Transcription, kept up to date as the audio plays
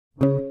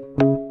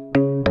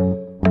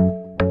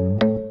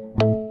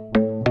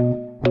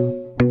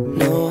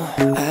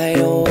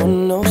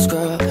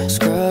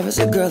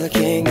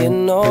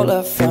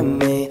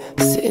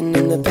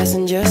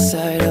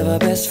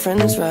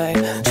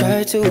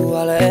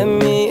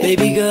let me.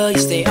 Baby girl, you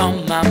stay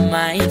on my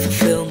mind,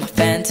 fulfill my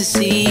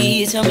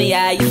fantasy. Tell me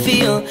how you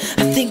feel,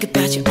 I think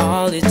about you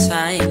all the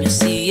time. You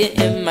see it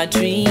in my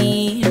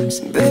dreams.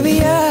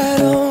 Baby, I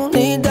don't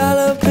need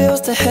dollar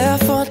bills to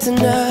have fun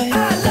tonight.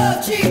 I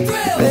love cheap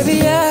thrills.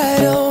 Baby, I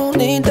don't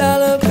need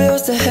dollar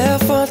bills to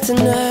have fun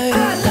tonight.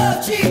 I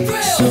love cheap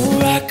thrills. So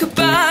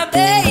rockabye,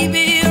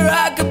 baby,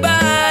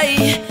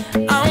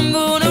 rockabye. I'm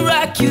gonna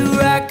rock you,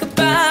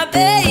 rockabye,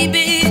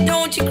 baby.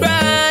 Don't you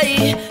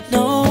cry,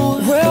 no.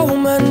 Well,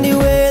 Monday,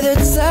 where the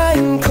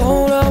time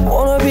cold, I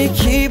wanna be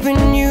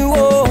keeping you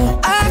warm.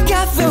 I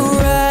got the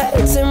right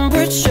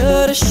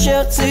temperature to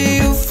shelter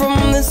you from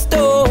the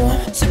storm.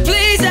 So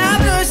please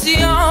have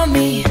mercy on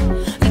me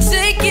and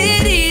take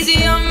it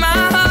easy on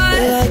my heart.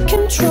 Like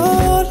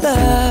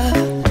controller,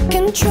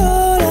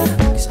 controller.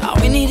 Cause all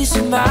we need is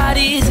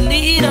somebody to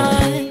lead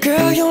on.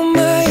 Girl, you're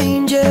my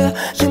angel,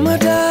 you're my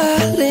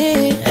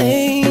darling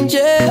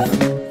angel.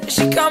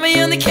 She caught me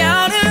on the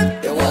counter,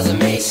 it wasn't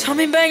me. Saw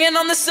me banging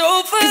on the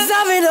sofa. Cause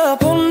I've been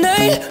up all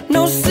night,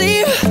 no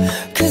sleep.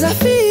 Cause I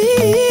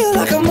feel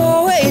like I'm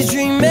always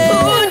dreaming.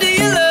 Who do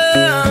you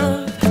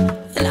love?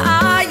 And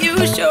are you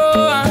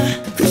sure?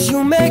 Cause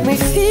you make me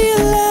feel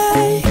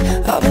like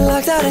I've been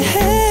locked out of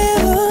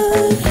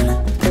heaven.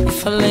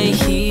 If I lay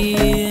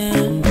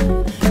here,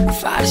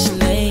 if I just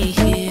lay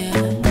here,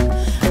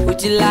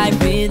 would you lie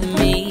with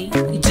me?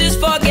 Just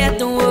forget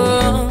the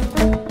world.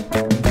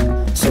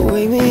 So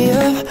wake me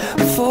up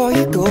before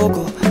you go.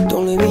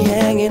 Don't leave me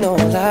hanging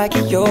on like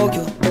a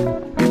yo-yo.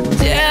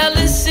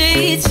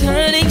 Jealousy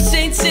turning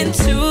saints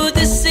into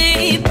the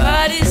sea,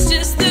 but it's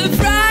just the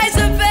price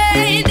of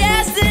fate.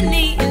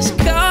 Destiny is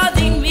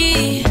calling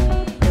me.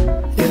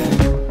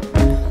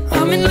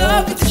 I'm in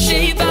love with the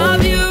shape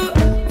of you.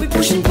 We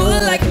push and pull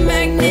like a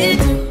magnet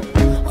do.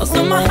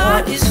 Although my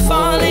heart is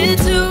falling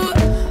too,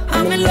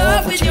 I'm in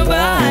love with your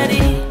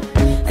body.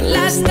 And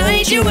last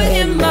night you were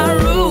in my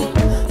room,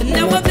 and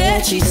now I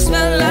bet you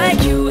smell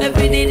like you.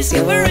 Every day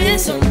discovering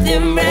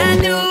something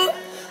brand new.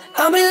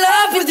 I'm in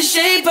love with the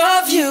shape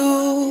of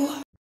you.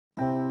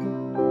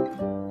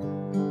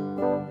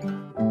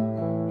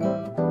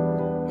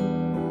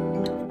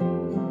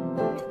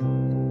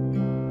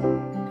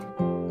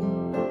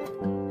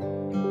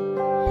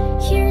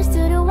 Here's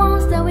to the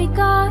ones that we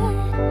got.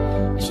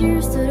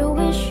 Cheers to the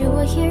wish you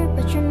were here,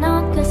 but you're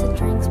not. Cause the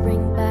drinks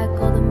bring back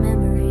all the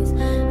memories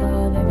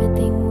of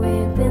everything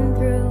we've been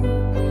through.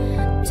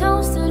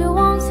 Toast to the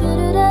ones here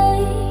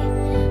today.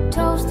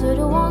 Toast to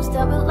the ones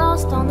that we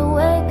lost on the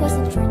way. Cause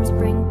the drinks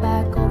bring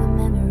back all the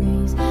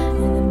memories,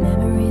 and the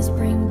memories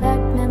bring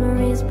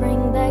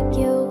back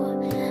you.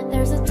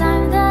 There's a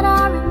time that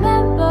I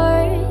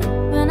remember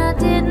when I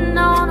didn't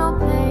know no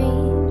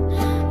pain,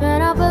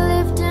 when I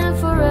believed in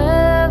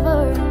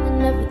forever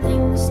and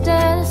everything would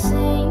stay the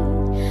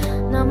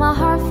same. Now my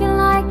heart feels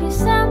like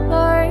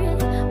December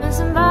when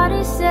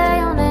somebody say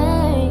your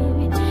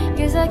name.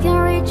 Cause I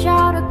can't reach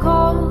out to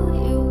call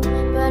you,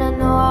 but I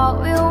know I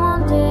will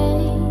one day,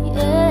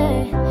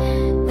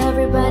 yeah.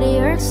 Everybody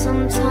hurts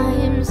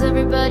sometimes,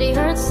 everybody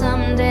hurts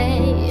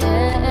someday,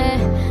 yeah.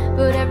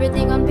 But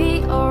everything gon'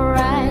 be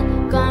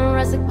alright. Gonna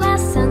raise a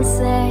glass and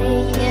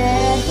say,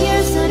 yeah.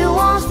 Here's to the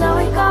ones that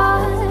we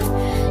got.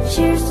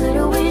 Cheers to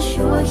the wish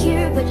you were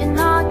here, but you're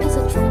not. Cause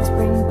the drinks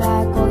bring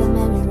back all the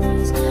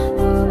memories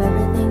of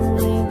everything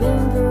we've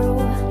been through.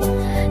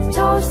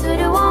 Toast to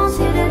the ones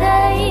here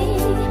today.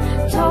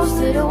 Toast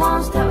to the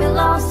ones that we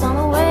lost on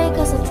the way.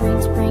 Cause the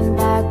drinks bring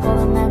back all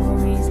the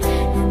memories,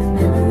 and the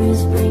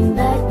memories bring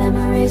back you.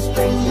 Memories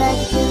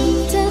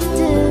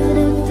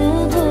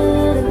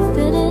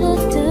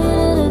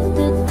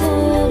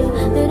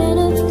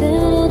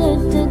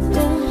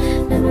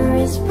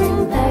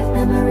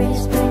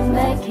bring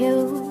back you.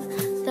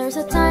 There's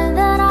a time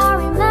that I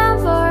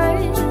remember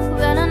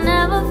when I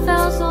never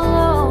felt so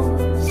lost.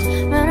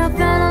 When I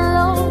felt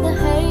alone, the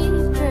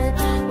hatred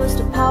was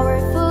too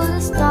powerful to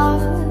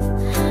stop.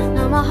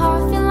 Now my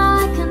heart feels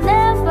like a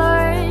never,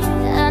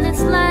 and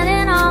it's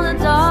lighting on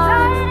the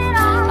dark.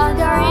 I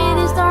carry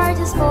these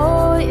torches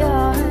for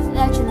you,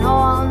 that you know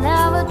I'll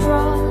never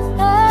drop.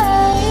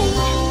 Hey.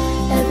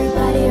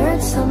 Everybody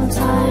hurts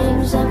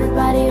sometimes,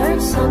 everybody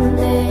hurts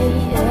someday,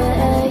 yeah.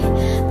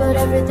 But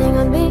everything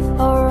will be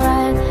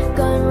alright.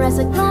 Go and raise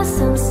a glass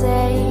and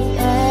say,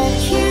 yeah.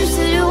 Cheers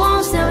to the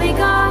ones that we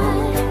got.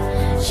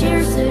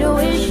 Cheers to the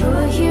wish you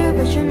were here,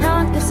 but you're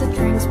not. Cause the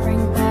drinks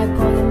bring back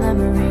all the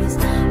memories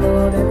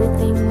of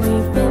everything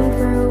we've been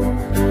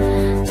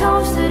through.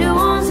 Toast to the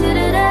ones here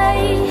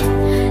today.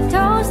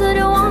 Toast to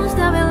the ones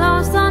that we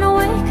lost on the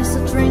way. Cause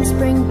the drinks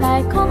bring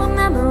back all the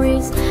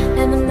memories,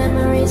 and the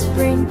memories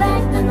bring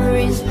back you.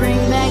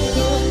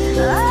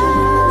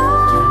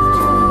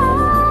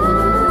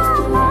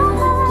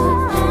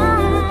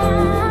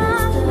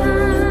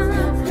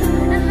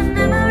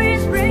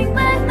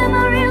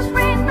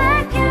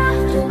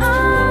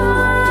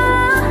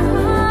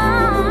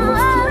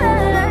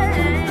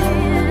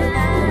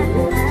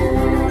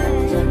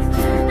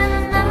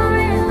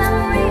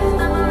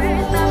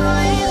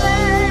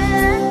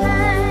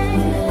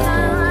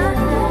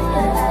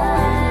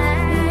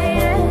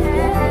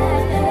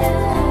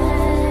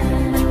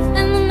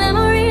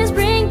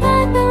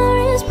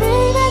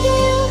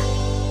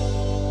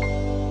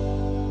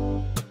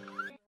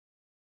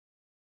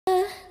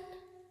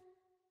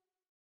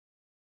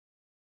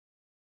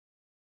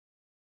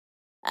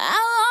 I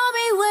love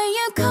it when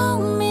you call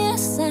me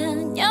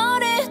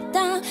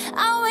señorita.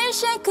 I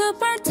wish I could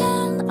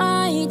pretend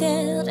I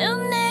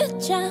didn't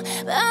need ya,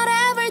 but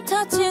every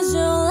touch is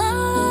your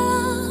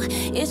love.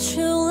 It's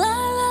true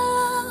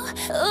love.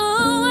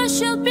 Ooh, I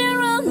should be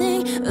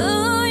running.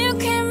 Ooh, you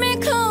keep me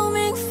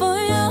coming for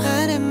you.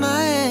 And in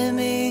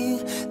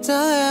Miami, the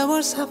air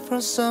was hot from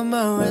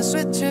summer and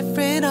sweet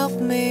dripping off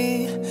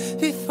me.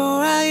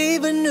 Before I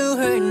even knew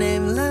her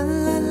name, la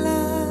la la.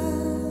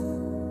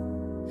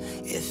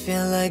 It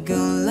felt like a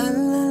la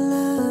la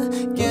la,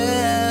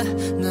 yeah,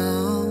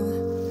 no.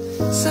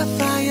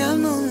 Sapphire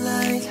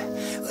moonlight,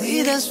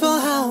 we danced for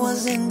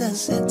hours in the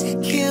sun,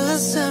 tequila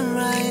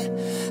sunrise.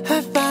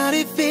 Her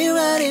body feel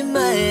right in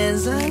my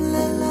hands, la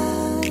la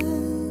la.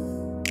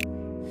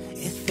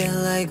 It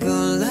felt like a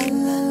la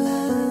la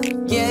la,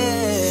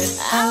 yeah.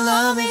 I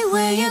love it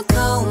when you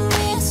call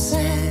me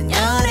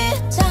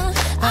señorita.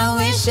 I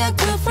wish I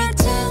could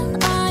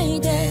pretend I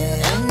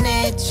didn't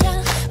need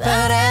ya,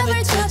 but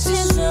every touch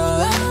is your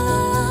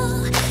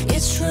love.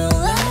 It's true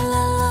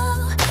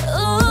love.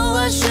 Ooh,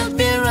 I should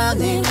be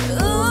running.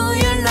 Ooh,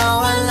 you know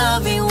I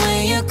love it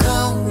when you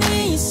call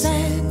me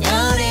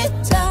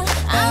señorita.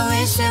 I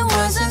wish it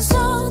wasn't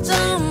so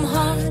damn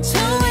hard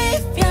to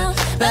leave ya,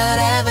 but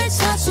every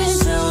touch is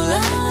true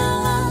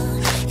love.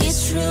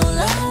 It's true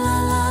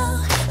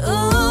love.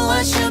 Ooh,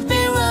 I should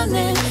be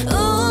running.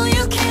 Ooh,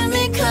 you keep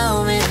me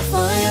coming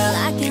for you.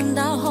 Like in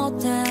the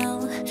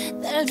hotel,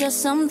 there's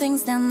just some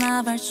things that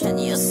never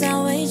change. You say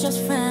we just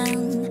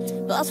friends,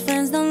 but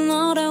friends don't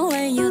know the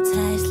way you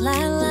taste. La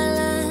la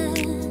la.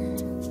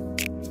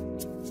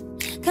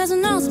 Cause I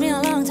know it's been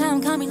a long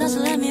time coming,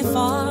 doesn't let me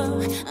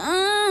fall.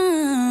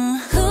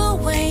 Who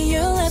way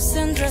you lips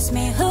and dress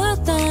me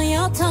hooked on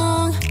your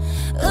tongue.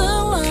 Ooh,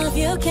 love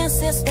you can't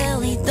sit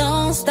still,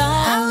 don't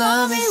stop. I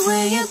love it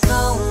when you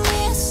call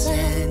me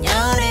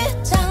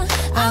señorita.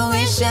 I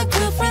wish I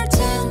could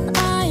pretend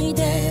I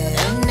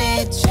didn't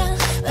need ya,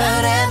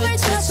 but every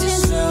touch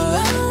is true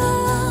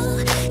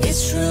love.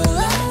 It's true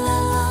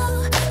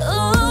love.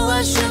 Ooh,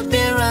 I should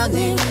be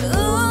running.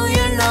 Ooh,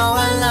 you know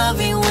I love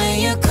it when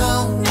you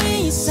call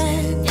me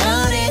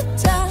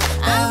señorita.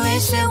 I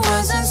wish it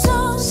wasn't so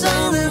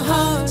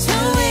hard to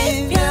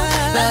leave ya,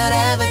 but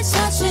every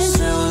touch is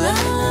true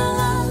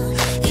love.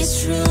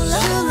 It's true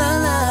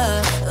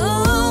love.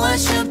 Ooh, I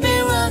should be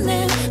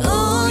running.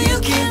 Ooh, you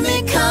keep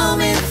me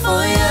coming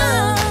for ya.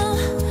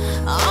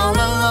 All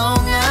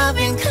along I've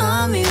been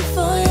coming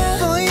for ya,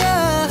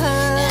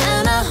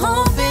 and I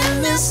hope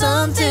it means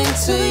something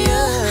to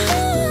you.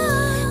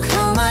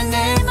 Call my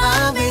name,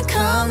 I'll be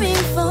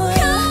coming for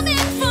ya.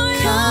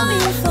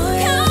 Coming for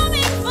ya.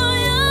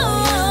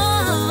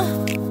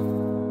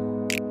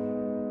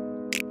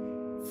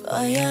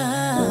 For ya.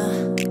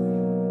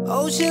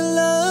 Oh, she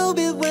love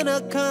it when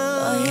I come.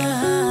 Oh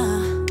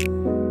yeah.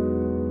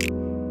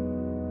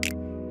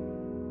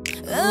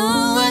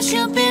 Ooh, I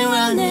should be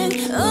running.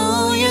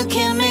 Ooh, you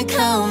keep me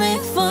coming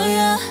for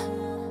ya.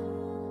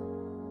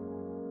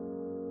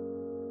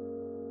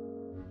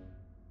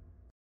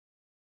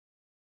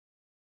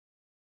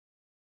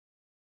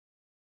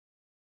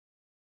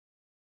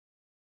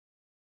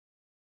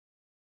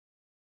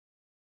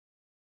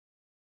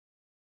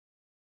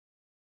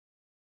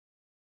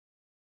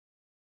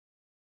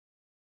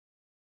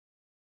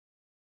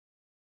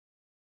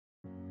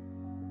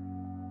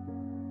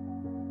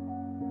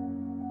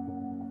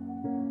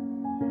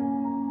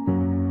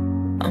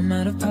 I'm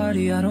at a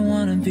party I don't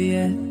wanna be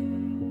at,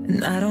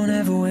 and I don't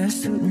ever wear a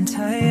suit and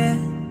tie yet.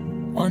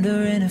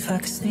 Wondering if I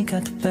could sneak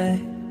out the back.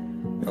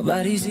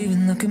 Nobody's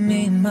even looking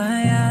me in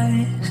my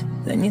eyes.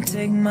 Then you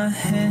take my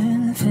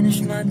hand,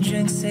 finish my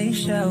drink, say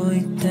shall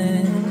we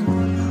dance?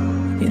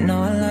 You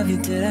know I love you,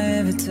 did I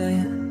ever tell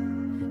you?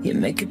 You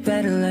make it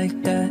better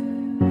like that.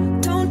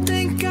 Don't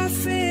think I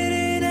fit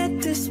in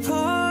at this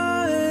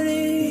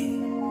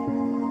party.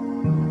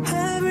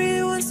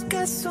 Everyone's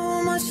got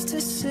so much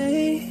to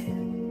say.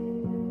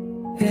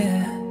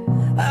 Yeah,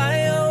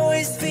 I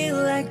always feel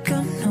like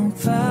I'm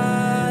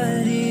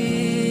nobody.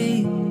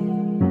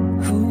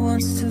 Who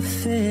wants to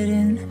fit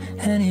in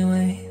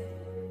anyway?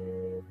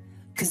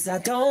 Cause I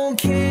don't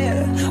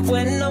care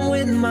when I'm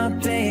with my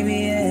baby,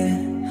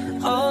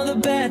 yeah. All the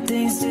bad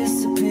things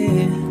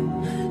disappear,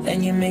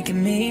 and you're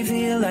making me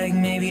feel like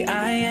maybe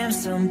I am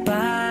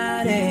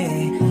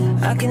somebody.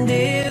 I can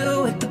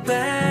deal with the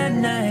bad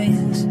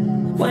nights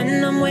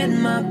when I'm with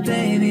my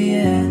baby,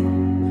 yeah.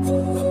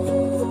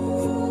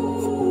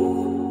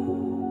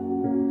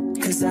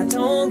 Cause I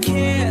don't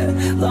care,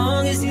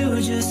 long as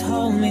you just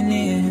hold me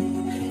near.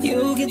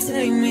 You can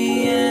take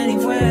me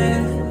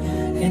anywhere,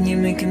 and you're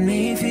making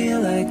me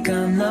feel like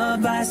I'm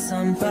loved by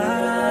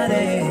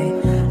somebody.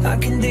 I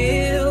can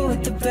deal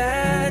with the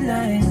bad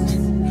nights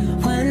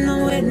when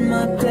I'm with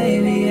my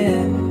baby,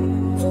 yeah.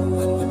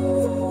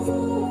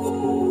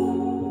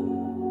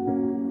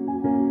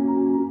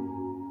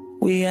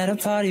 We at a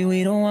party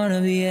we don't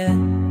wanna be at,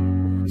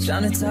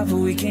 trying to talk but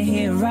we can't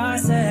hear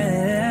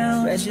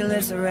ourselves. Red your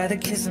lips, I'd rather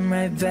kiss them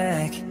right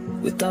back.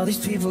 With all these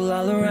people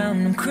all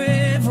around, I'm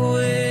crippled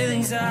with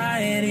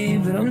anxiety,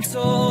 but I'm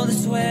told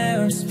it's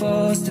where I'm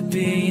supposed to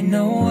be. You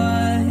know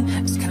what?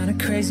 It's kinda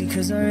crazy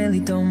cause I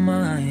really don't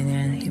mind,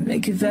 and you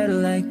make it better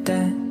like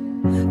that.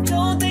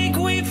 Don't think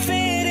we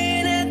fit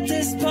in at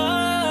this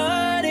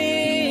party.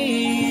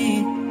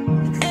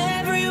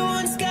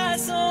 Everyone's got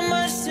so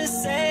much to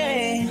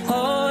say.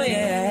 Oh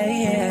yeah,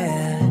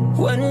 yeah.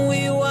 When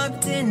we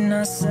walked in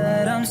I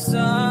said I'm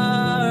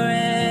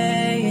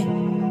sorry,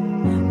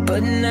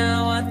 but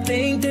now I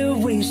think that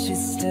we should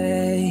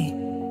stay.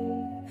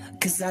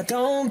 Cause I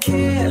don't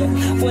care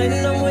when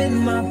I'm with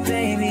my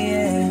baby,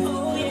 yeah.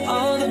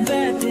 All the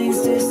bad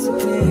things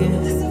disappear,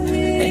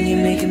 and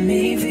you're making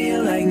me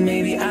feel like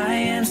maybe I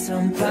am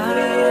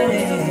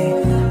somebody.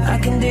 I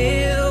can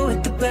deal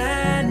with the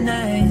bad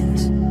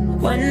nights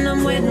when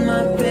I'm with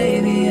my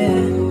baby,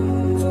 yeah.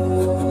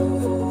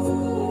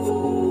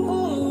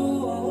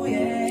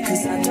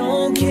 Cause I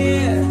don't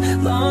care,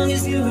 long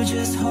as you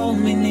just hold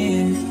me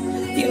near.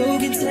 You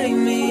can take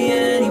me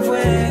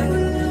anywhere,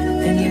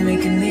 and you're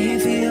making me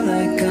feel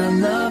like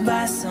I'm loved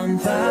by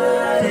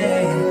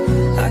somebody.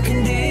 I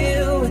can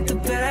deal with the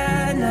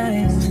bad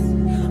nights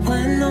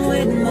when I'm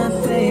with my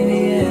baby,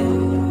 yeah.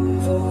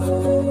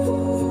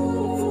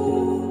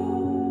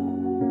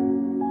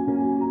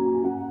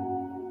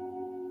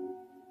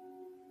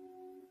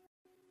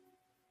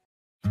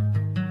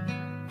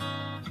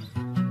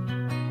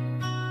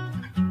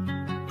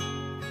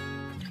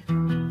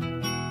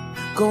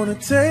 Gonna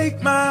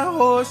take my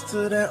horse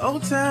to that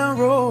old town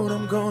road.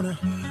 I'm gonna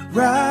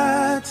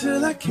ride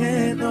till I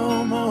can't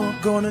no more.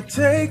 Gonna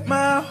take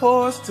my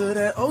horse to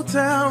that old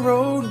town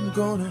road. I'm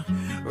gonna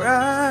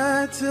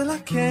ride till I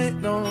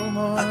can't no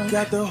more. I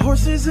got the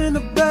horses in the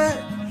back,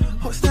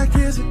 horse stack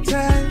is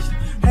attached.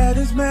 Hat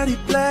is matty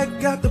black,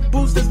 got the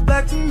boots that's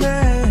black to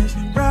match.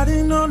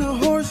 Riding on a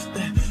horse,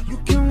 you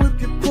can whip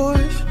your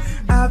Porsche.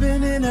 I've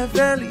been in that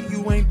valley,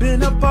 you ain't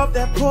been up off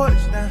that porch.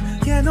 Now,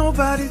 can't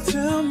nobody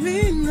tell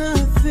me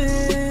nothing.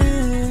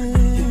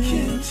 You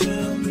can't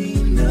tell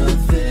me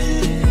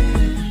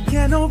nothing.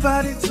 Can't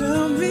nobody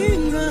tell me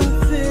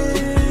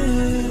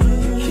nothing.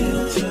 You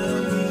can't tell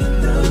me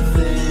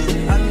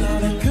nothing. I know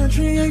that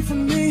country ain't for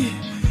me,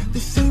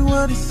 this ain't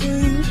what it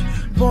seems.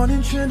 Born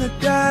in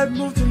Trinidad,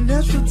 moved to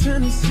Nashville,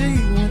 Tennessee.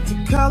 Went to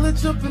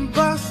college up in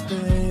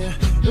Boston, yeah.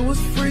 It was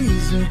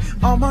freezing.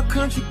 All my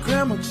country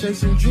grandma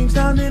chasing dreams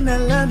down in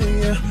Atlanta,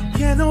 yeah.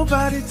 Can't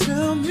nobody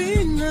tell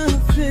me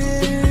nothing.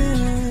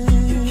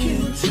 You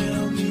can't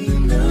tell me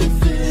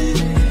nothing.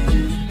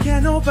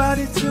 Can't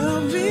nobody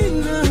tell me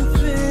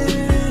nothing.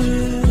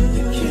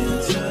 You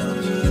can't tell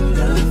me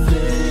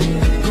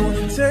nothing.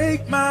 Gonna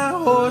take my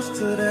horse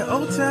to that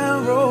old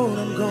town road.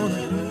 I'm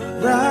gonna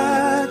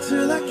ride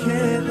till I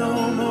can't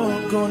no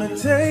more. Gonna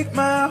take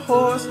my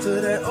horse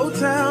to that old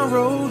town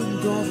road.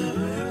 I'm gonna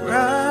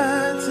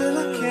ride till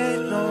I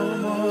can't no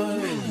more.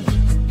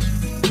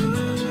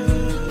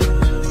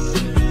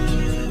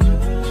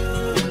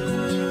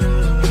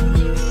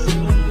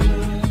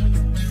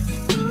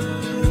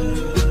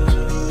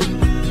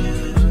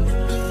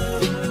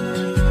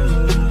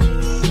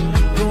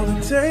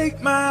 Gonna take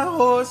my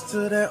horse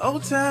to that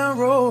old town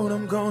road.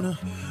 I'm gonna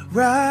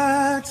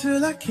ride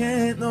till I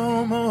can't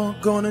no more.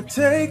 Gonna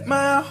take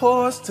my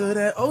horse to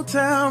that old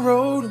town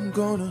road. I'm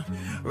gonna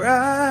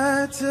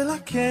ride till I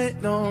can't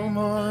no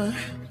more.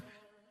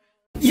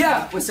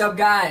 Yeah, what's up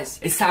guys?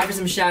 It's time for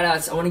some shout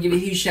outs. I want to give a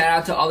huge shout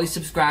out to all these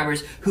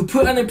subscribers who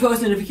put on their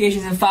post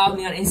notifications and followed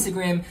me on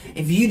Instagram.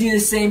 If you do the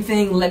same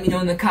thing, let me know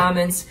in the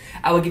comments.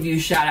 I will give you a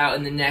shout out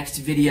in the next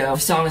video.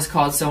 The song is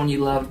called Someone You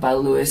Loved by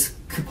Louis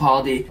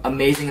Capaldi.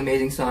 Amazing,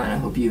 amazing song, and I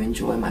hope you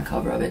enjoy my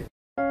cover of it.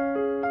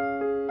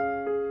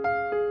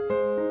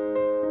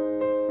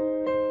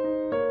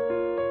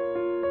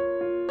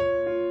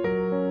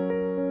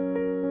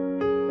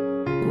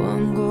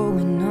 I'm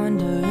going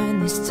under,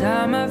 and this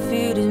time I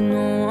feel there's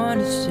no one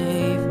to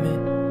save me.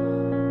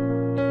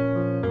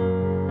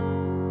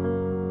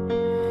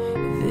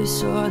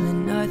 This all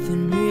and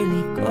nothing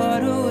really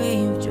got a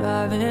way of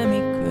driving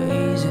me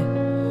crazy.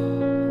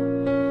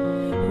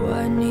 Oh,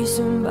 I need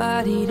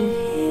somebody to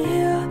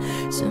hear,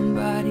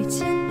 somebody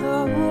to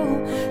know,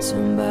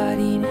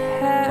 somebody to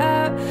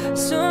have,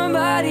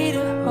 somebody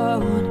to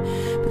hold.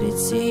 But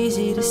it's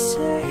easy to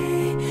say,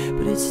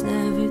 but it's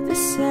never the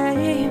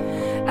same.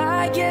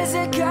 I guess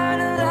I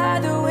kinda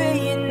lied the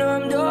way you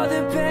numbed all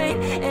the pain,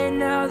 and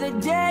now the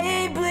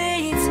day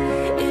bleeds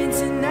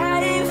into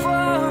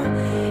nightfall,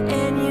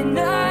 and you're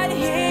not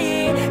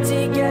here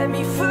to get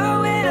me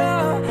through it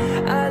all.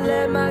 I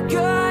let my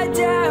guard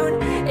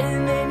down,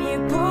 and then you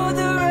pulled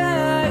the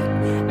rug.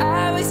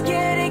 I was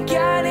getting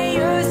kinda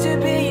used to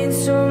being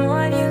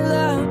someone you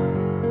love.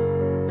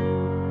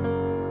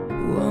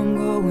 Oh, I'm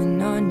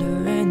going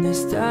under, and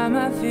this time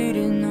I feel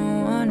there's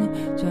no one to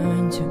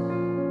turn to.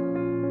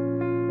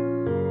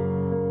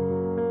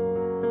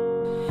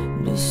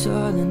 This all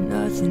or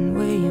nothing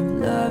way of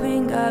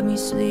loving got me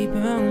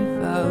sleeping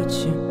without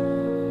you.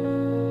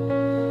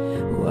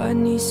 Oh, I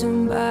need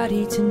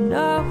somebody to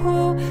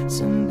know,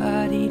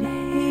 somebody to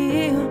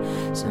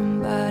feel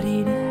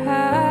somebody to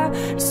have,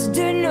 just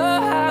to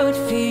know how it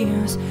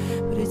feels.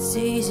 But it's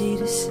easy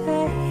to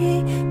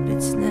say, but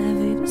it's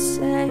never the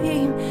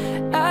same.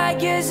 I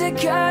guess I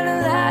kinda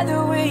like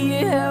the way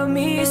you help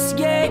me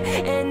escape.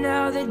 And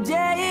now the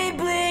day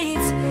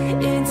bleeds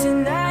into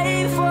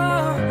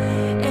nightfall,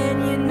 and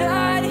you're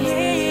not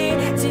here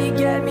to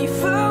get me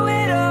through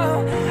it all.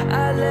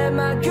 I let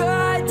my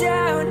guard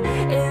down,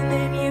 and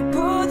then you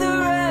pulled the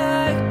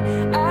rug.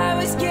 I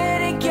was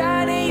getting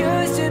kinda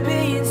used to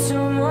being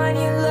someone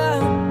you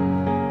love,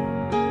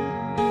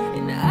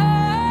 and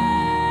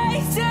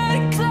I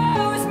should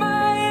close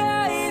my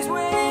eyes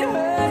when it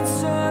hurts.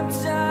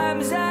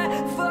 Sometimes I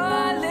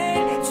fall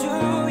into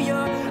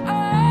your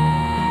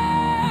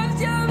arms.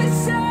 You're the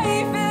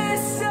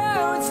safest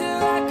zone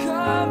till I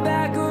come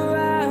back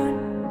around.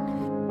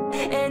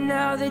 And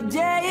now the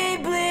day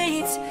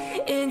bleeds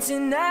into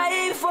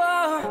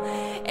nightfall,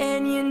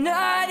 and you're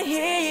not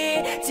here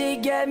to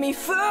get me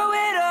through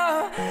it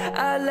all.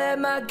 I let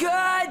my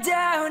guard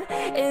down,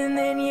 and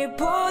then you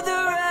pulled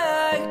the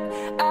rug.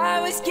 I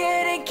was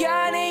getting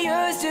kinda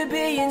used to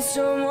being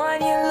someone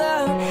you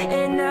love,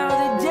 and now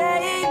the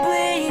day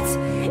bleeds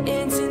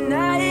into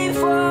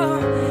nightfall,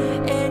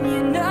 and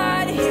you're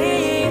not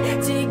here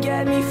to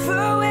get me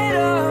through it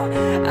all.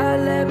 I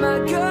let my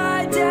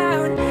guard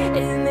down,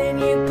 and then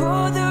you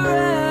pulled the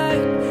rug.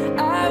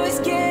 I was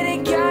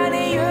getting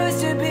kinda used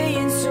to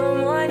being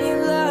someone you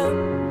love.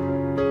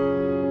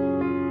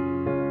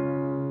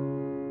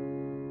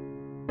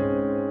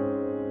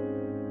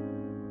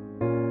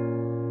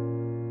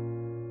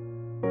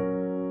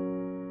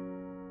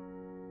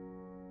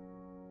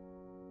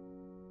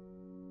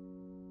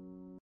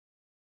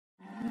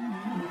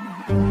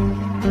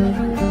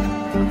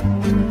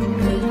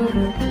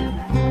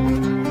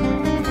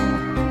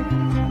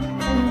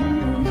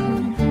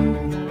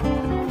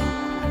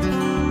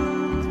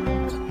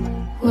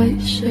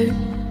 White shirt,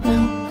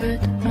 now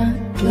red, my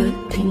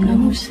bloody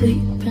nose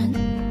sleeping.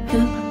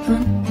 You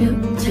on your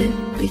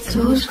tippy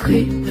toes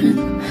creeping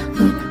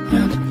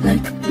around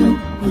like no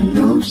one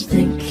knows.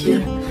 Think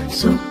you're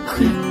so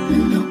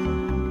criminal.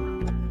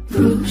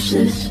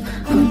 Bruises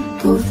on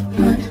both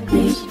my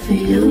knees for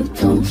you.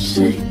 Don't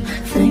say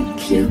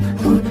thank you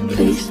or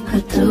please. I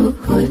do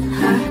what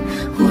I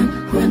want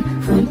when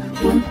I'm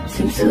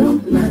wanting to.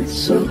 My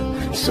soul,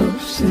 so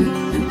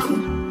cynical.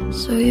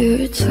 So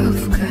you're a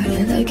tough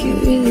guy, like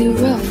you're really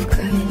rough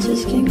guy.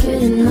 Just can't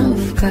get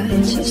enough guy,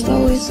 just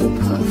always a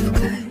puff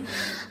guy.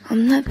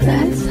 I'm that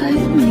bad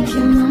type, make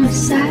your mama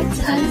sad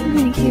type,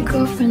 make your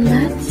girlfriend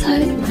that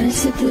type, might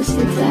seduce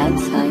your dad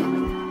type.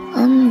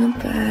 I'm the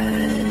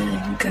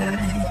bad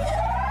guy.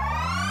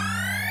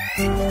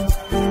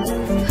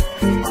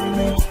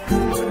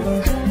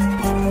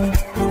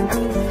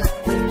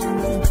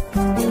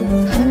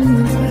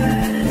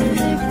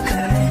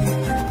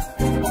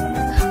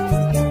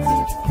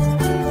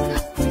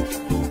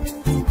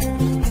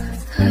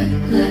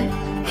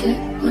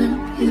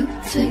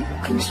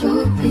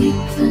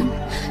 Even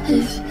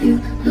if you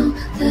know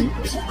that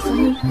you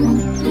don't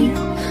want me,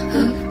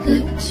 I'll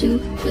let you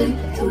play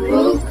the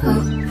role.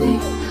 I'll be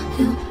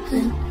your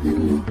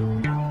animal.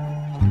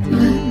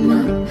 My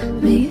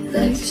mommy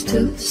likes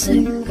to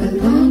sing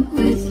along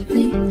with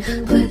me,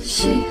 but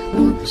she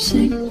won't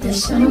sing the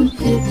song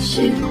hit.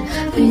 She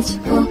reads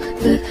all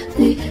the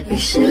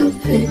lyrics, she'll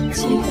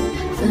pity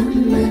the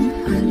men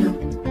I know.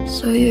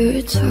 So you're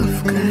a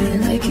tough guy,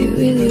 like you're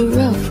really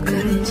rough guy.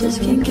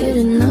 Just can't get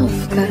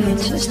enough guy,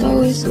 just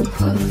always a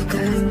puff guy.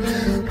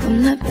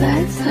 I'm that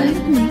bad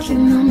type, make your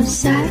mama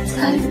sad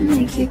type,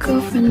 make your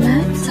girlfriend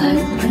that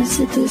type, might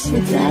seduce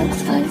your dad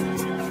type.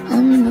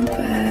 I'm the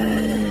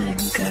bad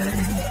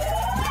guy.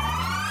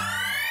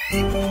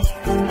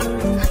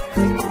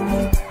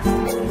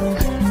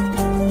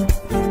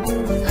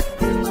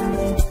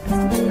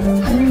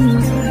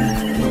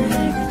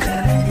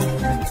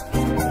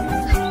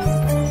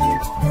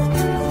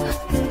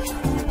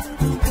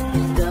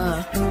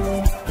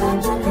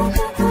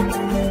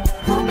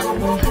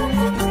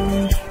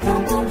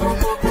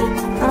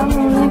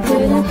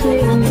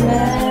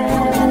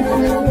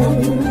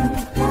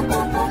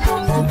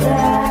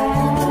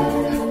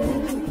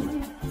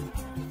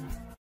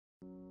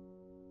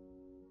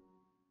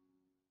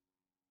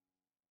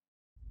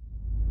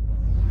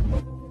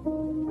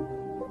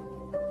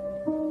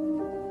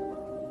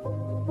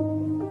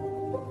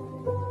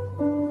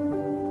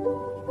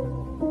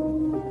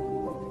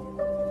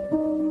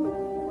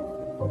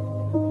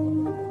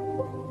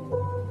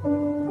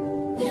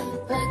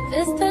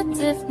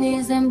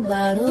 Tiffany's and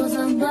bottles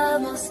of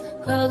bubbles,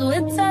 girls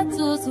with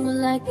tattoos who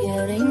like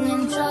getting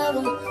in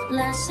trouble.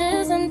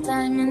 Lashes and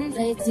diamonds,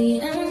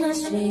 ATM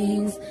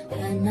machines,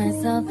 got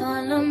myself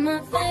all of my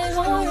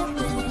favorite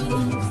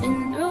things.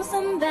 Been through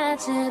some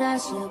bad shit, I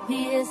should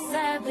be a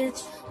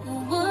savage. Who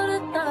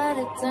would've thought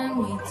it turned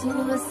me to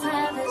a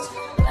savage?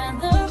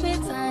 Rather be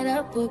tied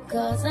up with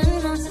calls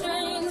and no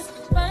strings,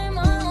 write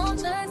my own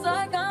checks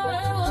like I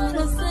read what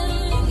I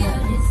sing. Yeah,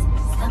 this,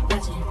 stop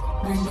watching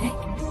my neck.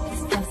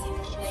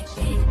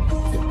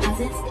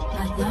 Deposits,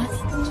 my thoughts,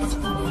 just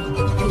for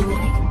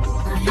me.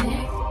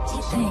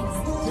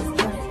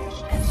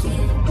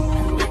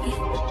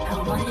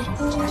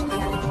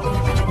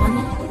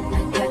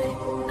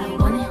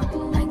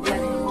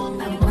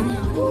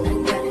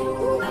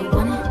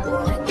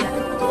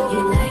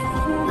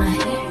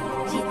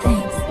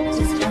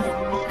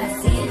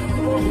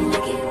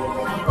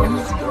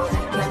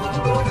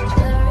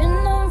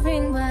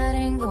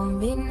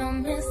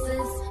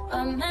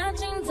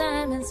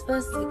 just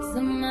for 6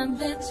 of my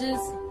bitches.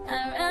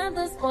 I'd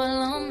rather spoil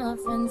all my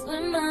friends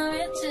with my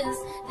riches.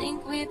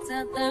 Think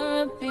without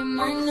therapy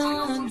might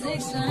know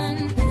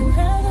addiction. You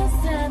have a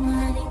sad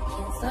money,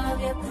 can't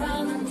solve your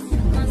problems.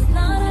 Must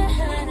not have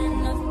had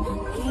enough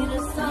money to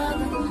solve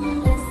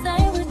them.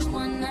 Decide which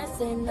one I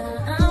say, nah,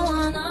 I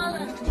want all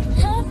of them.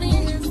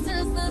 Happiness is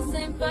the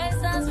same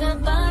price as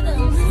red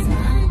bottoms. It's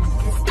mine,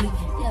 it's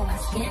speaking, yeah, my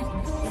skin.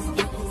 It's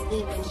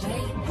living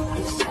straight,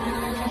 it's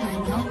shining, and I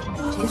know.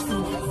 Just in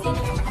case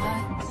it's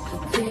hard, a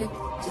crib,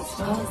 just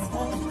rose.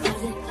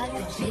 Cause it like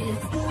a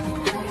cheers, I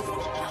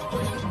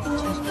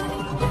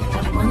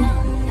want it,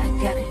 I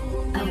got it,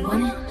 I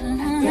want it,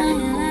 I got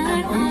it, I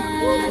want it,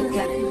 I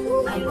got it,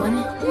 I want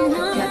it,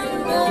 I got it.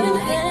 You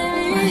like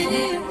my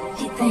hair,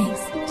 he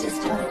thinks, just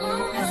try it,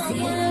 I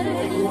see it,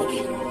 I like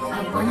it, I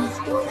want it,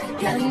 I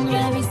got it.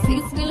 Got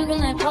receipts, we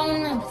looking like phone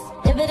numbers.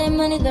 If it ain't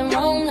money, then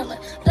wrong number.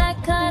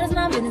 Black card is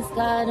my business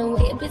card, the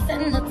way it be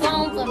setting the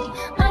tone for me.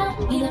 I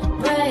don't need a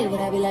brag, but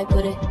I be like,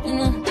 put it in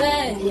the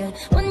bag, yeah.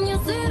 When you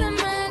see the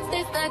max,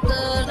 they stack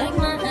up like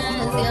my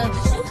hands, yeah.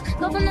 Shoot,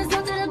 go from the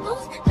south to the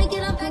booth, make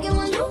it up back in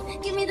one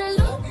loop. Give me the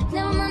loot,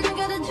 never mind, I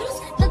got the juice.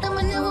 Nothing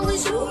whenever we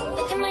shoot.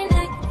 Look at my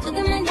neck, look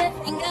at my neck.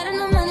 Ain't got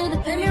enough money to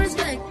pay me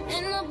respect.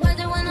 Ain't no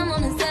budget when I'm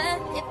on the set.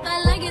 If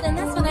I like it, then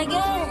that's what I get,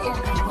 yeah.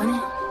 I want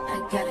it, I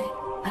got it,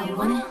 I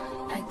want it,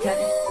 I got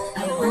it, I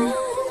want it.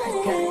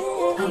 I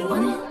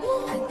want it,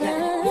 I got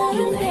it,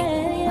 you like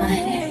my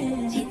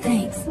hair, he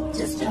thinks,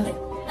 just drop it,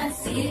 I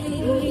see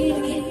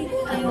it,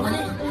 I want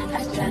it,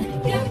 I got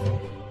it, yeah.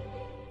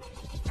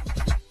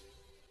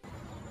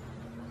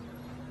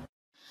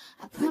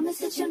 I promise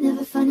that you'll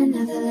never find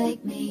another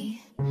like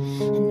me. I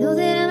know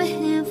that I'm a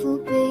handful,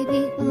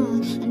 baby,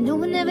 I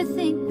know I never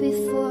think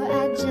before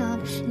I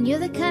jump. And you're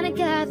the kind of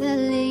guy that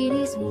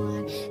ladies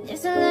want.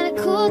 There's a lot of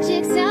cool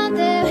chicks out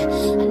there.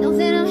 I know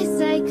that I'm a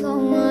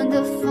psycho on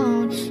the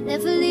phone.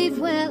 Never leave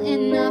well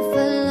enough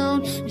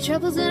alone. The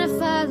trouble's gonna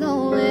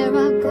follow where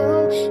I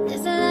go.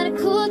 There's a lot of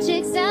cool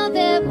chicks out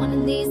there. One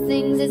of these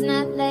things is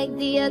not like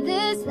the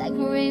others. Like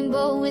a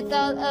rainbow with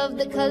all of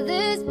the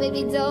colors.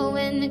 Baby doll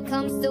when it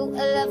comes to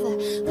a lover.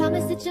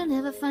 Promise that you'll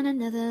never find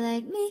another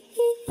like me.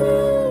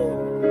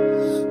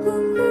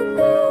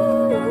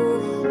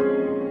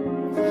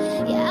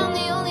 Yeah, I'm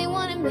the only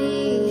one of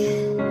me.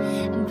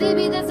 And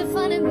baby, that's the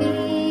fun of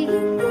me.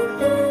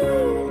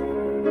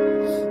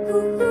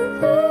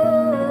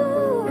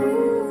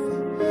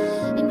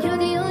 And you're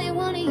the only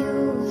one of you.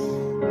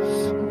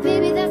 And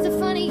baby, that's the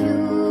fun of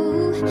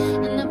you.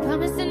 And I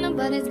promise that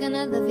nobody's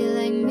gonna love you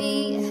like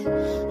me.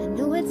 I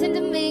know I tend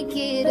to make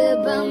it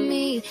about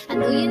me. I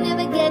know you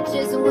never get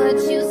just what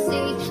you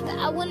see, but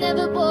I will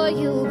never bore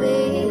you,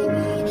 baby.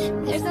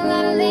 There's a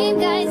lot of lame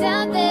guys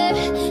out there,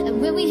 and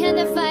when we had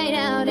to fight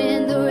out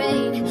in the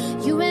rain,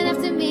 you ran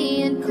after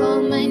me and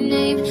called my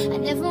name. I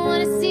never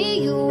wanna see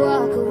you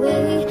walk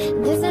away.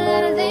 There's a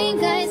lot of lame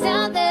guys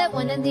out there.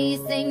 One of these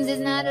things is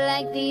not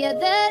like the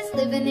others.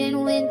 Living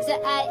in winter,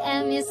 I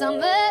am your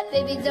summer.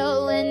 Baby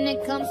doll when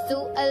it comes to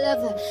a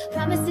lover.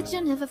 Promise that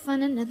you'll never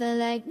find another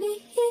like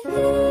me.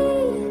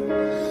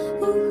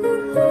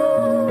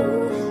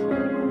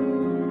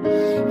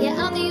 Yeah,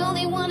 I'm the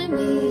only one of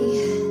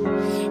me.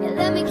 And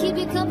let me keep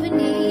you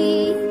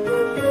company.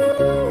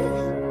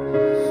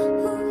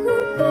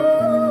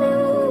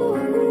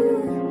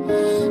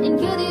 And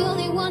you're the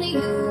only one of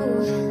you.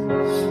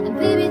 And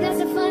baby, that's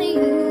the fun of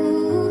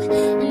you.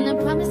 And I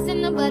promise that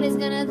nobody's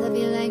gonna love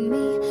you like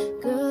me.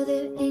 Girl,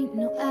 there ain't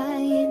no I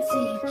in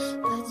team,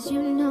 but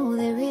you know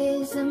there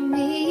is a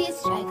me.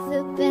 Strike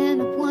the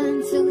band up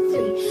 1, 2,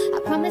 3. I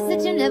promise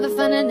that you'll never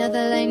find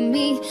another like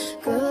me.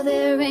 Girl,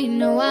 there ain't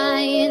no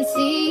I in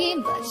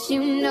team, but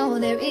you know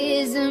there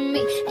is a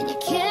me. And you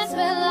can't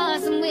spell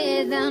awesome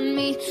without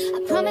me. I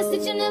promise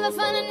that you'll never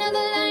find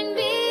another like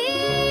me.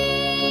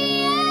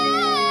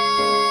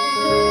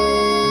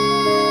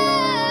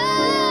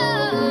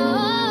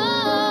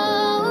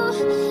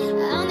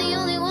 I'm the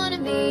only one of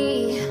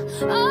me.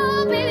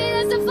 Oh, baby,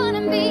 that's the fun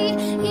of me.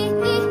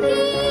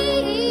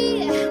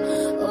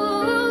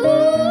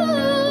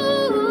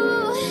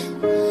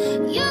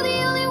 You're the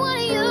only one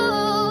of you.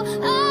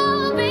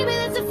 Oh, baby,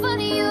 that's the fun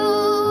of you.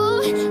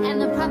 And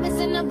I promise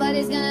that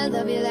nobody's gonna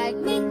love you like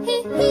me.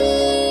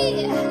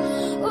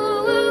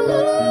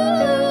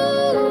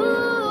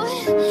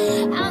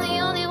 I'm the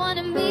only one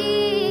of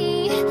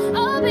me.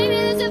 Oh, baby,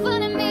 that's the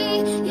fun of me.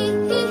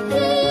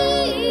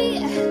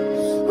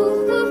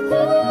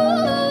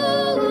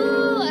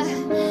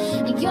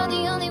 You're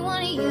the only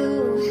one of you.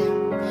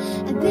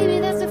 And baby,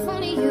 that's the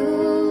fun of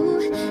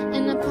you.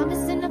 And I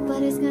promise that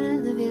nobody's gonna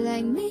love you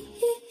like me.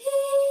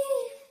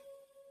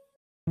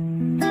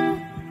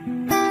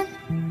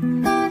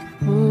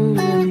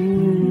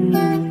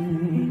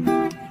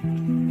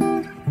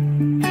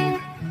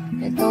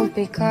 Don't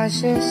be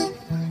cautious,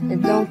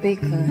 and don't be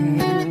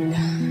kind.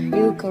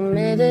 You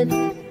committed,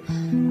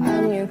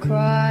 I'm your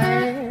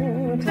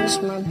crime. Push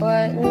my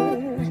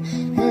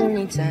button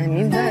anytime.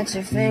 You got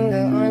your finger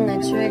on the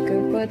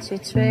trigger, but your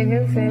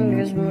trigger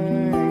finger's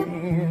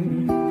mine.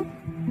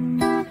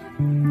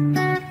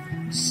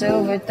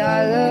 silver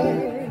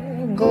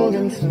dollar,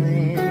 golden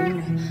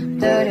flame,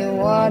 dirty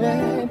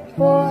water,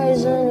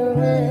 poison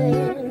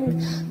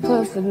rain,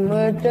 perfect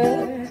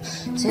murder,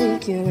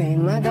 take your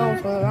aim. I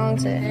don't belong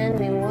to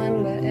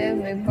anyone, but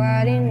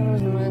everybody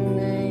knows my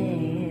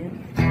name.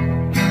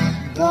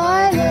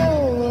 By the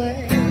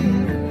way,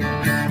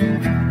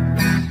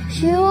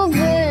 you've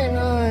been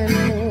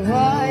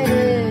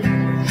uninvited,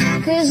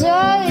 'cause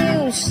all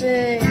you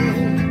say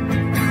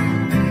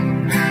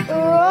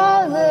are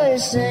all the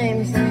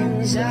same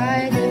things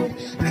I did.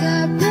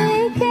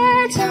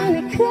 Copycat on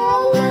the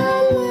color,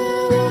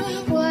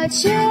 watch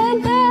your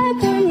back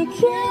when you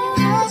can't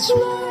watch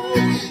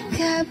mine.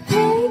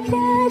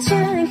 Copycat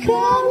on the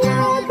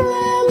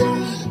color,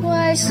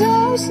 why so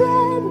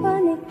sad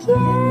when you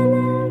can't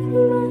have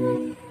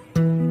mine?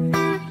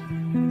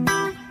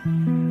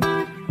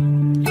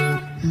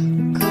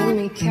 Call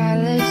me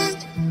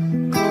calloused,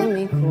 call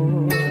me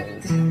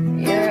cold,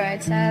 you're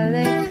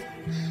italic,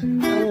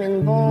 I'm in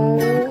bold.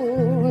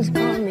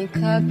 Call me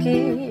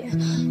cocky,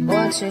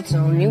 watch your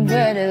tone, you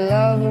better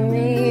love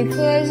me,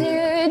 'cause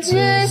you're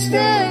just a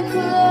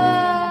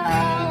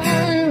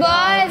clown.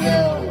 By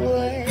the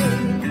way,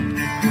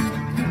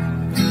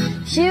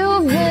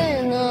 you've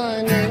been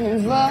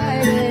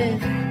uninvited,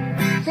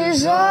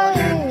 'cause all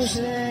you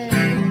say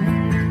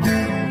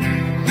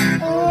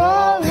are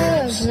all the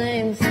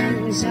same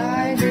things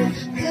I do.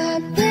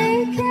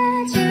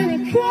 Copycat in the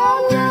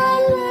corner,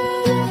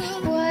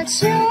 watch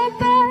your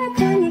back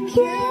when you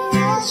can't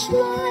watch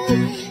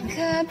mine.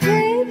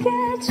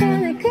 Copycat in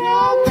the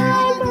corner,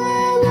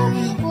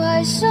 why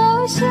so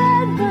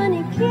sad when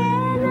you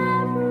can't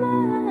have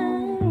mine?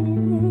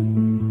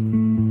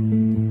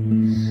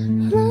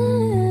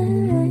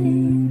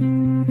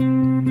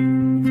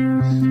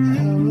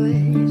 I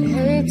would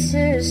hate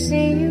to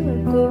see you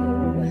go,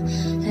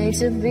 hate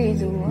to be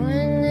the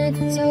one that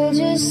told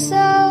you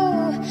so.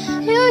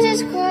 You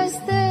just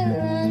crossed the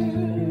line,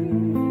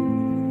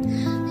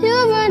 you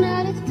ran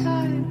out of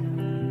time.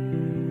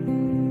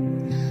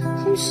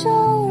 I'm so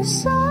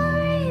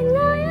sorry,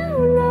 now you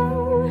know.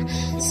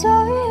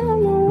 Sorry,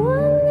 I'm the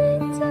one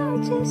that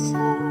told you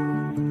so.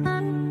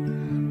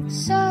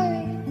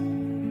 Sorry,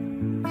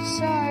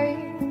 sorry,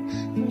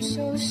 I'm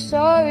so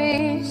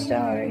sorry,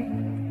 sorry.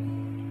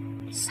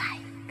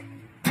 Psych.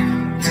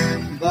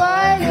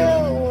 By the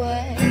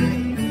way,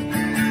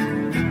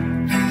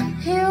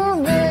 you've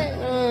been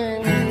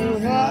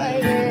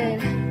uninvited,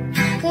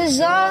 'cause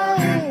all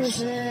you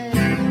said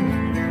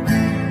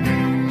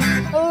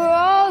are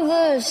all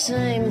the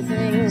same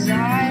things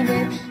I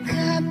did.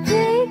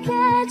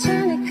 Copycat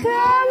in the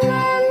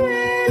corner,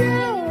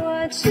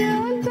 watch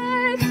your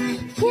back,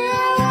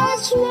 can't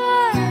watch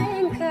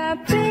mine.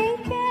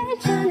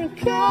 Copycat in the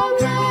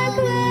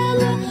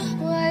corner,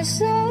 why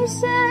so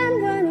sad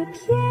when you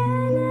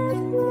can't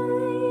have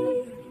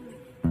mine?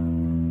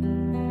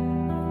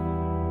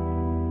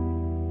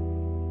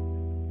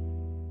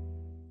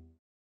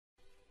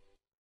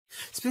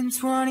 It's been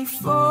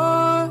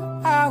 24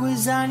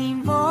 hours, I need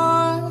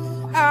more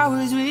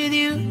hours with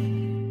you.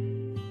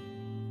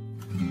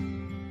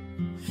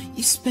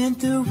 You spent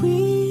the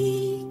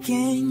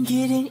weekend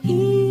getting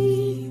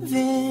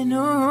even,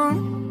 oh.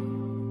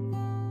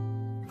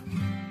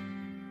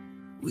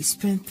 We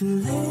spent the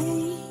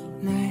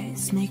late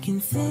nights making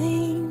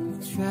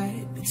things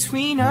right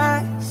between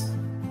us.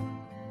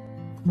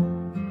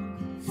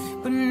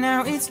 But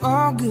now it's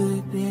all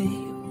good,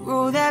 babe.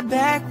 Roll that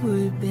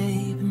backward,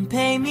 babe, and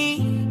pay me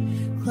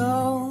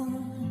close.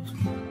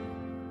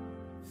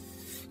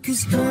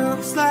 'Cause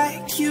girls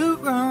like you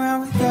run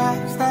around with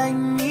guys like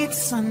me till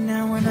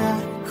sundown. When I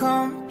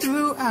come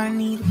through, I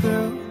need a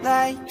girl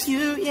like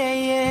you, yeah,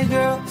 yeah.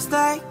 Girls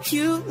like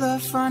you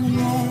love fun and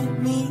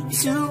let me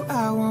too.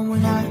 I want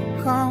when I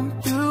come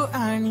through,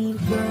 I need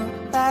a girl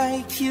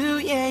like you,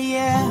 yeah,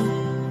 yeah.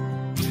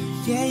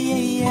 Yeah,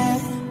 yeah, yeah.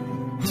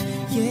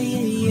 Yeah,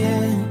 yeah,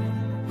 yeah.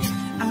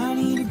 I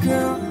need a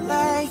girl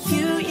like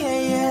you, yeah,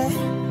 yeah.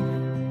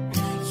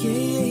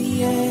 Yeah, yeah,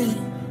 yeah.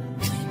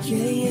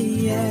 Yeah, yeah,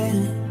 yeah.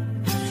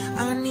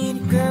 I need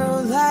a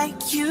girl like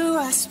you.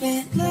 I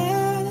spent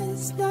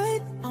last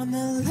night on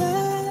the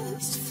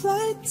last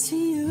flight to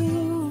you.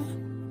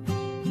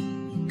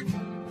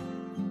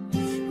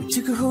 We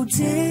took a whole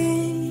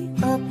day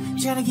up,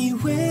 trying to get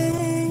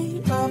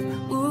way up,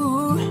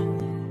 ooh.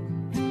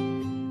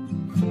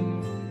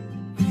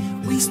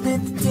 We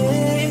spent the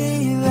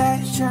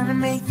daylight trying to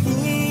make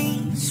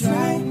things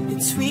right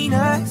between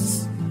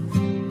us.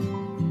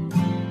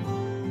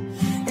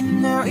 And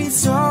now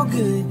it's all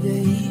good,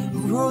 babe.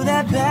 Roll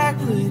that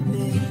backward,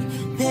 babe.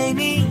 Pay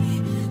me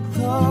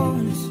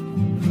close.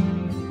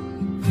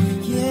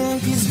 Yeah,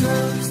 'cause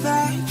girls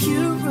like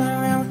you run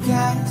around with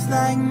guys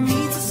like me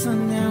till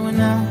sundown. When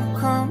I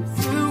come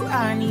through,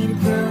 I need a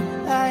girl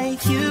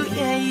like you,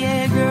 yeah,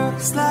 yeah.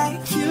 Girls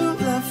like you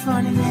love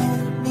fun and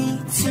let me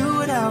do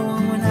what I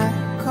want. When I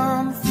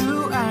come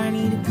through, I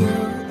need a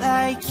girl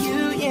like you,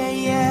 yeah,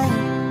 yeah.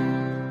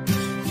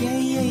 Yeah,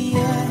 yeah,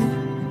 yeah.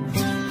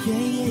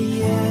 Yeah, yeah,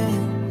 yeah.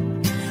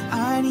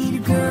 I need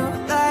a girl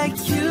like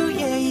you,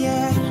 yeah,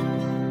 yeah.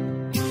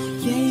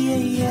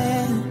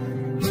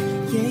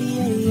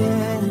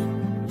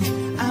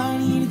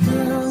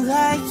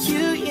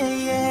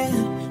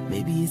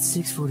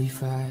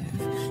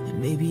 25,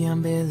 and maybe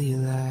I'm barely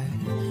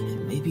alive,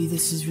 and maybe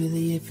this is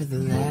really it for the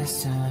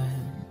last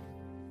time.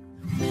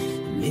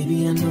 And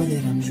maybe I know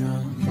that I'm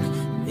drunk,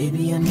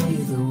 maybe I know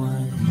you're the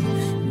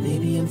one,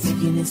 maybe I'm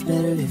thinking it's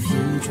better if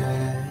you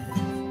drive.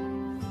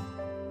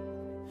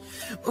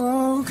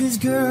 Oh, 'cause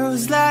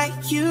girls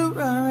like you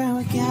run around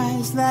with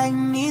guys like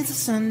me till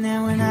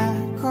sundown. When I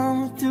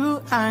come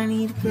through, I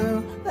need a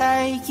girl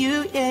like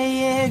you, yeah,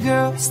 yeah.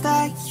 Girls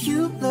like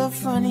you look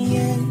funny,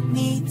 yeah,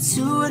 me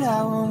too. What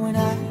I want when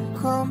I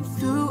come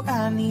through,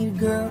 I need a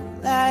girl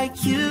like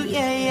you,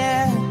 yeah,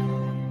 yeah.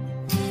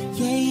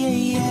 Yeah, yeah,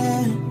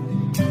 yeah,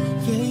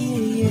 yeah,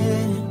 yeah,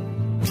 yeah.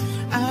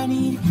 I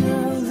need a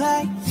girl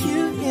like you,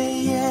 yeah,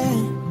 yeah.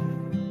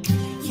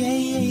 Yeah,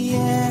 yeah,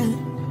 yeah,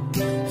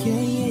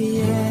 yeah, yeah,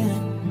 yeah.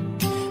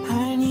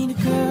 I need a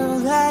girl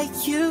like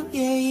you,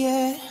 yeah,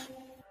 yeah.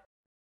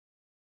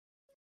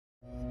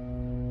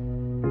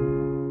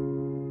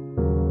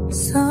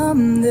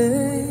 Some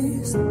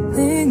days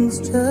things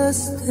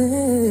just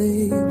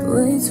take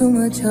way too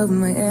much of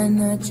my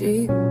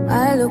energy.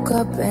 I look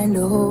up and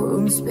the whole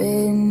room's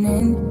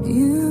spinning.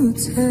 You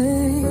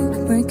take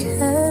my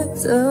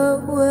cares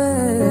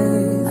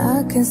away.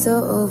 I can so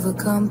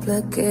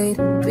overcomplicate.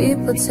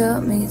 People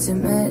tell me to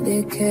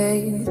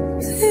medicate.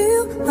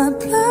 Feel my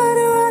blood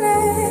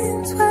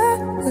running, swear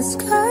the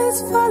sky's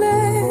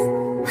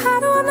falling. I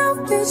don't know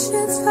if this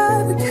shit's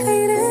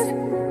fabricated.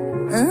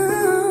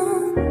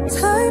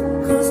 Time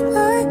goes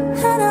by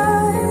and I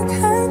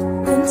can't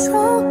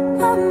control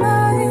my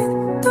mind.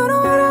 Don't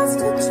know what else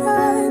to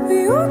try, but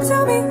you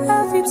tell me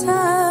every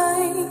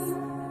time.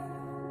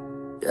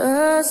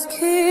 Just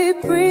keep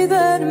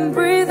breathing and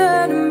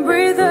breathing and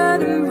breathing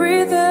and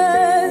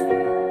breathing.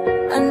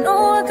 I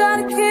know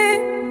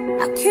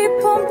I keep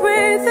on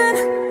breathing.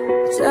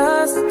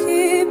 Just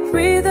keep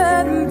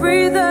breathing and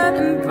breathing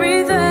and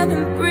breathing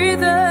and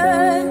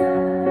breathing.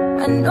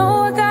 I know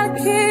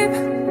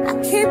I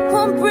keep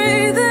on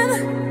breathing.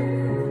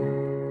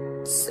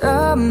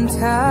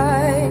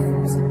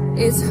 Sometimes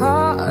it's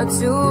hard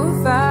to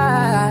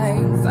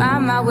find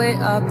my way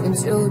up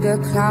into the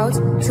clouds.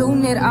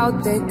 Tune it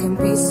out, they can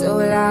be so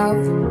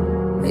loud.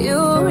 You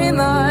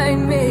remind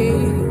me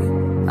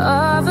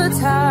of a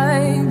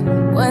time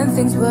when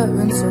things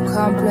weren't so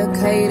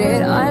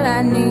complicated. All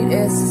I need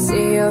is to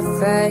see your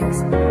face.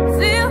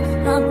 Feel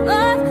my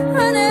blood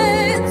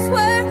running,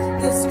 swear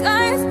the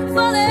sky's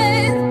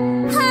falling.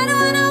 I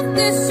don't know if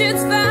this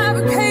shit's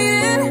fabricated.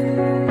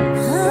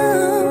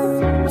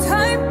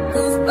 Time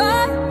goes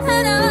by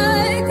and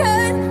I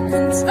can't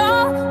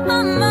control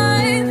my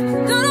mind.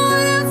 Don't know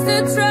what else to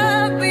try,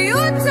 but you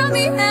tell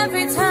me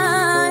every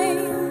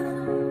time.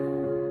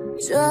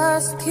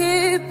 Just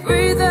keep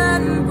breathing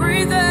and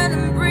breathing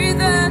and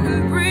breathing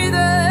and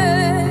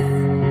breathing.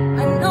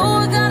 I know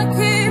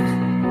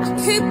I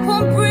keep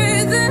on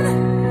breathing.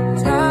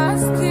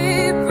 Just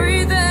keep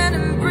breathing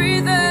and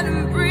breathing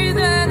and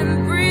breathing and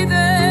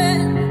breathing.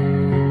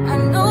 I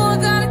know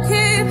I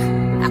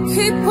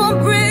keep on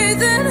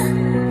breathing,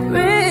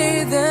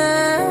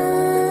 breathing.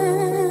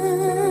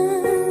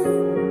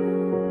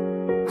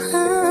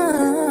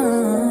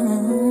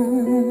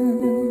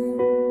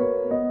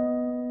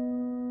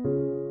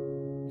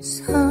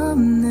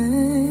 Some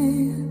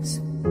days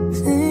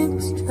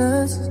things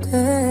just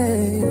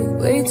take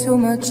way too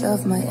much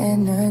of my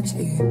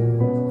energy.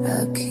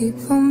 I keep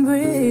on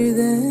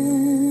breathing.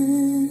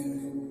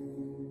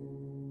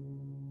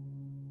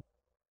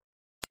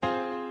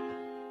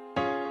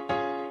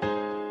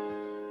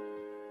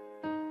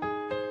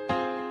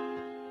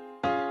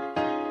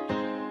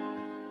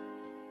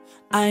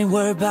 I ain't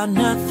worried about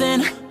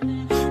nothing,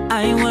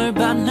 I ain't worried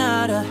about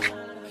nada.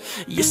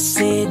 You're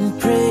sitting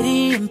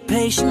pretty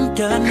impatient,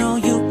 girl, I know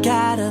you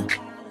gotta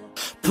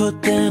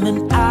put them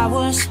in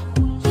hours,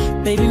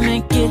 baby,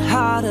 make it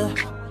harder.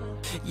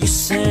 You're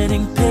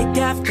sending pic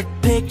after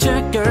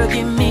picture, girl,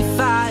 get me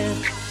fired.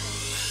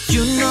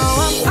 You know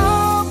I'm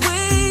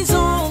always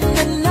on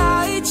the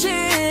night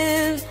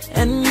shift,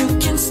 and you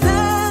can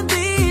stand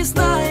these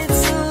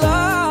nights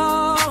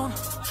alone.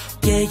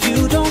 Yeah,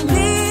 you don't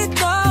need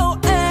no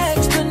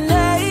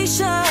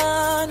explanation,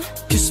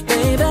 'cause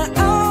baby,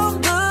 I'm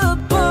the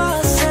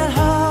boss at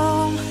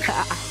home.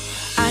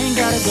 I ain't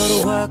gotta go to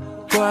work,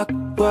 work,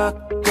 work,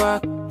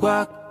 work,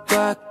 work,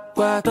 work,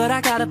 work, but I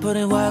gotta put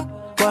in work,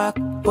 work,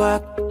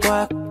 work,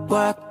 work,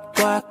 work,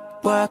 work,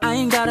 work. I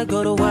ain't gotta go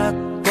to work,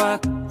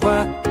 work,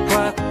 work,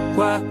 work,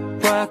 work,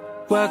 work,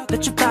 work.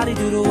 Let your body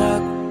do the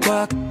work,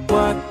 work,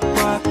 work,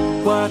 work,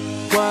 work,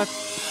 work.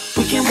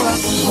 We can work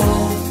from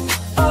home,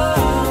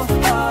 oh,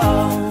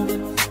 oh.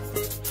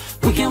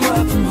 We can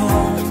work from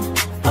home,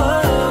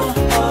 oh,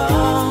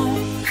 oh.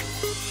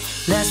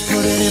 Let's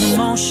put it in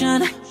motion,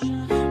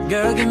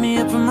 girl, give me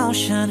a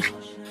promotion.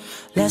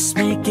 Let's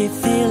make it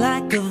feel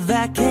like a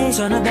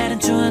vacation, turn a bed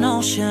into an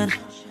ocean.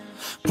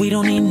 We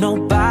don't need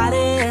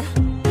nobody,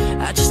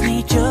 I just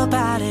need your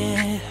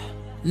body.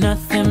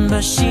 Nothing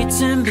but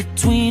sheets in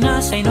between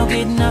us, ain't no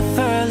getting up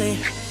early.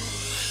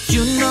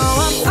 You know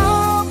I'm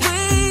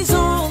always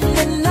on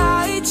the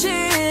night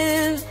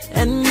shift,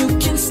 and you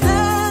can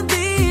stand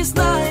these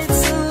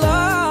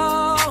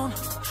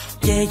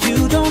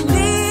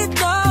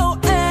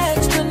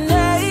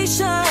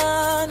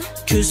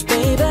 'Cause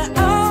baby,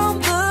 I'm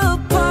the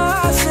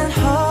person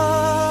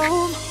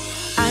home.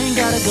 I ain't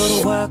gotta go to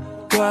work,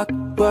 work,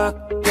 work,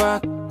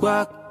 work,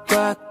 work,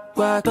 work,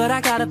 work. But I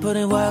gotta put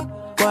in work,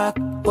 work,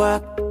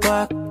 work,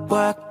 work,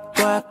 work,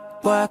 work,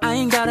 work. I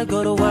ain't gotta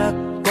go to work,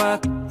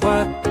 work,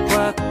 work,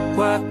 work,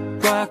 work,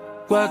 work,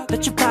 work.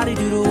 Let your body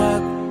do the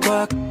work,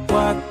 work,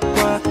 work,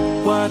 work,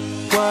 work,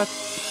 work.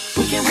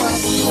 We can work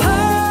from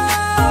home.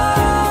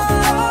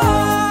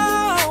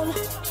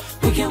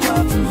 We can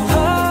work from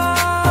home.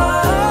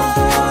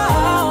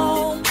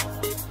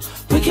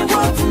 We can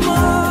work from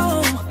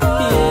home.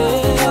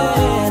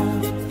 Yeah.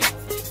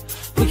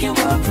 We can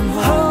work from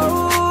home.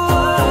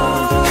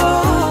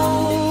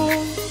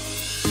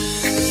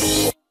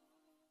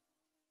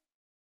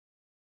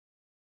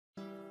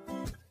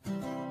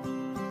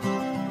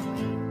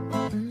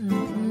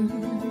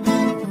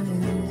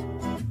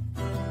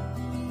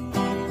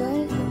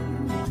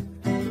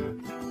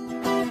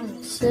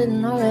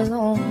 Sitting all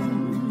alone,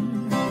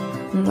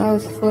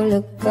 mouth full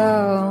of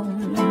gum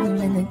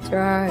in the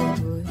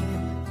driveway.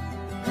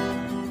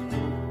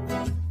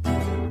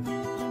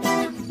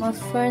 My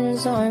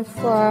friends on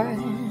fire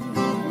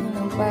in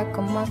the back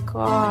of my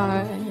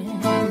car,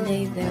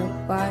 lay their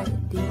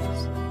bodies.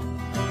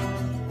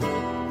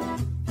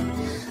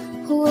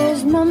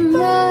 Where's my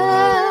mind?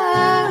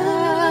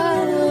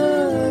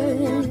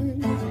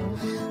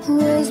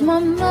 Where's my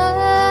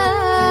mind?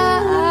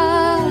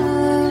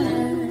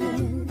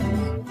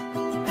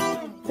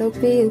 It'll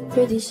be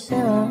pretty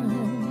soon,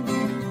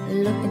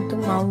 looking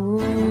through my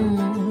room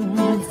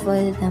for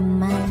the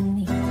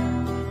money.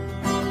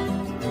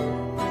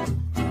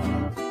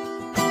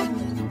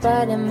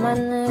 Biting my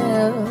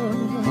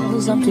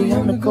nails, I'm too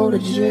young to go to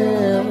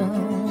jail.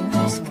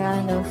 It's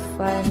kind of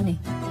funny.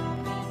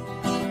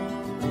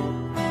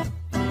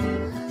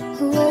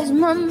 Where's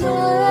my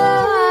mind?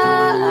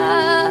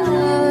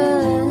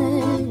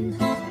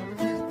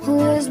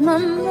 Where's my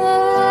mind?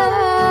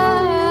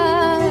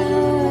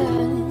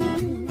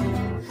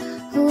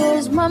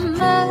 Where's my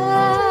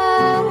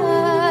mind?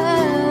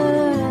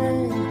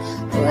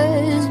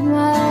 Where's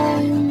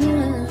my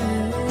mind?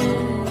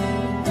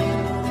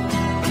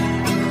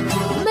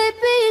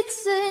 Maybe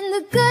it's in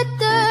the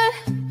gutter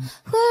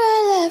where I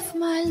left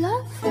my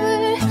lover.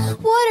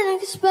 What an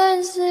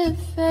expensive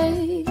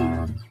fate.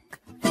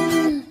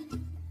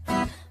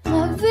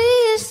 My V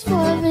is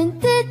for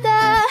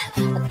vendetta.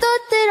 I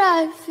thought that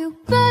I'd feel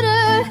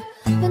better,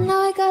 but now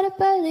I got a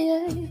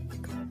bellyache.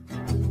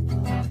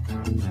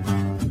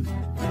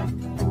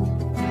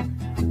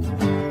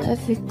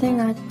 Everything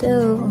I do,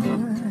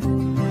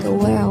 the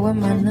way I wear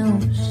my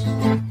nose,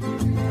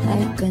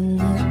 like a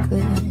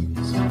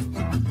necklace.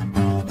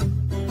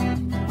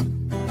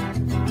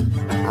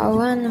 I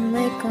wanna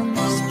make them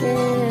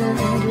scared,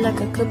 like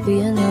I could be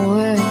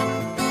anywhere,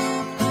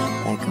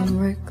 like I'm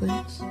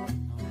reckless.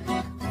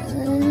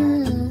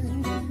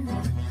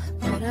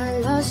 But I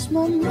lost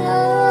my mind.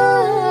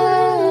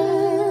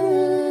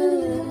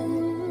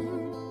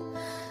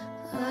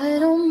 I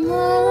don't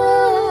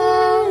mind.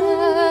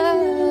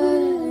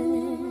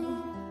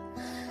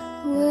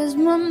 Where's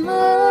my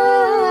mind?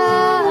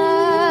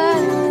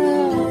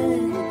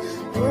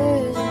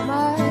 Where's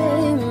my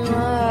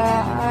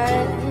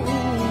mind?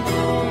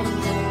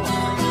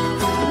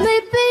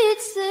 Maybe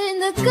it's in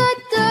the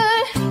gutter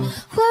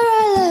where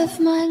I left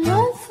my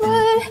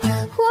lover.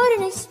 What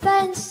an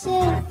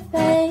expensive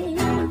fate.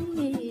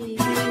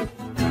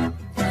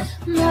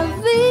 My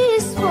V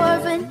is for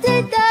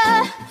vendetta.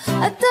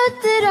 I thought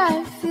that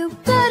I'd feel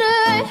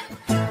better.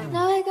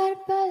 Now I got a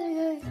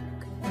bellyache.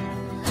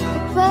 A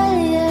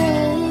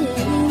bellyache.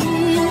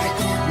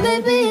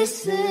 Maybe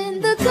it's in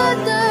the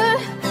gutter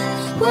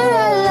where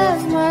I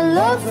left my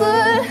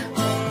lover.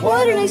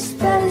 What an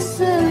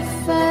expensive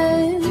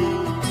fate.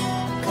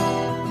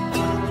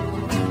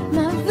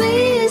 My V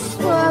is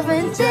for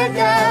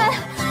vendetta.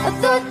 I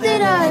thought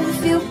that I'd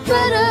feel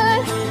better.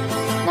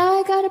 Now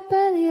I got a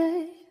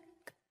bellyache.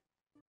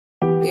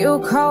 You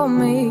call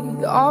me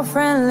all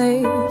friendly,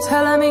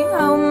 telling me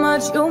how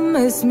much you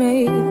miss me.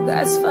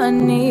 That's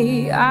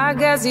funny, I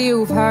guess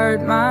you've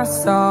heard my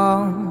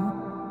song.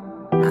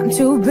 I'm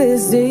too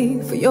busy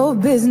for your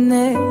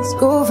business.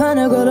 Go find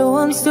a girl who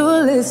wants to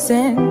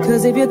listen.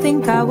 'Cause if you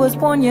think I was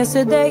born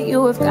yesterday,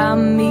 you have got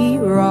me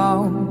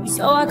wrong.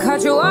 So I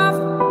cut you off,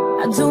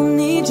 I don't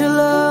need your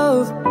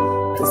love.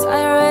 'Cause I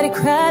already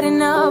cried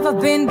enough,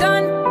 I've been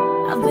done,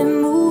 I've been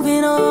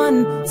moving on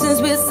since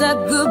we said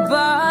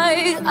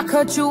goodbye. I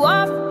cut you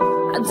off,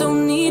 I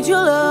don't need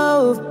your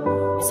love.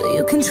 So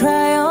you can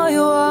try all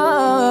you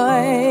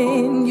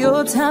want.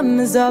 Your time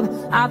is up,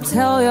 I'll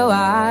tell you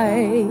why.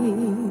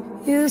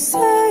 You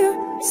say you're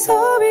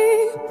sorry,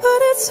 but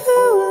it's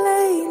too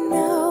late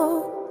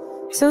now.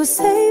 So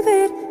save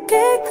it,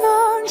 get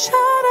gone,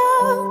 shut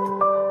up.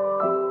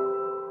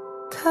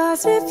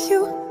 'Cause if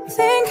you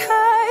think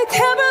I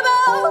care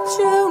about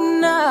you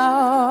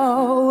now,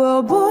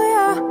 well boy,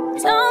 I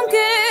don't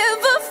give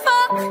a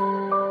fuck.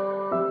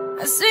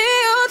 I see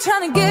you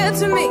trying to get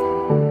to me,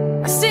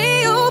 I see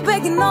you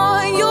begging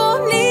on your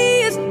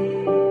knees.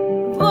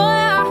 Boy,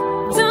 I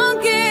don't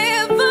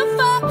give a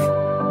fuck.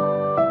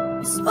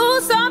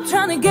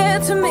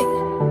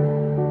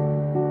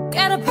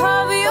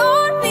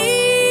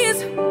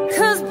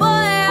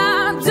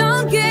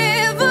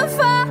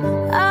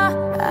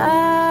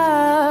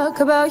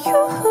 about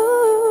you.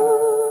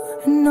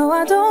 No,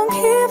 I don't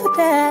give a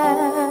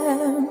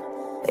damn.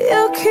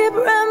 You keep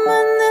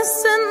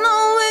reminiscing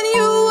on when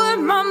you were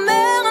my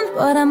man,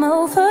 but I'm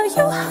over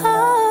you.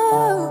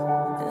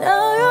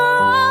 Now you're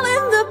all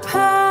in the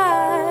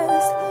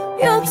past.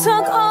 You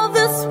talk all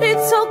the sweet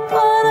talk,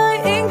 but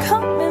I ain't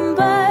coming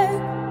back.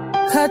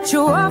 Cut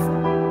you off,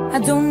 I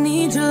don't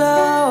need your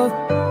love,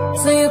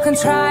 so you can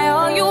try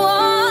all you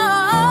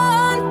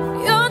want.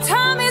 Your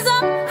time is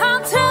up,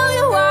 I'll tell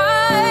you why.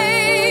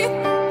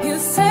 You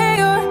say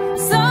you're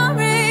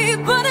sorry,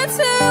 but it's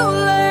too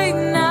late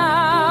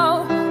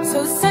now.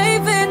 So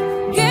save it,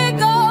 get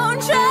going,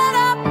 shut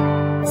up.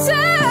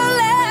 Too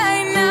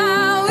late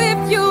now. If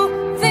you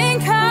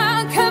think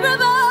I care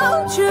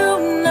about you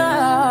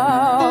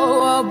now,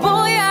 oh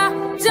boy, I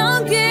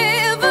don't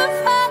give a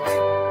fuck.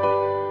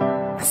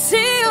 I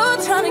see you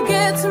trying to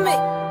get to me.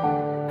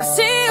 I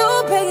see you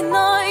begging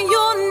on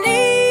your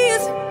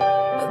knees,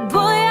 but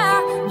boy, I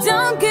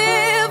don't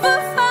give a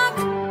fuck.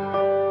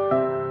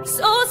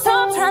 So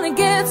stop trying to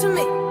get to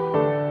me.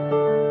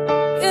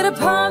 Get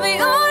up on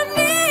your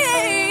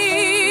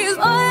knees,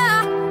 boy, I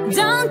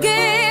don't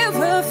give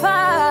a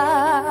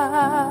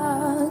fuck.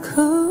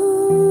 Ooh.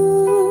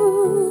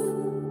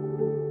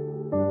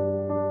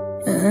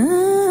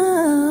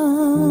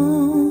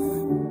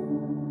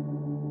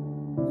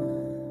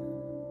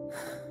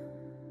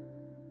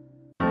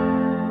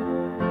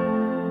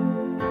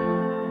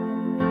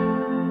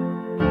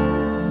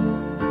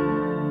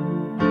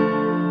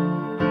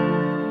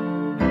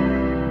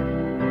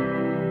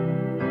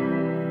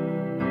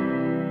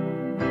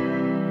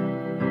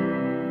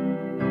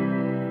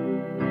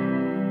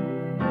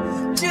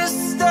 Just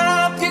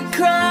stop your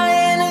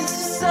crying, it's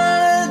a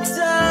sign of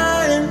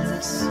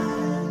times.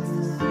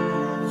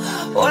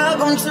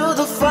 Welcome to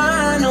the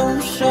final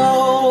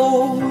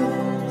show.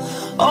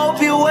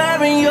 Hope you're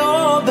wearing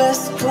your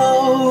best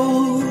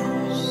clothes.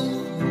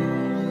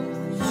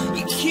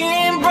 You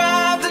can't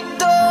bribe the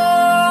door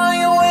on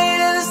your way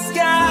to the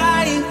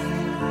sky.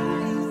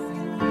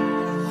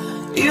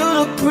 You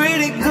look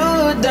pretty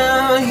good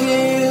down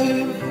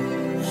here,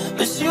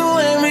 but you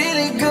ain't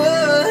really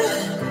good.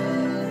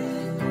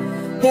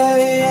 Yeah,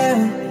 yeah.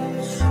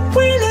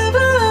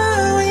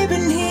 We've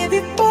been here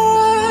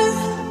before.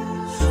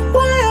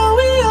 Why are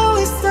we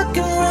always stuck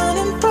and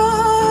running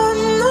from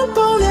the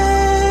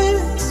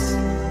bullets?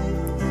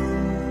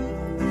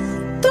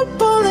 The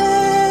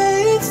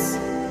bullets.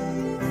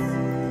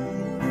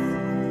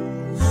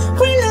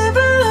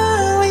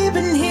 We've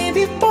been here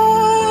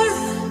before.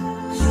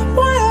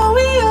 Why are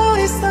we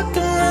always stuck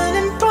and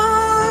running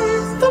from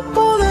the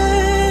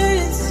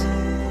bullets?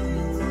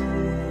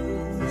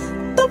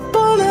 The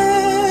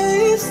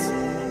bullets.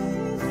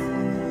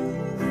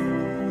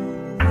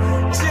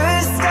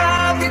 Just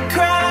stop your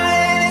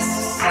crying, it's a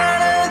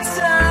sign of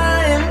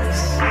times.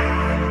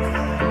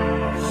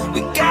 We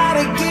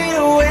gotta get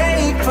away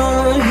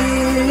from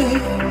here.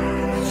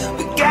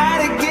 We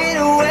gotta get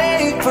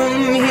away from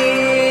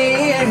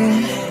here.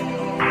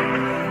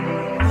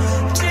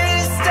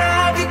 Just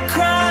stop your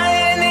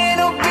crying,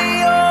 it'll be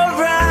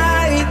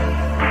alright.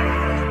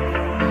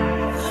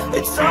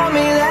 They told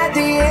me that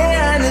the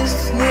end is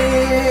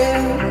near.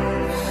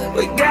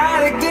 We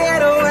gotta get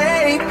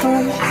away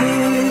from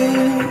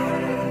here.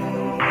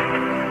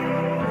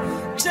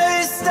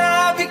 Just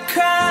stop your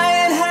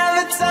crying, have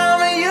the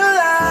time of your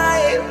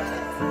life.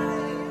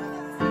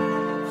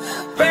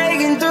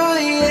 Breaking through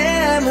the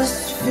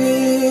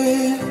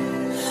atmosphere,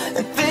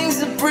 and things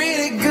are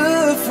pretty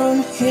good from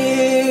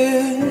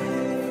here.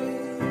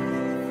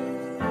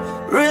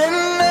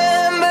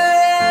 Remember,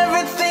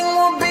 everything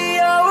will be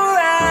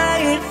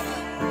alright.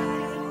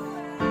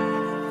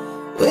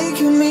 We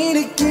can meet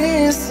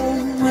again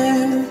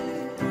somewhere,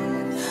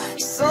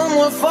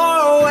 somewhere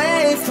far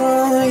away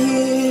from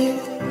here.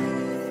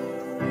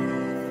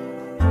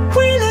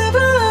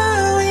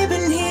 We've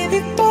been here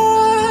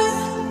before.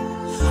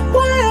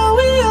 Why are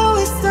we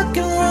always stuck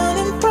and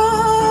running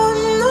from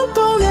the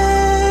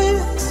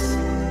bullets?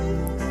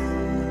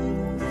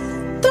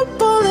 The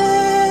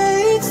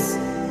bullets.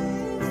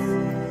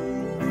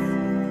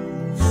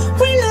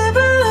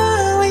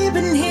 We've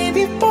been here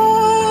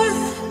before.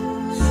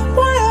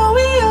 Why are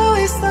we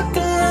always stuck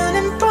and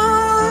running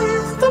from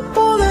the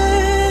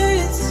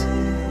bullets?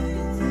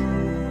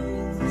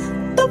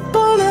 The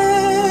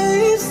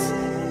bullets.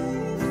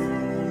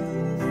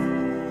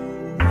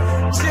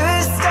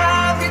 Just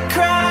stop your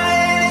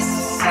crying, it's a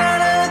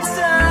sign of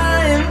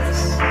times.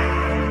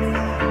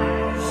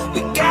 We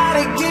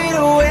gotta get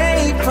away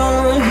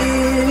from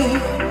here.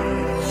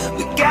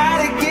 We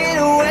gotta get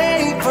away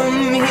from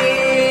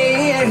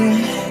here.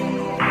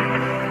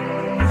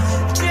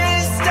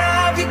 Just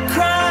stop your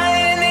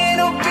crying,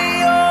 it'll be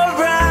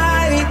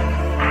alright.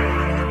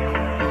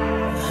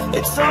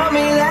 They told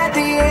me that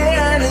the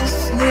end is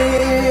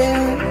near.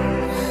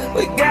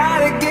 We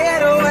gotta get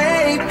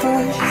away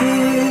from here.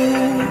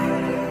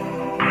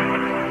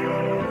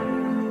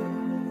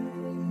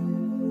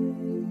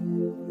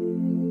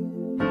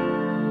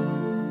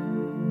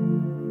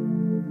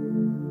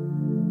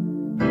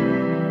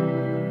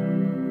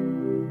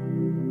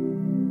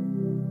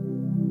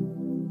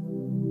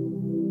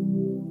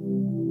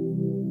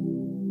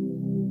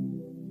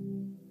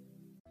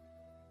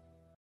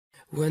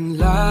 When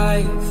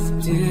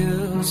life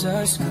deals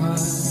us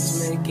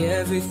cards, make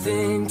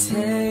everything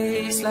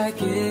taste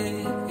like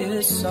it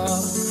is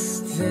salt.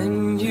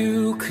 Then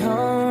you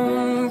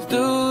come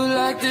through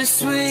like the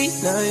sweet.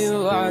 Now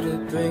you ought to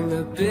bring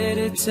the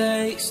bitter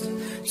taste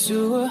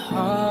to a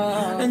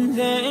heart. And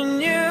then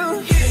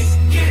you hit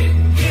it,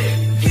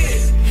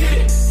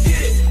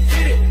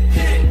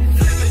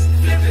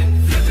 flip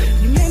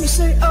it. You made me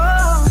say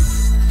oh,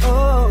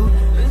 oh.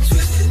 And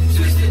twist it,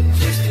 mix it,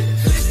 kiss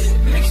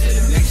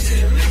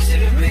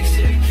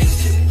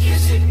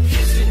it.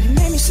 You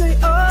made me say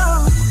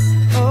oh,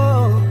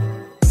 oh.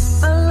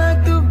 I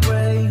like the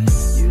way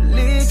you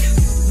lick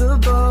the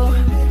bowl.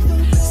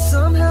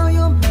 Somehow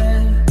your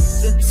man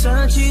that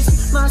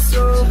touches my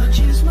soul.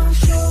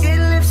 It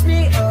lifts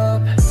me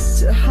up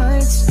to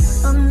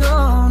heights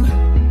unknown.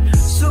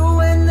 So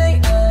when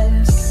they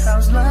ask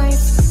how's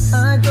life,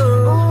 I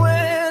go,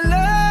 when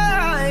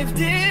life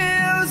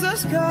deals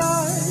us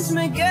cards,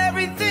 make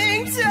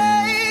everything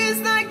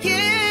taste like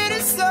it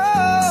is so.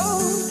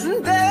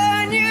 And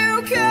then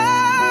you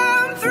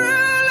come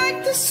through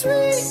like the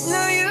sweet.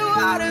 Now you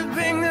ought to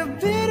bring the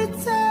bitter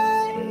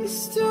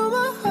taste to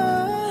my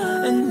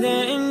heart. And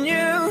then you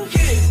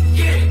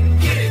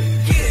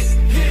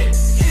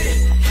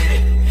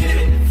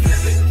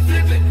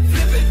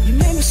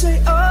say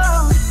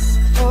oh,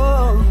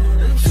 oh.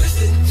 And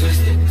twist it,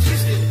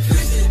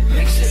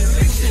 mix it,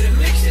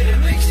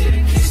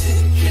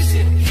 kiss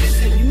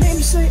it. You made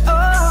me say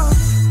oh,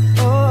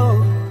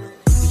 oh.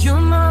 Your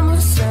mama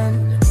sent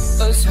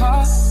us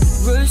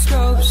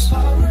horoscopes.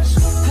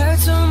 Had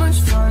so much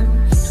fun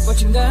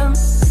watching them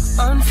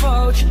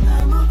unfold.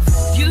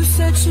 You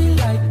said she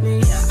liked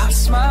me, I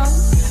smiled,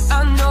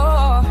 I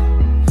know.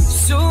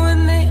 So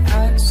when they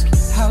ask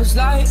how's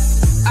life,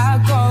 I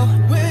go,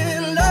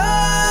 when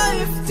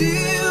life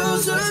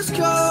deals us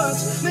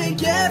cards,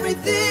 make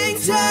everything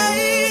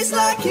taste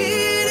like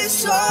it is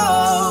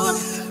so.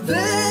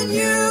 Then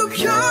you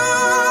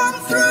come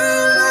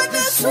through like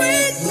the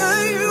sweet.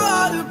 Now you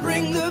ought to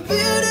bring the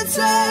bitter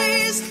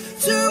taste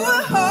to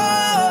a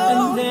heart.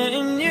 And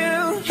then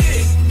you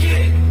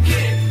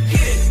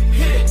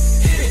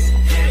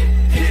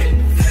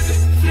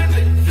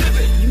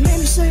you made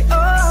me say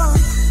oh,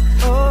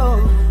 oh.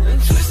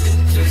 And twist it,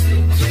 kiss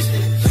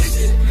it.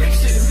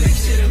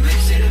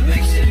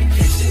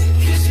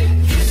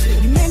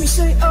 You made me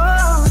say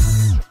oh,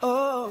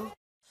 oh.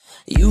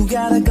 You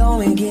gotta go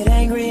and get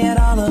angry at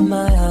all of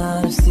my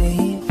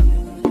honesty.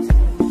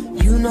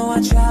 You know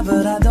I try,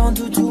 but I don't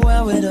do too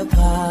well with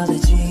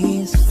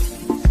apologies.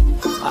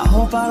 I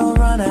hope I don't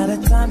run out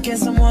of time. Can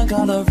someone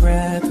call a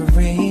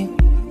referee?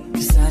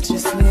 Cause I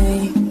just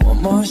need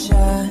one more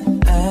shot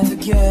at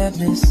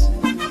forgiveness.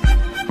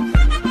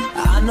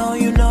 I know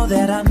you know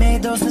that I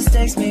made those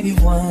mistakes maybe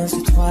once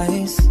or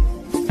twice.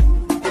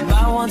 And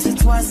by once or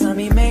twice, I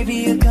mean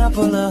maybe a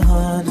couple of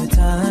 100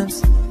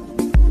 times.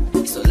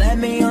 So let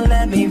me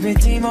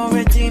redeem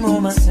or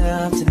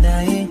myself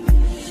tonight.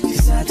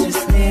 Cause I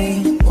just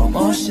need one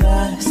more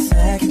shot,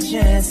 second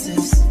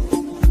chances.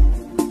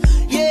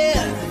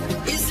 Yeah,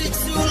 is it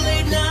too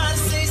late now to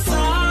say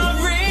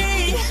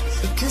sorry?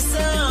 Cause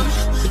I'm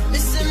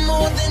missing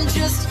more than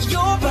just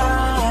your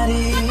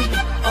body.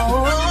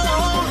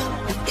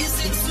 Oh, is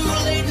it too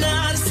late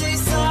now to say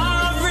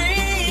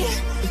sorry?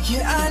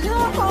 Yeah, I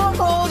know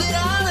that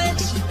I let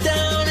you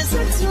down. Is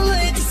it too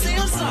late to say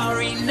I'm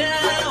sorry now?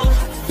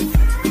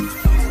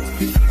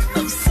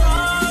 I'm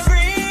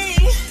sorry,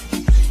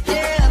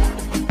 yeah.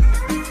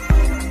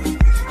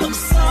 I'm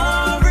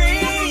sorry.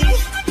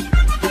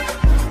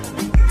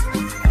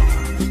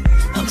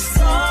 I'm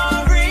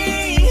sorry.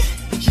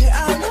 Yeah,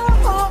 I know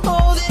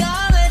that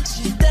I let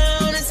you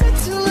down. Is it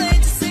too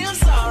late to say I'm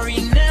sorry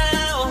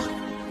now?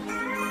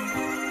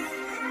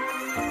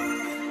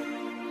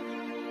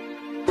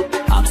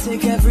 I'll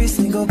take every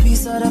single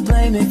piece of the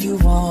blame if you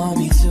want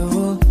me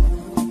to.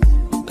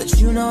 But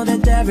you know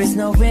that there is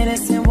no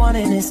innocent one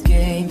in this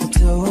game for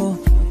two.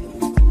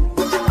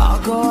 I'll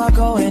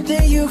go, and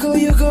then you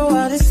go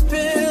out and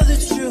spill the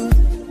truth.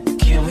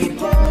 Can we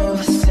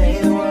both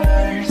say the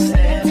words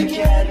and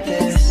forget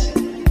this?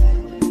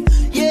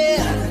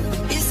 Yeah,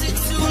 is it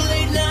too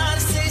late now to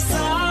say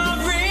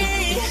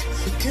sorry?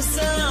 Cause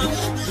I'm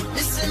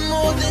missing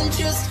more than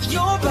just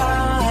your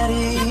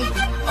body.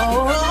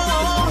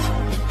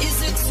 Oh,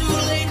 is it too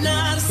late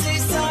now to say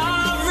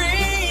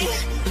sorry?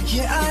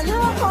 Yeah, I know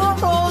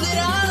that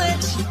I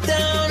let you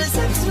down. Is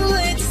it too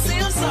late to say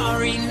I'm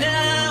sorry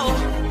now?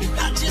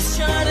 I just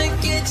try to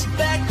get you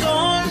back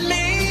on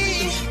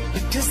me.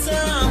 Cause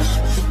I'm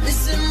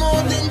missing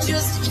more than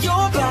just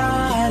your body.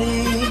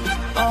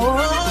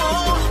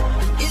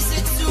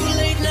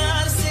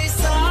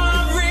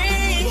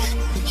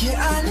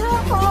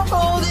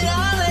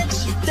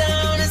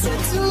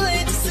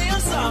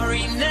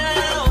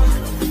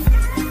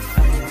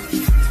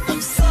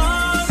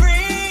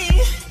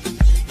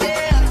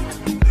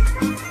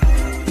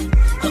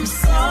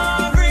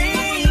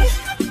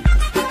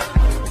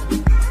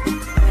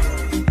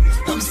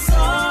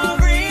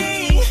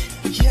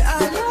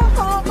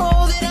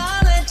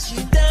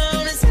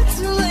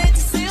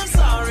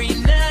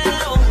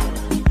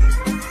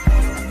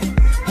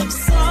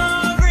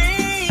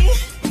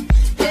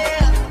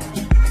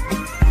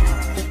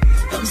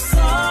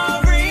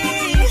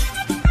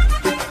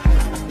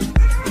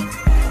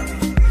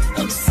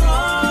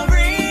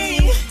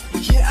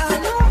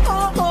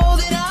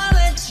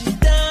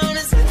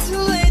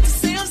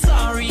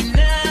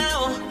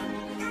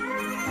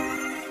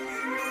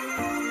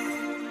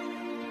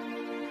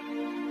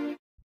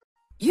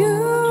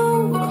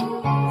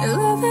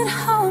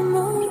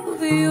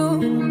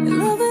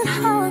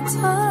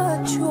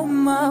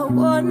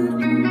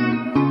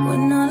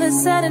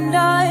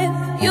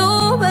 died.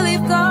 You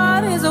believe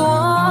God is a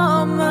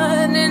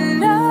woman,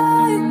 and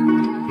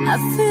I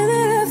feel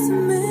it after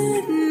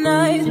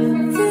midnight.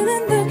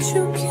 Feeling that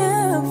you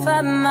can't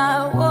find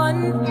my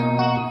one.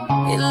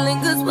 It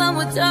lingers when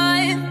we're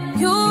dying.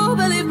 You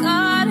believe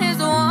God is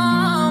a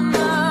woman.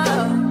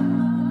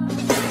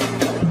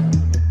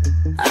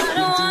 I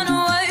don't wanna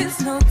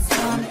waste no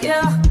time,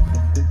 yeah.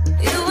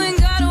 You ain't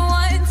got a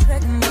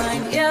one-track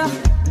mind, yeah.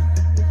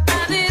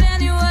 Have it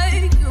any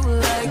way you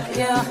like,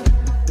 yeah.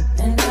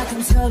 And I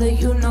can tell that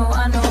you know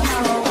I know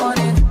how I want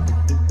it.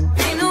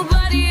 Ain't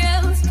nobody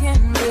else can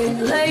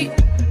relate.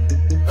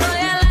 Boy,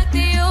 I like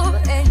that you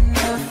ain't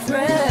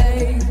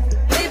afraid.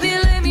 Baby,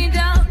 lay me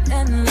down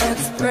and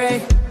let's pray.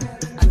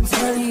 I'm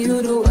telling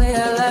you the way I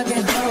like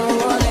it, how I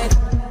want it.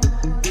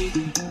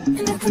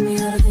 And I can be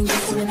all the things you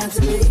told me not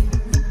to be.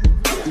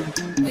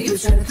 But you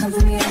try to come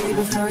for me and leave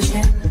it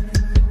flourishing.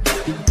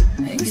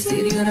 And you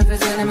see the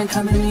universe when I'm in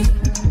company.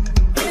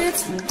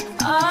 It's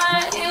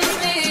all in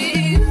me.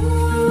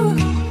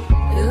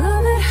 You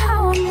love it how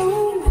I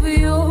move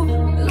you.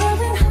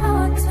 Love it how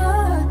I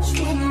touch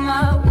you,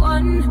 my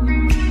one.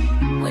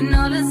 When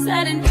all is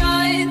said and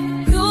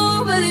done, you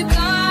believe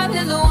God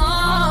is a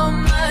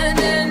woman,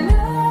 and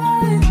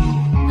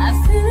I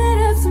feel it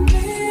after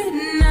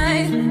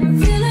midnight.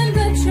 Feeling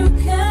that you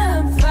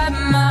can't find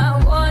my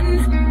one.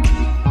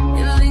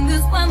 It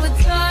lingers when we're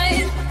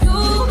tired. You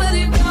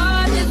believe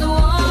God is a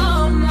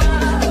woman.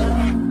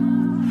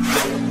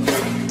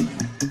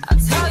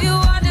 I'll tell you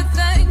all the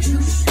things you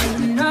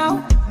should know.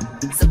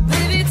 So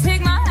baby,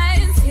 take my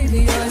hand, take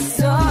your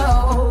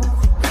soul.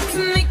 I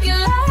can make it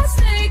last,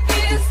 take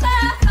it slow.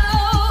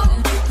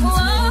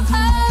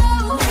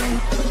 Whoa.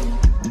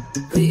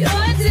 But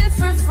you're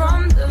different from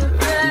the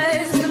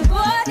rest. And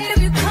boy, if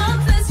you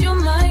confess, you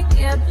might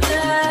get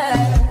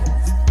blessed.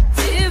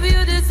 If you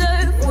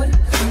deserve what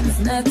comes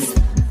next,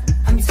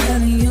 I'm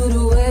telling you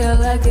the way I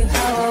like it,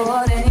 how I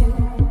want it.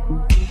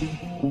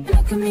 And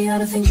I can be all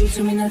the things you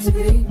told me not to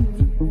be.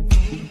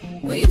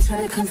 But you try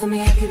to come for me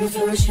and keep it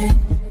flourishing.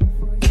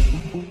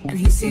 And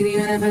he see the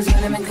universe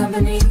when I'm in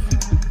company.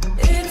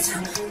 It's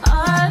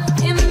all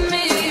in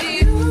me.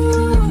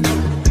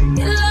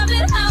 You love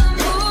it how I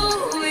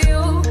move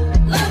you.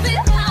 Love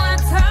it how I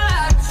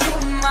touch you,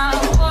 my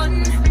one.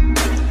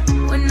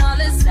 When all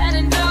is said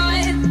and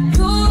done,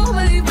 you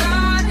believe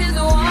God is a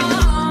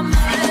woman,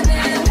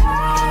 and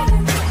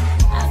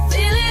I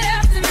feel it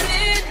after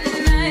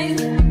midnight.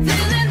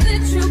 Feeling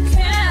that you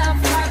can't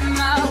find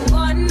my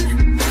one.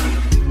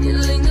 It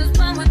lingers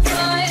when we're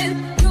tired.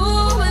 You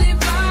believe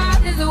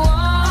God is a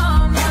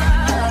woman.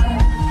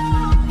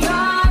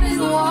 God is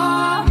a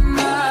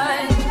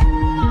woman.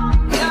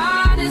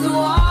 God is a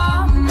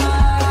woman.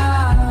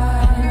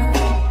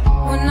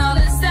 When all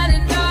is said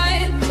and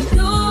done,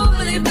 you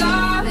believe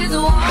God is a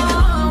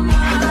woman.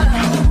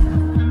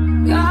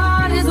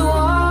 God is a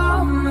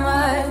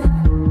woman.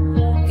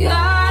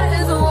 God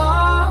is a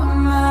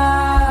woman.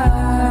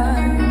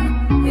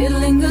 It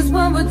lingers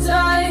when we're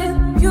tired.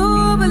 You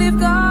believe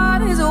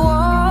God is a woman.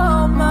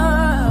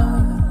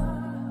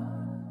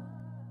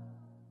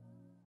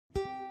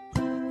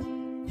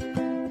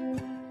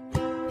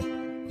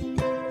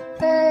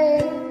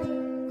 Hey,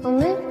 hold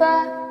me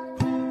back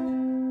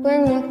when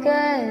you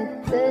get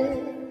there.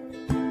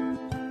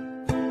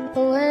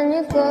 When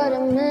you've got a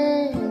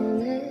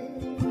minute,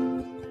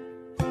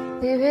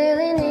 we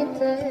really need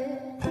to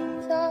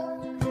talk.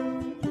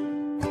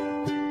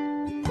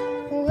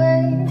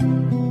 Wait,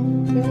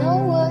 you know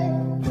what?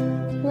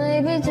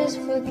 Maybe just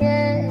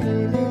forget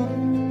it.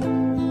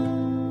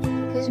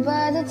 'Cause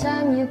by the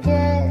time you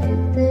get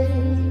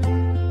there,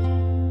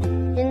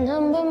 your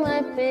number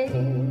might be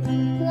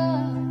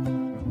blocked.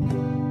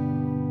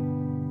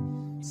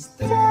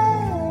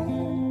 Stay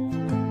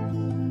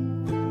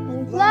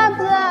and blah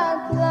blah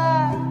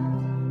blah.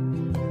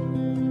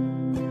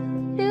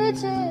 You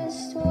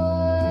just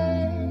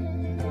want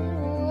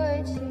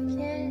what you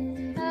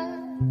can't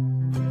have.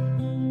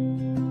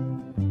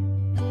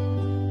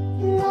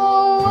 No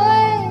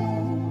way.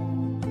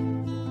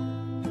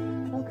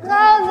 I'll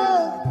call the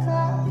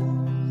cops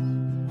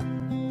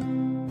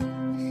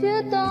if you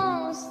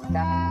don't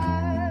stop.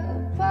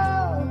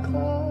 I'll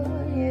call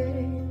you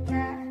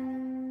back.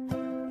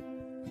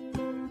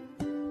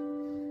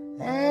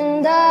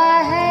 And I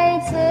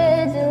hate to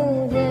do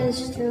this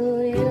to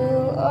you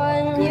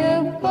on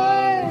your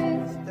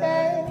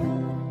birthday.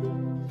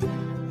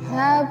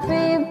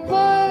 Happy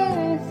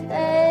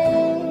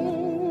birthday,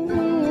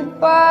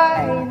 by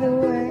the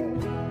way.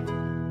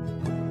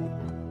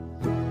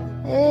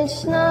 It's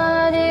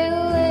not you,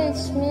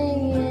 it's me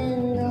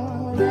and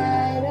all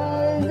that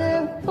other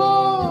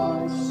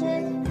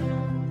bullshit.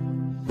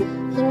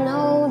 You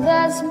know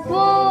that's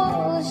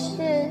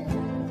bullshit,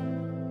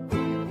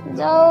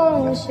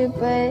 don't you,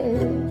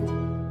 babe?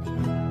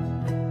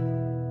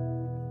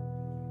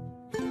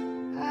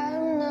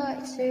 I'm not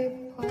your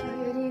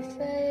party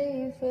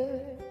favor.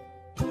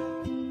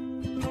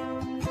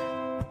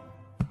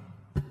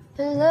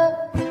 But look,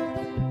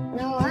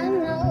 now I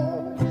know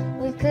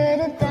we could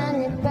have done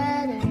it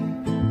better,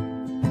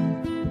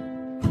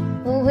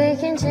 but we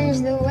can change change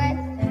the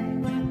weather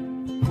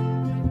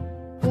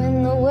when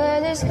the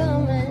weather's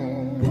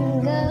coming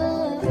and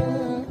gone.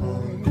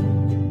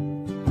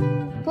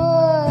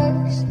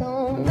 Books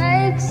don't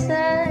make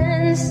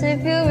sense if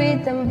you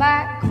read them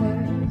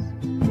backwards.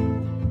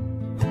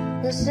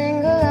 They'll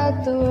single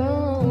out the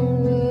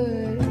wrong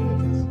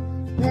words,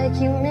 like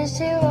you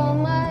mishear all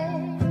my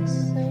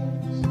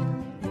songs,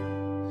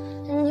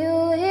 and you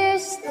hear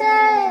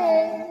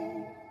stay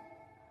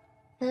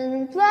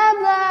and blah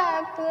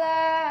blah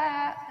blah.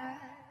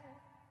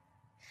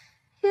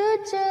 You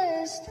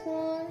just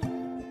want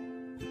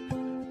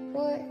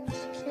what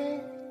you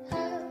can't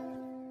have.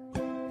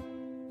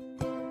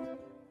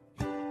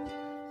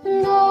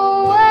 No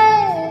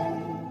way,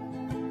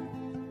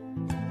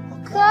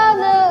 I'll call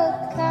the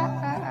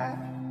cops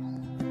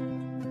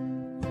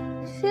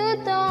if you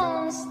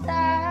don't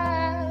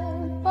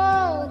stop.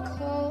 I'll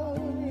call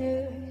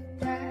your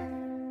dad.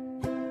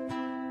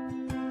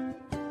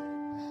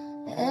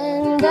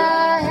 And I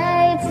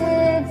hate to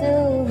do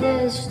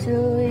this to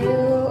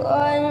you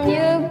on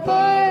your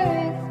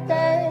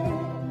birthday.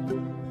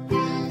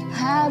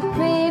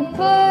 Happy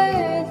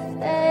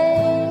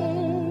birthday,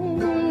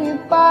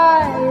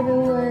 by the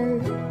way.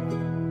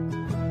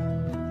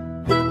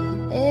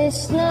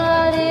 It's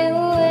not you,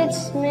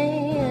 it's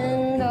me,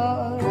 and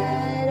all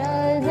that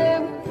other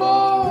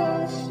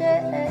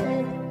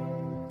bullshit.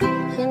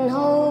 You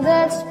know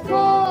that's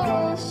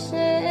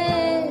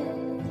bullshit,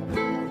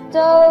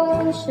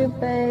 don't you,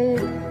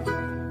 babe?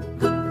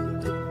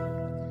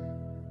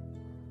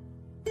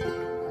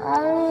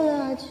 I'm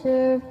not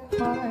your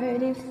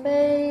party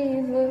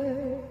favor.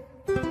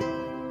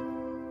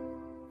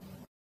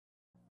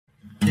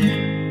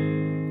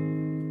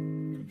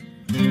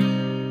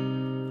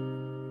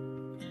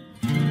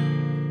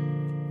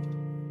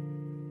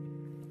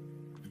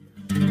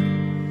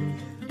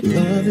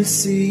 Love to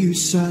see you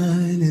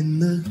shine in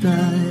the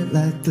night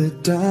like the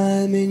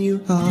diamond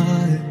you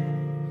are.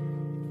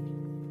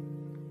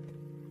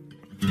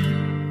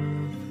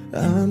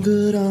 I'm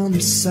good on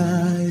the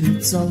side,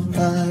 it's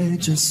alright,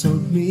 just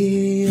hold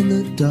me in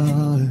the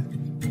dark.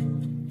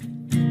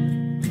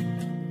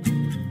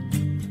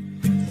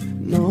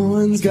 No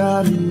one's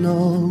gotta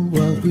know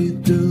what we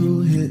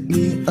do, hit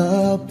me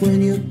up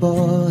when you're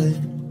bored.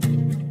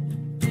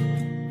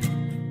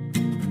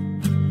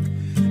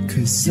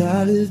 Cause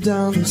I live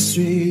down the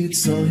street,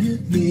 so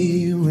hit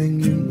me when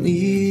you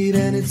need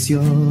and it's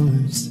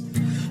yours.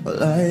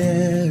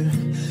 Well,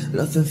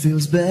 nothing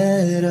feels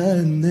better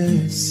than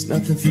this.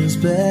 Nothing feels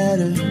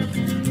better.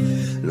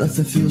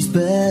 Nothing feels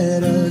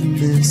better than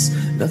this.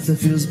 Nothing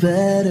feels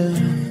better.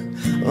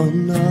 Oh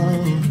no,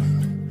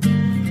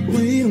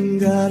 we don't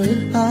gotta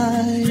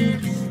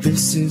hide.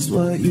 This is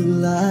what you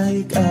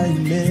like, I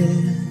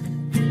admit.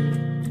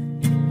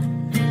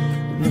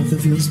 Nothing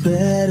feels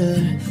better.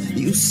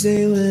 You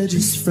say we're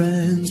just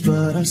friends,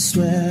 but I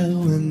swear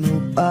when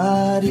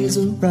nobody's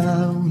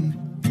around,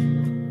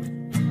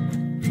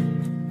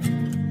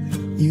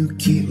 you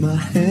keep my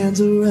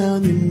hands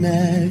around your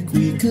neck,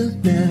 we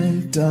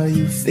connect. Are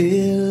you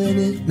feeling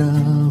it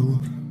now?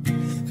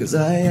 Cause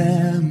I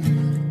am.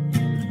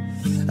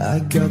 I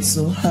got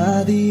so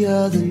high the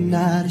other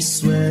night, I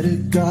swear to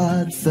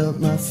God, felt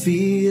my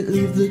feet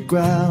leave the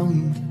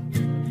ground.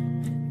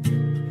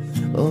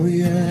 Oh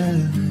yeah,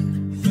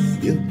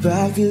 you're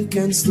back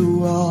against the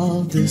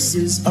wall, this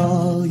is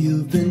all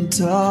you've been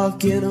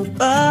talking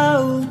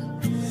about.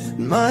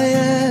 My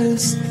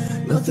ass,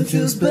 nothing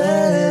feels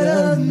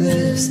better than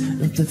this.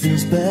 Nothing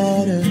feels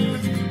better.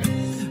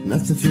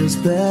 Nothing feels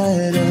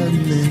better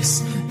than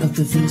this.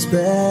 Nothing feels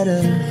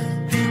better.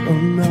 Oh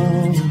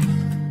no,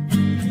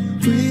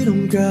 we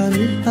don't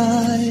gotta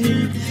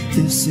hide.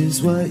 This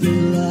is what you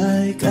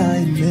like, I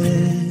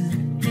admit.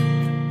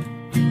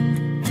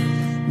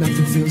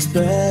 Nothing feels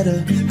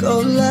better. Go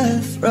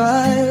left,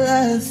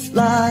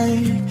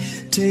 like.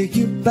 Take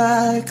you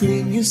back,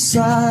 lean you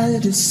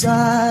side to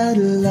side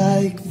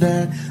like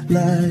that,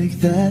 like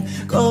that.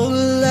 Go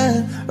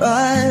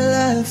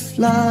left,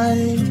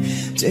 like.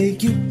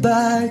 Take you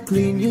back,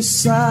 lean you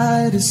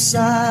side to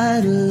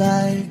side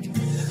like.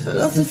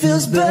 Nothing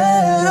feels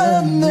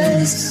better than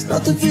this.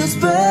 Nothing feels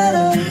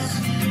better.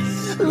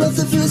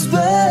 Nothing feels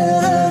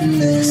better than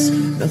this.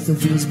 Nothing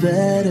feels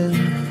better.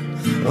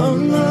 Oh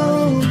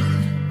no,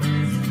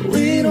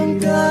 we don't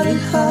gotta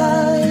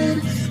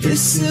hide.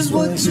 This is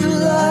what you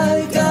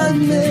like, I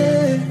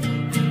admit.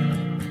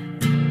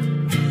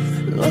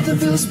 Nothing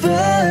feels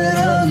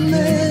better than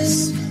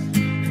this.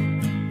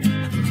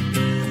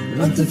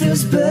 Nothing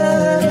feels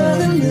better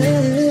than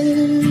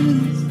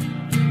this.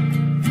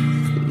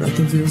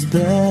 Nothing feels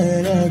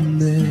better than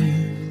this.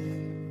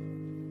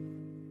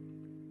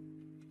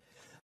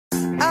 I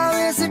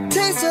miss the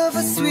taste of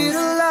a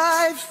sweeter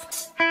life.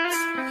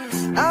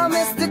 I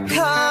miss the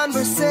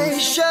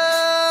conversation.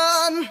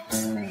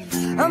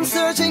 I'm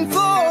searching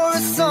for a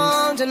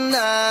song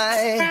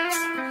tonight.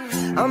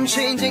 I'm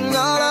changing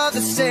all of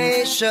the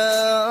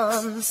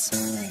stations.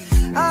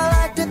 I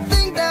like to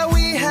think that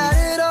we had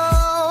it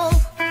all.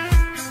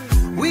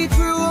 We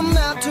drew a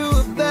map to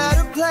a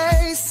better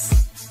place,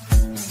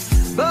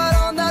 but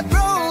on that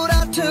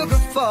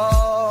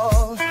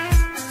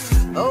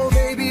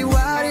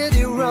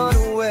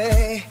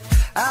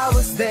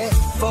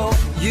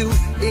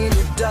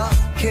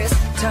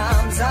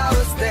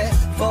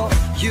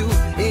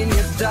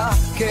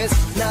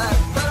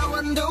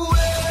wonder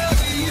where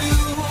were you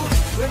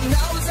when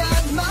I was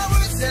at my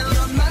worst, down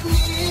on my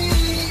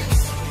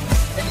knees.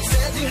 And you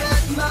said you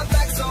had my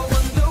back, so I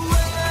wonder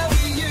where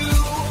were you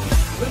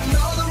when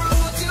all the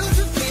roads you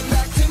took came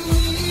back to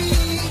me.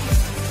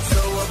 So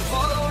I'm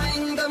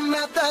following the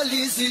map that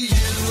leads to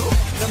you,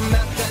 the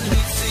map that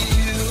leads to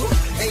you.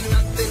 Ain't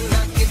nothing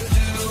I can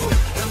do,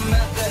 the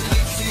map that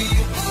leads to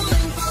you.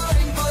 Pulling,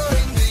 pulling,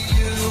 pulling to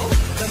you,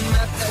 the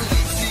map that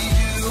leads to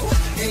you.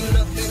 Ain't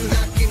nothing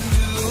I can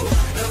do,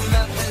 the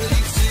map that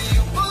leads to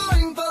you.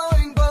 Pulling,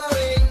 pulling,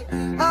 pulling.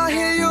 I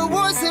hear your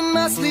voice in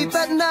my sleep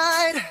at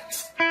night.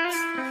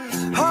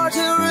 Hard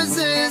to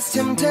resist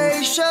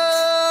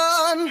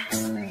temptation,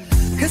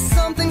 'cause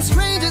something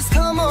strange has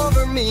come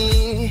over me,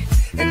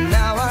 and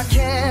now I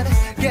can't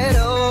get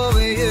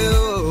over you.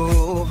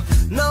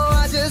 No,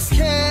 I just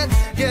can't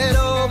get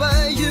over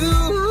you.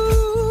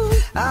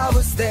 I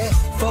was there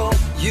for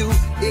you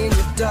in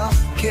your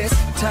darkest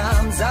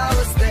times. I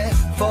was there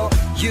for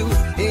you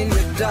in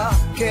your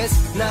darkest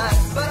night.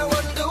 But I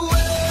wonder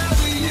where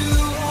were you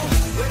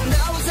when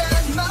I was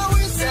at my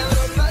worst, down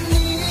on my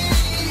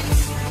knees.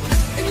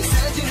 And you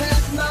said you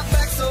had my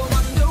back, so I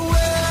wonder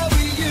where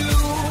were you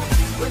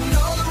when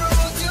all the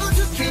roads you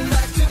took came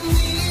back to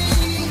me.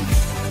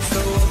 So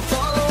I'm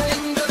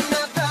following the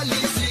map that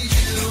leads to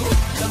you,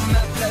 the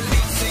map that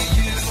leads to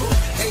you.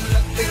 Ain't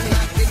nothing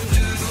I can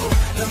do,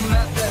 the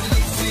map that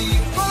leads to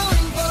you.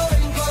 Pulling,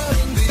 pulling,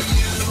 pulling to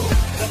you,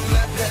 the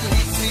map that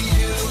leads to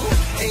you.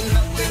 Ain't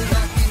nothing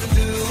I can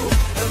do,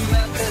 the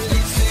map that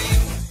leads to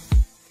you.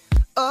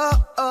 Oh,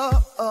 oh,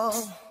 oh,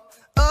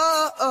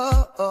 oh,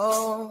 oh,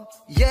 oh,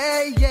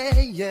 yeah, yeah,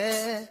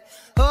 yeah.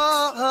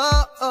 Oh,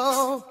 oh,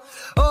 oh,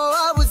 oh,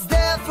 I was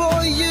there for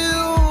you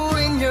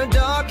in your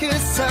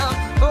darkest time.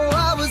 Oh,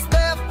 I was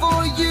there for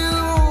you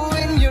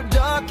in your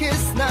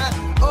darkest night.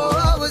 Oh,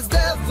 I was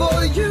there for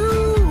you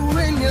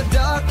in your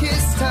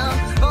darkest time.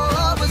 Oh,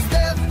 I was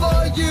there for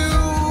you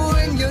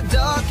in your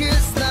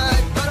darkest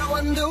night. But I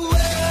wonder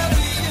where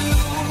were you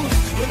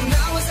when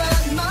I was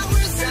at my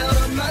worst, down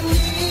on my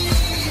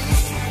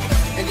knees.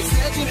 And you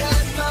said you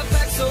had my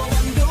back, so I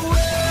wonder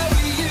where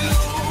were you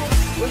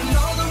when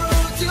all the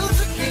roads you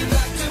took came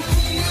back to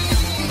me.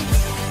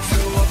 So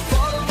I'm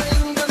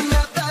following the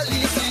map that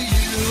leads to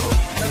you,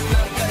 the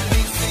map that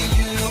leads to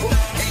you.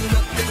 Ain't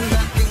nothing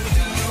I can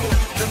do,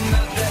 the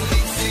map that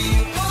leads to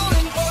you.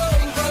 Pulling,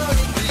 pulling,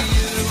 pulling to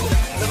you,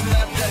 the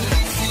map that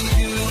leads to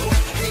you.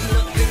 Ain't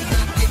nothing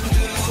I can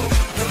do,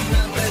 the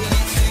map that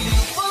leads to you.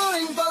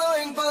 Pulling,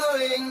 pulling,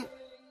 pulling.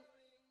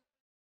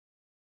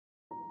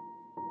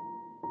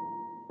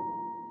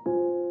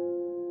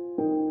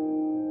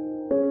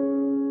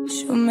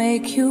 She'll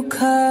make you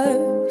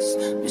curse,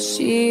 but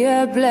she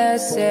a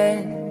blessing.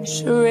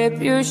 She'll rip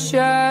your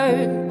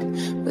shirt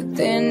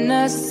within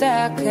a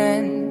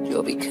second.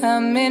 You'll be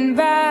coming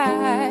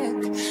back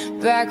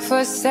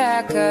for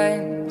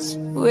seconds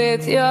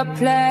with your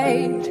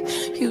plate.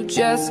 You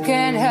just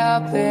can't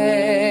help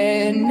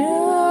it.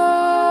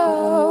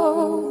 No,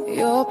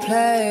 you'll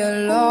play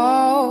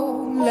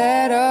alone.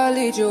 Let her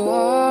lead you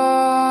on.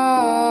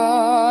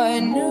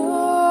 No,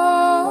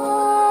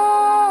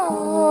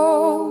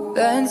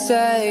 then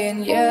saying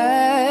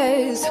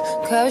yes,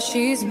 'cause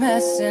she's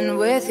messing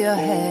with your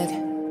head.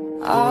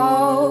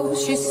 Oh,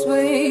 she's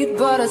sweet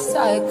but a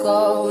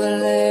psycho, a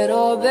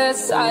little bit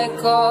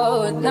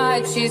psycho. At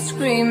night she's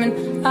screaming,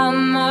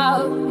 I'm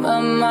out my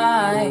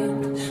mind.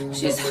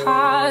 She's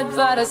hot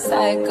but a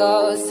psycho,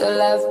 so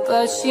left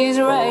but she's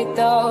right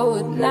though.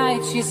 At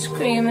night she's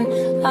screaming,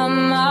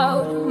 I'm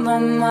out my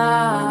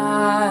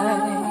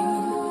mind.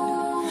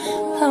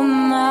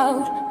 I'm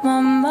out my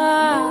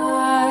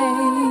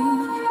mind.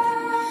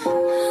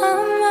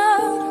 I'm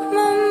out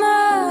my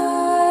mind.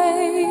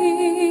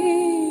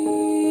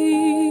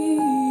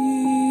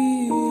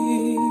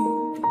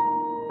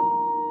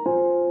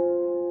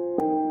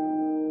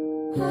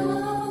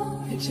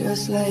 You're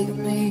just like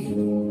me,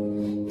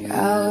 you're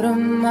out of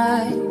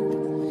mind.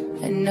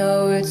 I know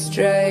it's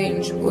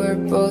strange, we're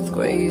both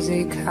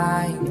crazy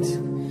kinds.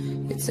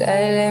 You're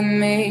telling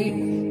me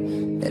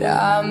that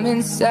I'm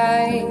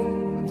insane.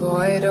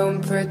 Boy,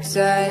 don't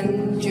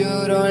pretend you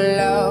don't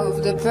love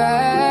the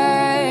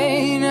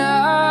pain.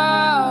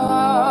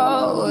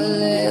 Oh, a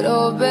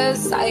little bit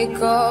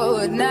psycho.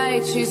 At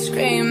night she's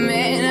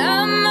screaming,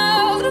 I'm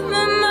out of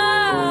my mind.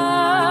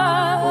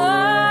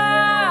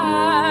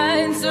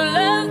 So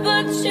left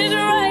but she's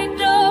right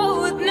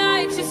though. At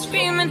night she's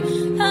screaming,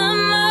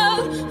 I'm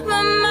out of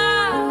my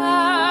mind.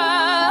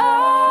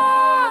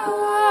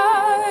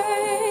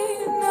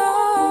 No,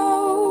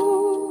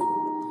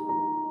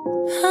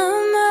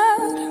 I'm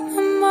out of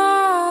my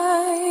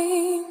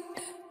mind.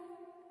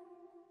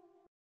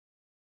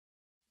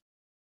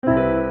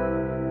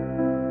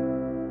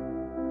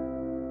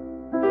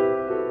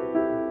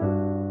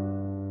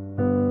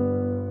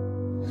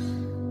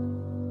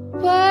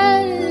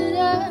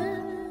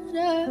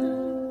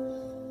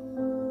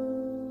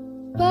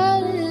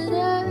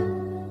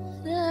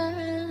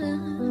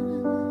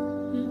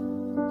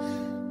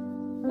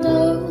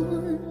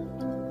 Don't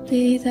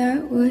be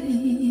that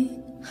way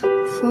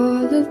for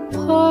fall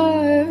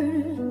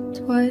apart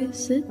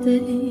twice a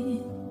day.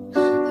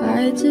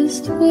 I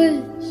just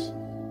wish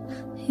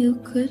you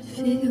could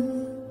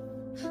feel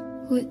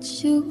what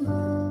you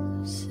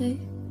say.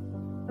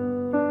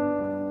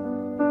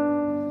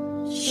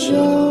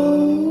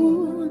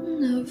 Show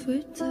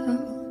never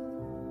tell,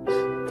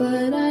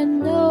 but I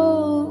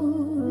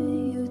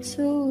know you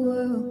too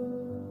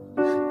well.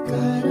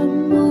 Got a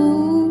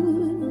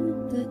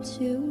mood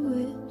that you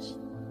wish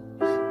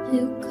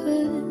you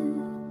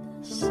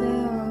could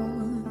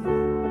sell.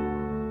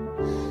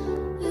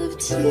 If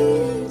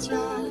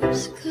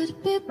teardrops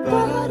could be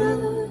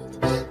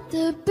bottled,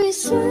 there'd be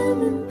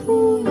swimming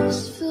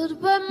pools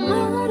filled by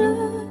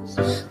martyrs.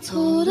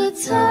 Told a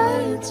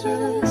tight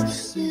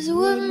dress is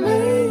what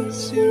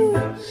makes you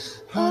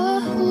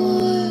a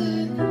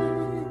whore.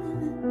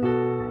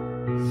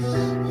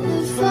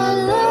 If I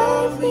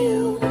love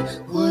you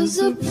was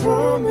a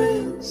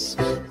promise,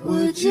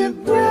 would you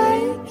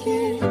break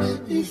it?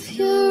 If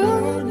you're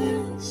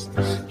honest,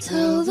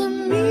 tell the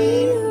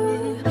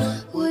mirror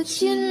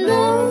what you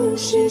know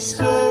she's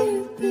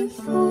heard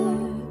before.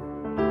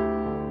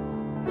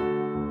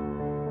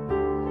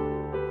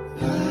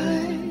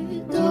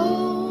 I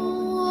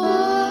don't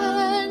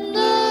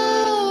wanna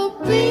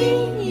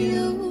be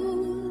you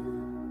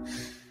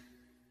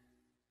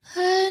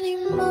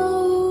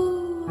anymore.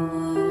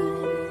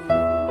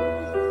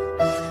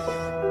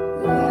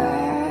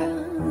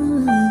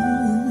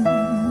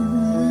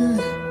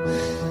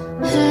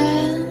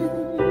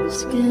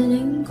 Hands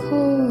getting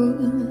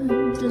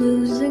cold,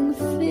 losing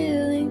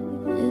feeling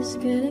is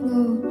getting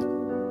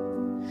old.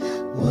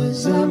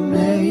 Was I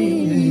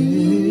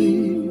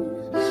made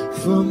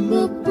from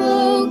a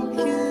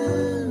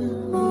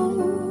broken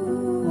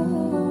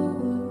mold?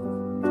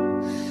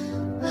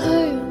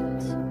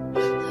 Hurt,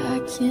 I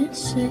can't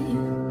say.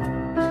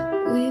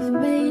 We've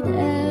made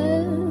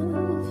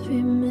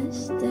every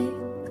mistake.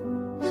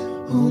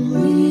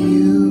 Only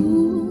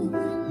you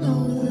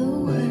know the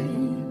way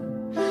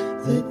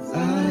that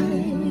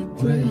I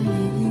break.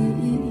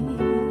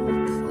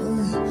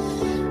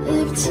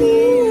 If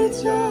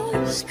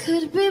teardrops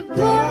could be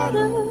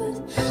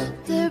bottled,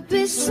 there'd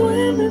be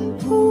swimming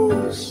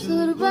pools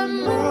filled by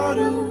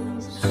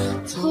martyrs.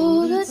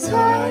 Told a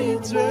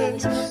tired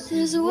dress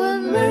is what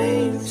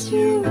makes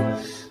you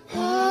a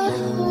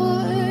whore.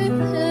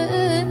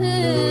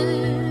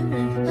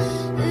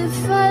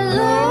 If I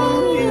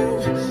love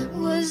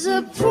you was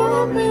a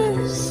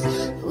promise,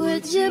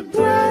 would you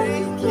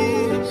break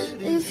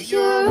it? If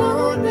you're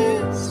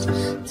honest,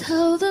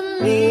 tell the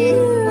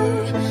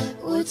mirror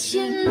what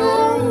you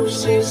know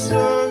she's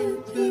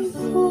heard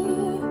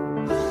before.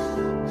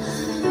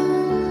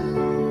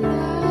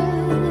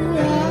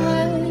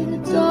 I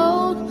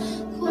don't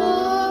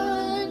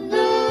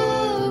wanna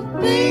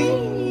be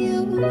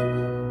you.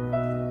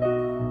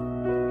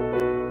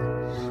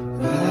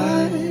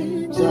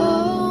 I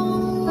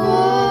don't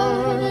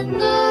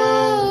wanna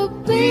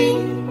be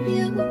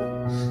you.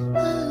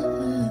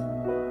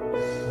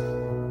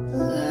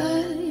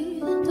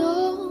 I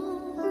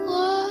don't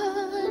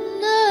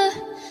wanna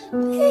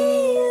be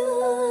you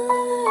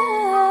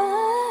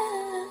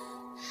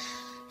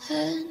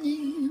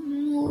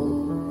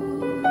anymore.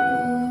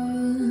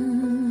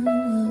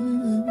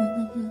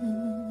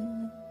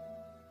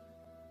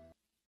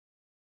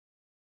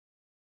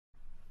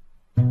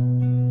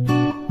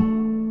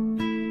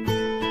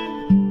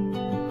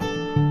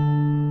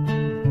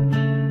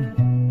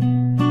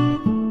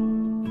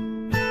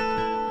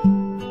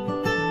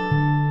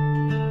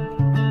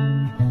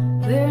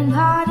 We're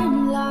not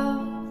in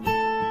love,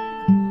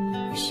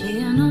 we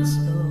share no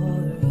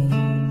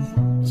stories,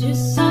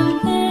 just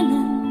something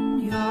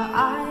in your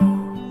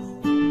eyes.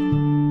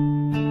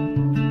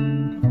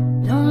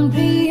 Don't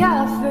be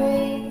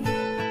afraid,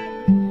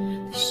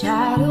 the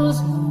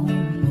shadows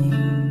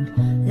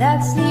moving,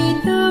 let's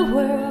leave the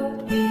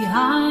world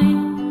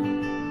behind.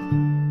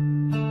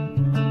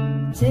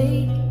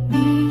 Take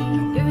me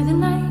through the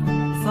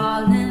night,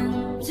 fall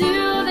into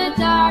the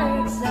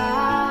dark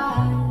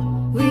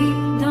side. We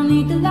don't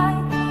need the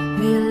light,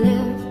 we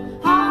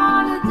live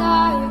on the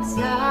dark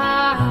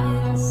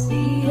side. I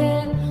see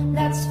it,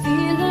 let's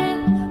feel it,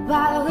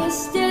 while we're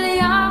still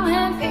young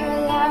and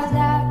fearless.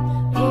 Let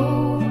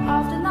go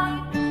of the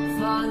night,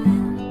 fall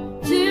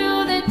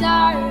into the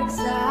dark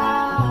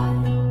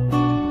side.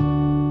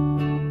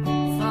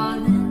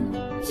 Fall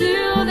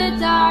into the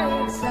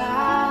dark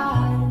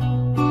side.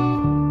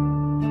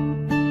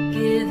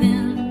 Give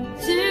in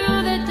to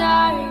the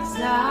dark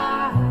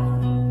side.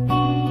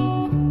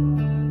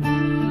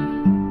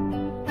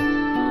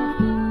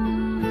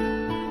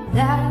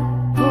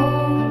 Let go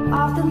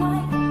of the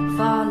night,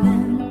 fall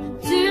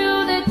into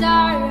the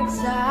dark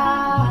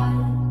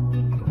side.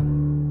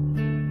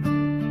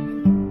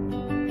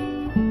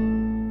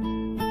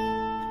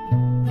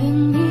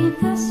 Beneath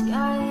the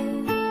sky,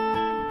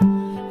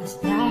 as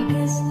black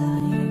as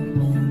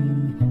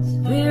diamonds,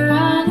 we're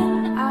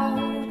running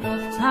out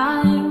of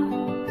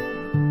time.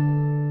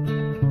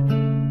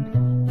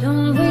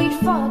 Don't wait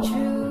for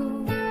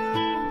truth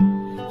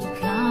to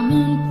come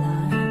and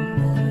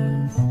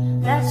blind us.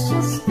 Let's just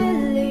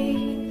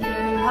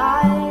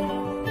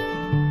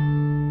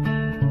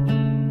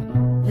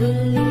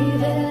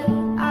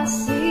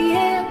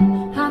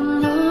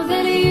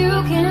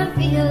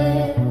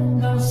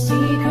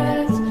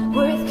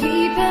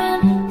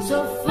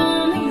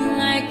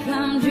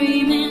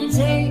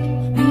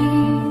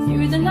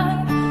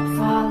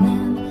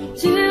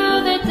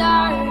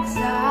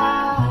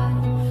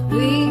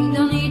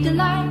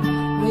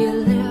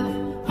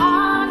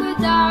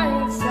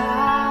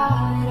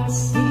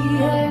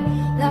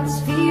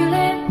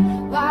it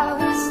while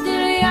we're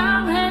still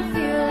young and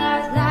feel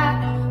like let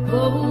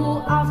go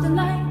of the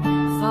night,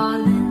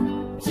 falling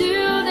to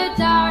the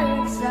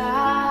dark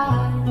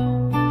side,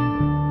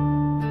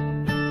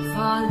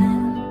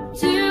 falling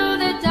to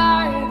the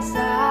dark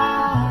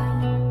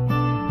side,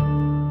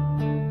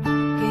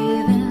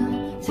 giving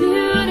to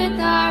the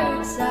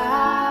dark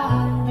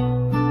side.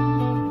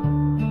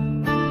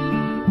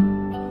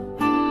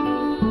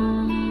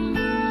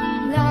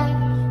 Let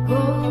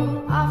go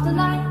of the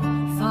light,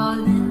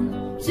 falling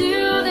to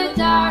the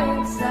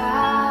dark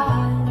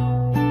side.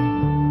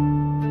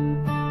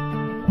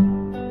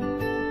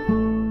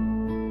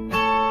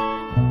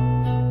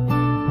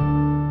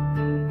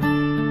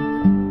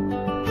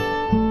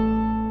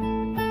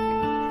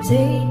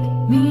 Take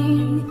me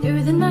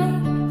through the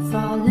night,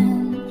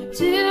 falling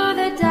to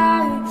the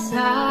dark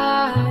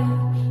side.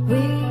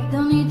 We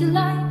don't need the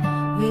light,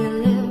 we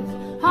live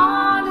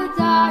on the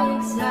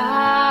dark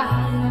side.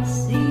 I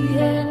see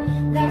it,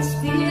 let's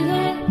feel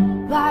it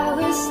while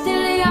we're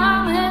still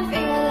young and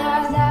feel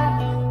like that.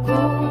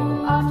 Go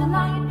of the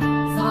night,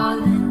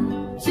 falling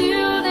to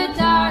the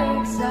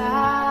dark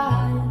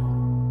side.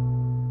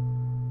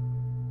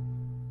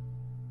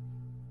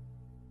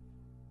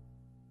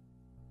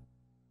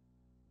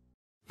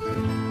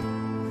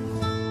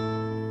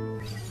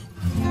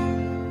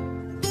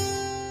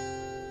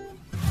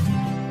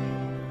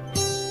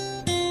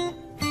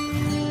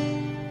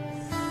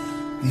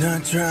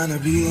 Not trying to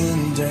be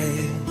in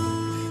date,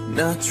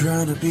 not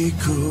trying to be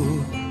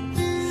cool,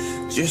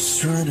 just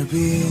trying to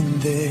be in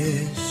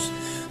this.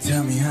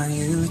 Tell me how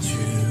you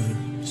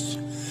choose.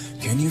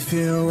 Can you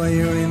feel why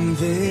you're in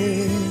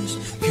this?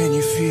 Can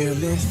you feel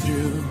it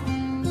through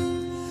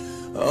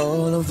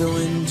all of the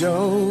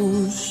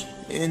windows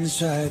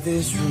inside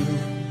this room?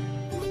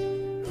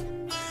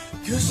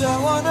 'Cause I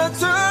wanna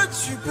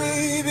touch you,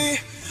 baby,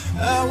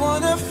 I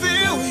wanna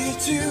feel you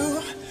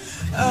too.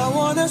 I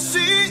wanna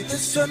see the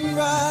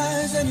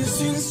sunrise and you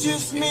see it's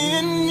just me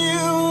and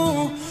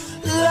you.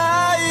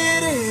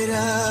 Light it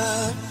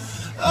up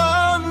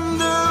on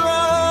the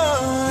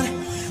run.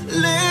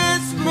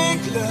 Let's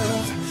make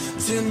love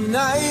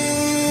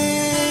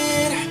tonight.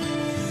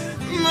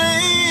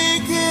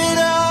 Make it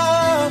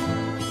up,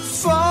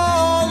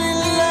 fall in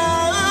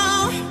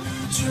love,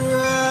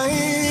 try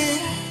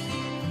it.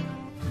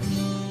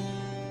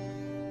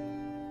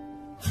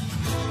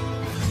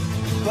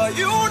 But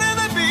you'll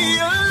never be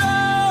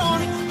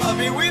alone. I'll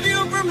be with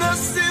you from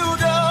dusk till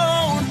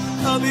dawn.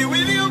 I'll be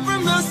with you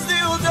from dusk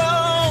till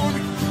dawn.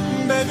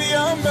 Baby,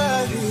 I'm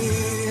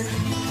ready.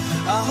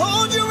 I'll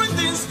hold you when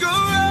things go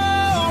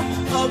wrong.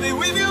 I'll be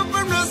with you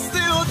from dusk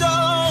till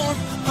dawn.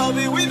 I'll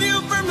be with you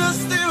from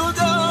dusk till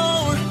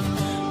dawn.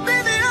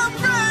 Baby, I'm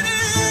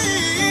ready.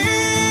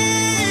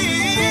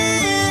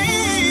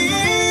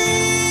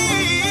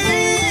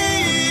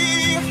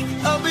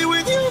 I'll be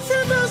with you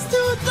from dusk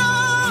till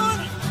dawn.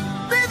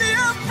 Baby,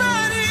 I'm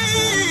ready.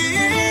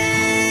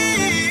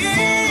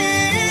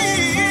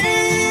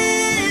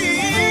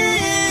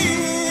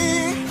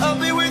 I'll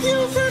be with you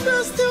from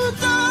dusk till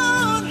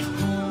dawn.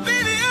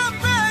 Baby, I'm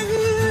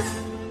ready.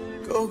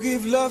 Go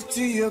give love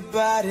to your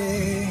body.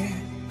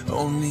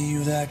 Only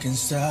you that can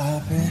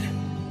stop it.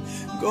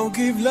 Go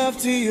give love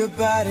to your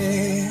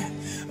body.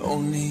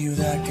 Only you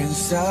that can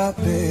stop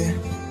it.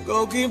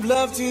 Go give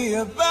love to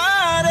your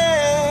body.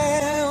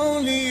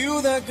 Only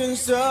you that can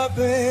stop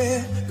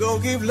it. Go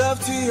give love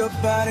to your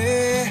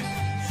body.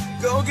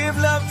 Go give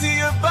love to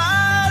your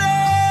body.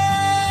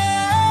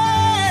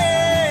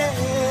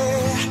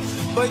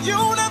 But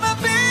you'll never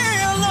be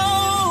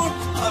alone.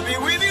 I'll be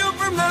with you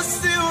from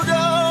dusk till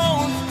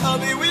dawn. I'll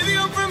be with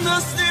you from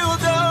dusk till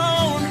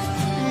dawn.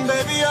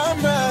 Baby, I'm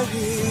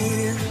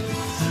ready.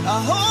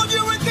 I'll hold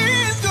you when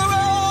things go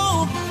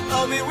wrong.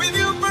 I'll be with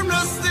you from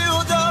dusk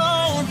till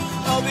dawn.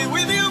 I'll be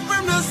with you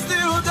from dusk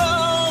till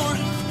dawn.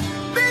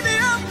 Baby,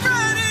 I'm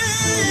ready.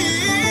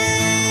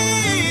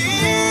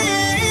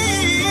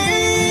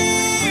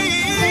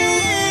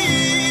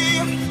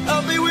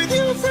 I'll be with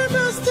you from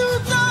dusk till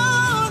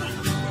dawn.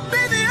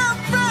 Baby, I'm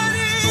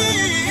ready.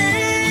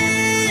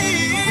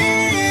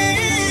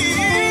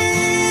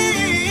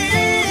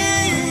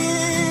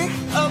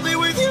 I'll be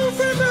with you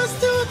from dusk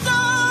till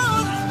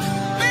dawn.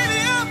 Baby,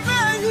 I'm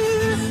ready.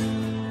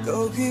 Go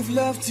give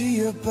love to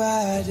your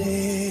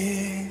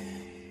body.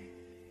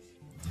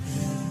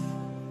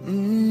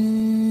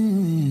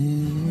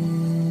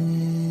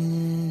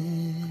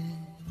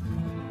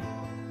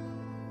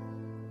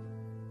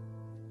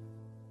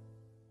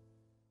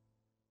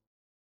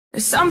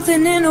 There's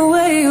something in the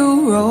way you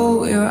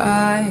roll your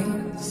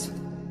eyes.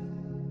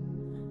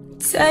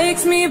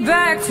 Takes me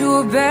back to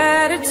a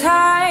better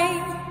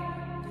time,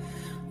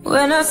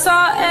 when I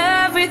saw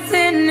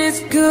everything is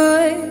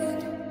good,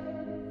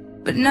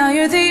 but now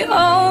you're the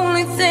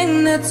only thing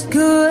that's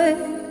good.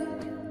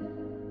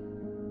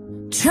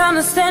 Trying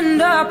to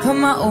stand up on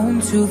my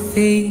own 2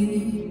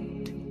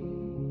 feet.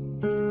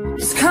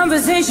 This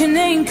conversation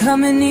ain't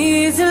coming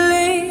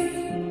easily,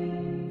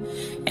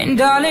 and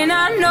darling,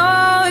 I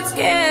know it's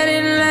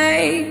getting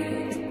late.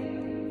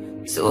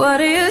 So what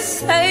do you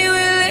say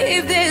we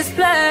leave this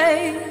place?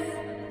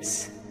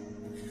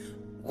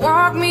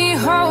 walk me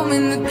home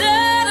in the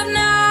dead of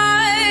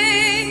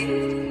night.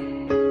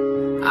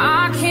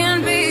 I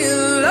can't be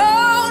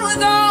alone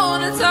with all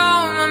that's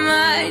on my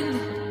mind.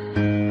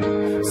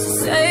 So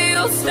say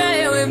you'll stay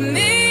with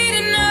me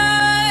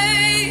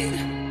tonight,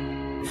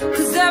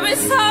 'cause there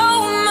is so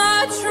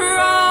much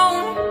wrong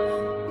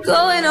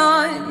going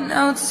on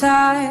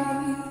outside.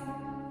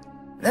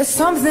 There's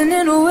something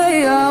in the way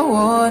I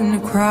wanna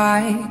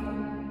cry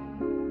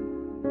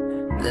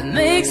that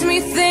makes me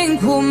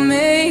think we'll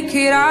make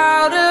it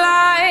out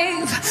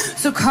alive.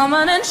 So come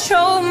on and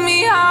show me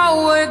how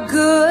we're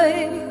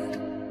good.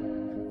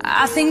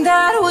 I think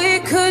that we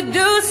could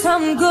do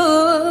some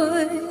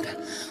good.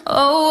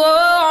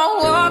 Oh,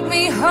 walk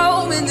me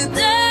home in the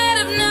dead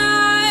of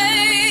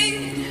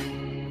night.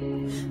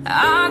 I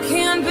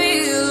can't be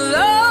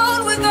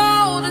alone with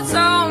all that's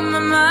on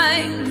my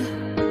mind.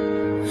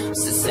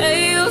 So say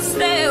you'll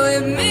stay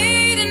with me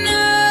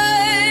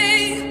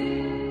tonight,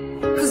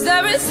 'cause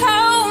there is so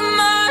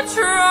much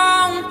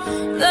wrong.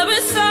 There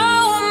is so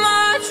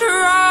much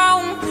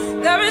wrong.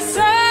 There is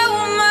so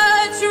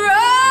much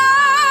wrong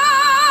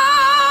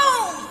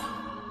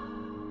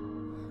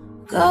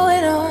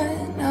going on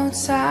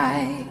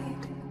outside.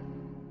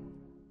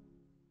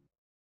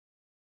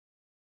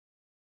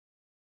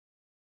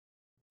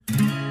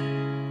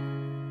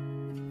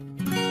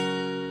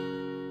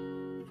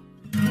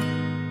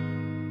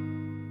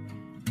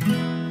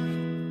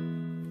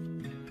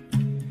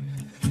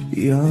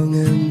 Young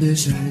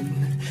ambition,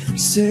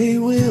 say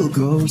we'll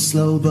go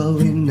slow, but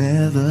we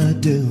never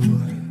do.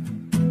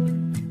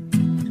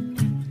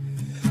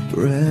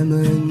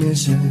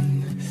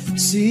 Premonition,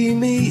 see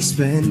me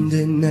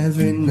spending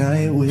every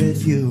night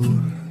with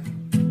you.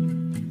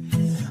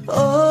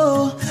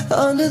 Oh,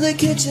 under the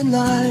kitchen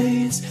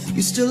lights,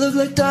 you still look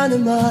like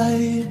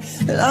dynamite,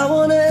 and I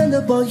wanna end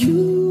up on you.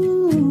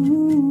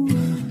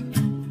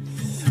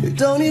 We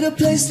don't need a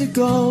place to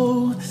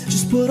go,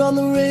 just put on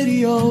the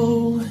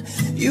radio.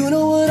 You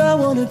know what I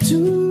wanna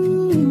do.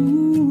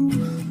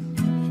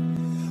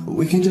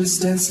 We can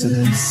just dance to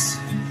this.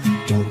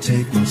 Don't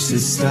take much to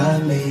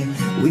start me.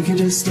 We can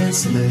just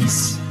dance to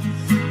this.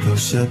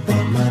 Push up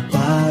on my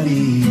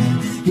body, and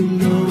you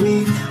know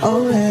we've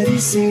already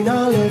seen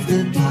all of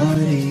the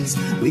parties.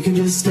 We can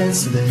just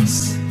dance to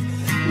this.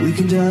 We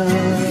can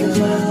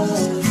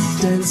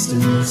just dance to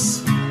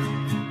this.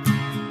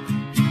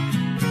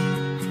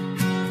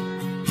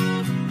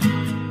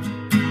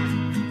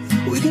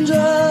 We can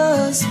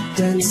just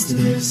dance to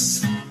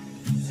this.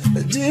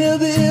 Dear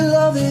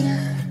beloved,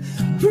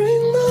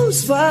 bring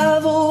those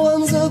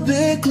 501s a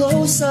bit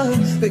closer,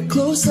 bit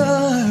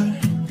closer.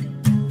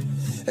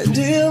 And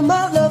dear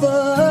my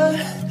lover,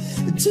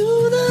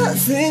 do that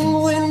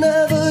thing we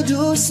never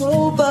do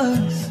sober,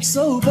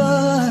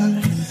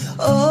 sober.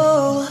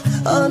 Oh,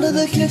 under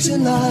the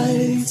kitchen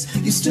lights,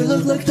 you still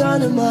look like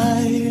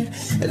dynamite,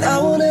 and I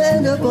wanna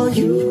end up on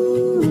you.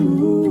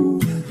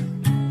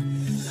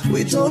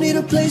 We don't need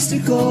a place to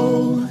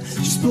go,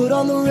 just put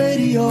on the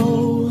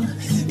radio.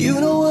 You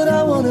know what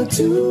I wanna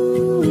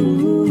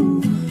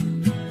do.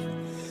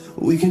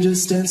 We can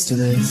just dance to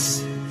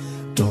this.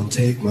 Don't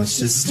take much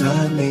to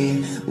start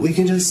me. We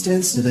can just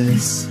dance to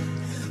this.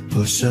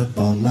 Push up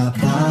on my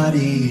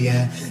body,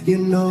 yeah. You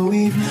know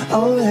we've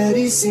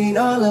already seen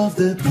all of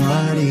the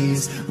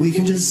parties. We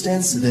can just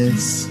dance to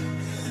this.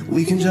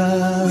 We can just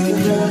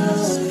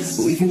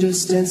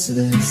dance to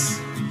this.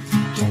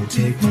 Don't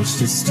take much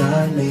to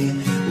start me.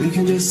 We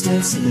can just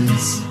dance to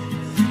this.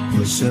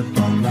 Push up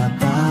on my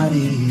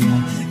body,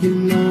 yeah. You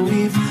know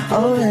we've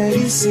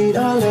already seen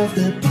all of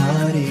the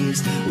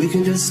parties. We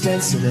can just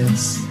dance to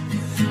this.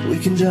 We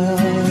can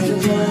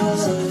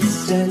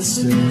just dance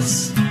to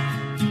this.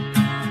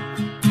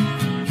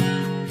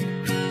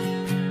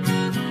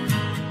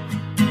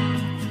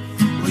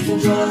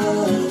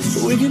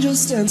 We can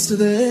just dance to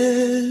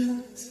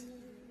this.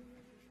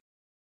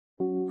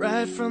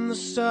 Right from the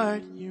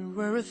start, you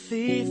were a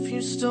thief,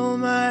 you stole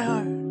my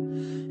heart,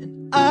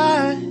 and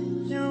I,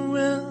 your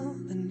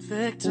willing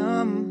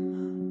victim.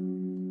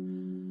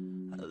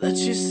 I let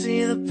you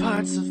see the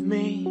parts of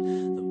me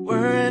that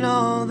weren't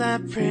all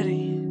that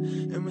pretty,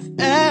 and with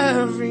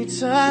every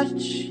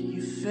touch,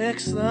 you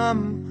fix them.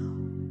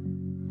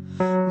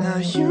 Now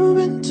you've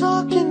been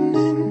talking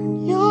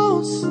in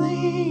your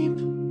sleep,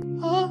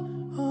 oh,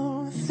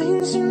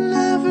 things you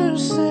never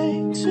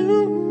say to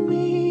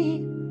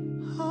me.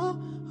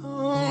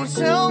 Oh,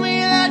 tell me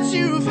that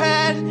you've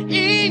had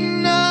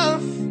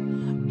enough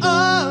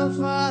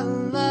of our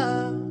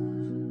love,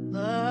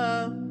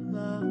 love,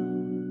 love.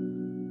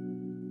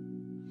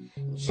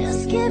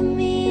 Just give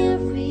me a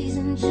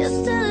reason,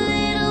 just a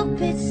little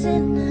bit's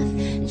enough.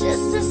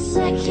 Just a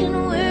second,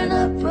 we're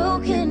not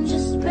broken,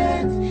 just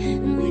bent.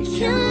 And we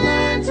can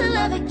learn to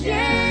love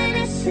again.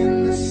 It's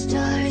in the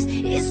stars,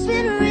 it's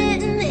been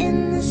written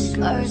in the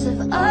scars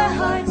of our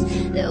hearts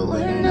that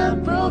we're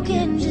not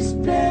broken,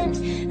 just bent.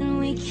 And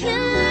we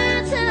can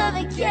learn to love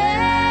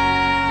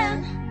again.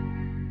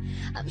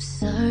 I'm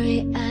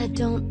sorry, I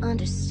don't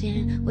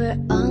understand where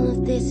all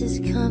of this is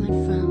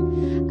coming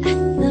from. I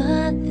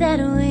thought that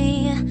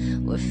we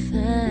were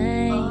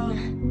fine.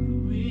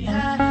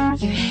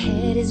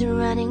 memories are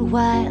running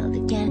wild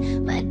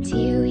again. My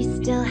dear, we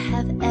still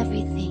have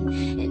everything,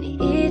 and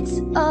it's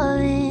all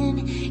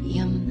in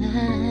your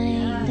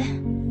mind.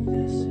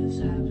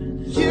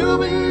 You've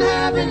been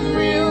having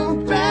real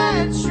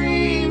bad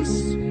dreams.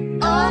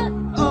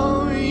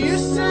 Oh, you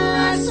used to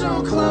lie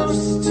so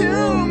close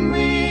to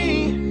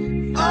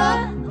me.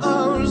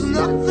 Oh, there's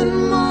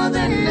nothing more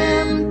than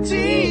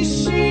empty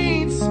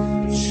sheets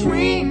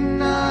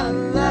between our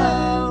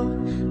love.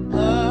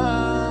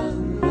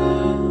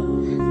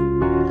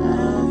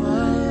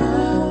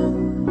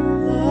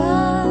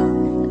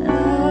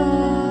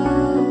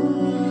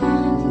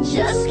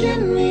 Just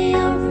give me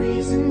a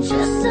reason,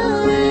 just a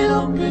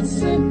little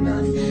bit's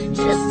enough.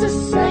 Just a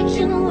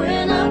second,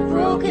 we're not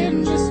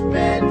broken, just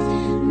bent.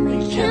 We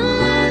can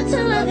learn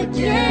to love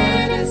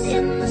again. It's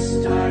in the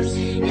stars,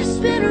 it's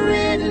been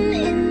written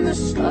in the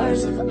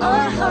scars of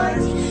our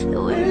hearts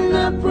that we're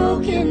not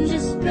broken,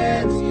 just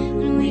bent.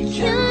 And we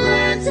can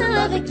learn to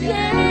love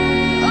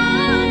again.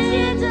 Oh,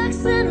 teardrop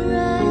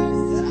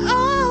sunrise,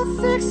 I'll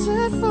fix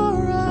it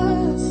for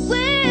us.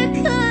 We're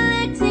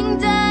collecting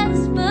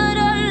dust, but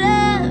our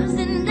love's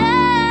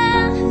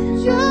enough.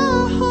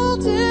 You're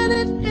holding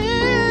it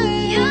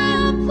in.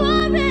 You're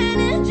pouring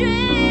a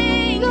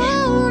drink.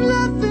 No,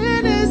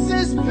 nothing is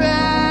as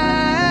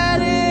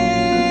bad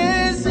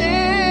as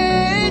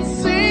it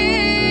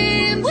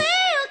seems.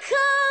 We'll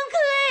come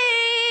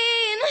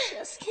clean.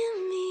 Just give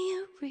me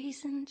a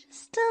reason,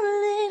 just a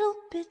little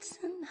bit's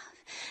enough.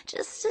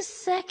 Just a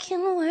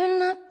second, we're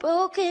not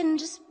broken,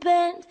 just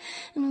bent.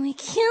 And we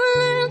can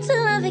learn to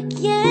love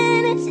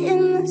again. It's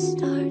in the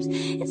stars,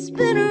 it's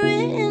been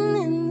written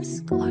in the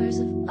scars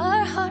of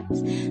our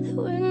hearts that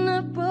we're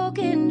not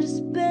broken,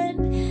 just bent.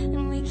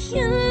 And we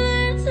can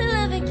learn to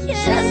love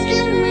again. Just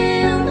give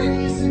me a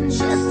reason,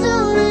 just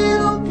a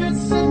little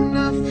bit's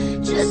enough.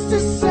 Just a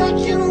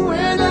second,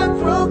 we're not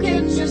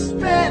broken, just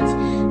bent.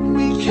 And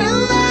we can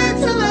learn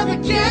to love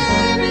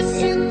again.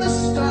 It's in the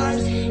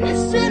stars,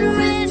 it's been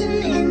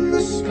written in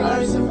the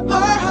scars of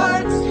our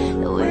hearts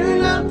that we're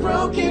not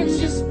broken,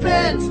 just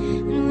bent.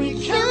 And we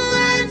can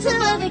learn to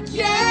love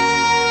again.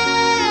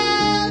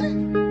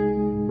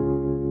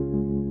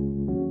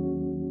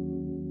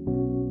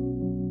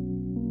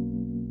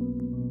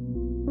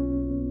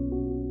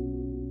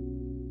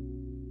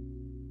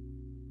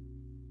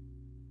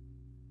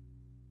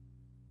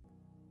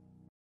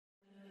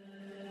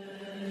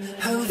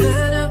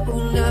 Havana,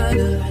 ooh,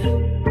 nana.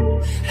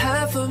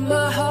 Half of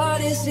my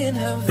heart is in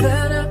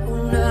Havana,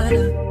 ooh,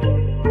 nana.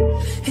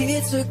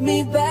 He took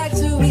me back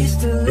to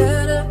East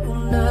Atlanta,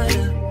 ooh,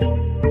 nana.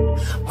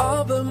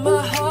 All but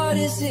my heart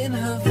is in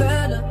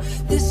Havana.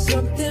 There's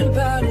something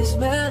about his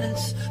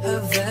manners,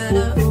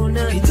 Havana, ooh,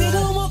 nana. He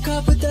didn't walk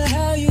up, what the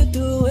hell you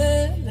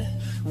doing?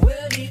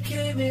 When he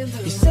came in,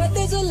 he said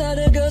there's a lot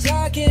of girls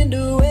I can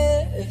do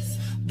with,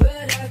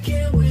 but I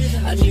can't with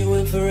him. I knew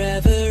him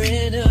forever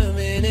in a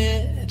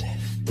minute.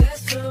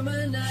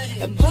 Summer night.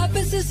 And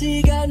Papa says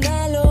he got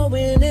Nilo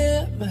in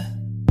him.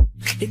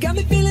 He got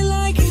me feeling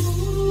like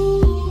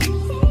ooh.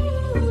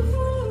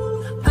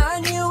 I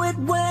knew it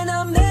when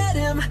I met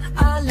him.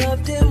 I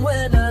loved him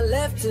when I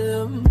left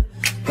him.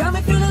 Got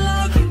me feeling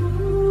like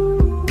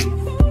ooh.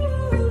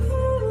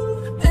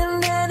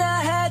 And then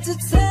I had to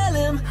tell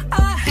him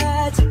I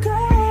had to go.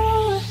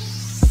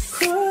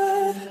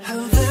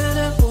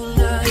 Havana, ooh,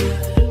 nana.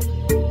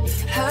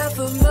 Half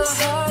of my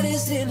heart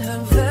is in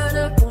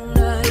Havana, ooh,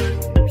 nana.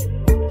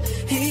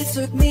 He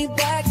took me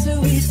back to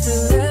East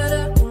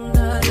Atlanta, ooh,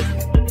 nana.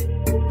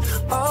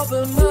 All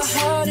but my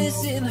heart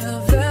is in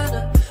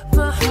Havana.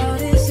 My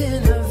heart is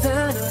in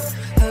Havana,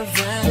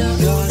 Havana.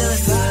 Gonna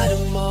fight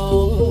them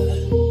all.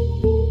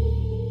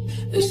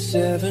 The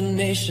Seven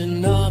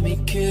Nation Army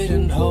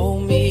couldn't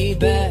hold me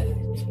back.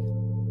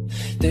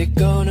 They're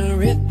gonna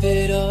rip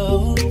it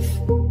off.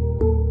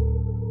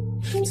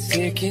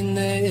 Sticking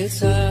their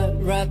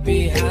tongue right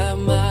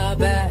behind my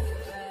back.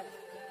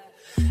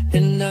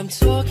 And I'm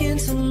talking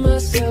to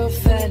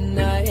myself at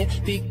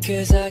night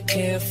because I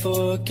can't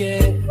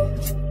forget.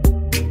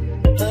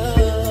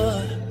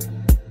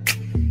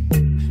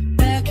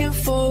 Back and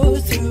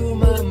forth through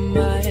my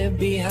mind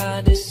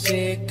behind a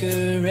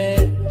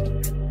cigarette.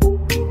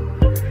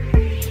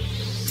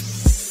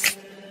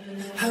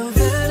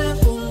 Havana,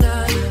 ooh,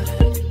 nana.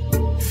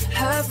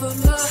 Half of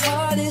my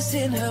heart is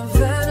in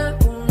Havana,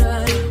 ooh,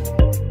 nana.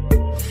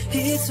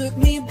 He took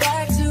me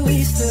back to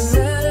East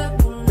Atlanta,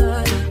 ooh,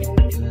 nana.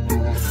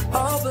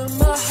 All but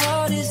my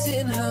heart is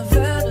in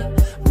Havana.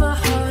 My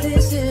heart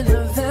is in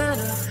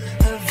Havana,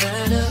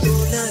 Havana,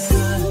 ooh, nana.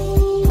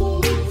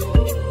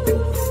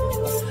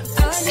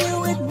 I knew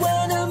it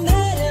when I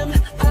met him.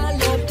 I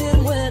loved him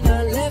when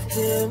I left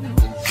him.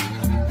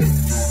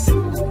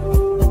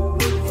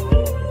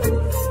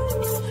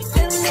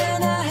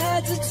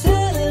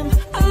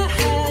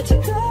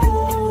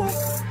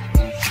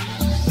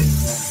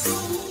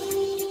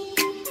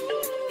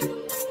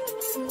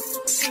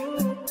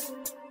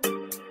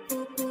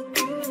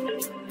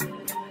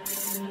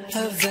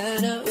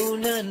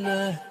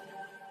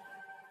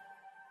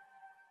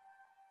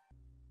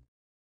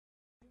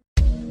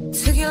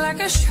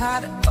 like a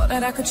shot. Thought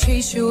that I could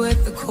chase you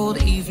with the cold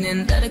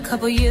evening. Let a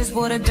couple years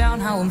water down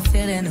how I'm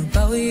feeling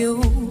about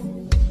you.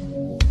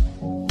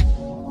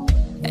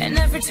 And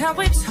every time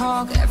we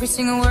talk, every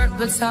single word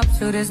builds up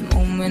to this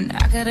moment.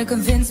 I gotta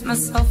convince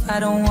myself I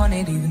don't want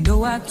it, even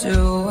though I do.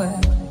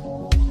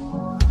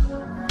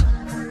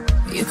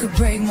 You could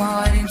break my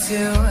heart in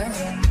two,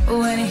 but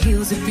when it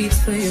heals, it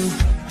beats for you.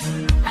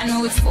 I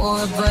know it's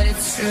forward, but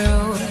it's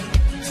true.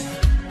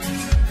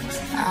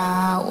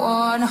 I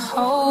wanna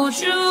hold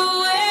you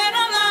when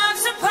I'm not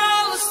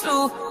supposed to.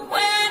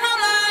 When I'm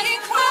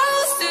lying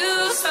close to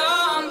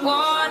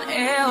someone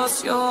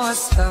else, you're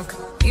stuck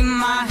in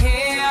my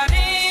head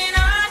and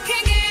I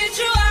can't get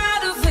you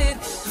out of it.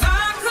 If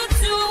I could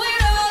do it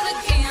all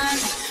again,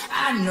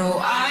 I know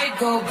I'd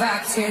go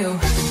back to you.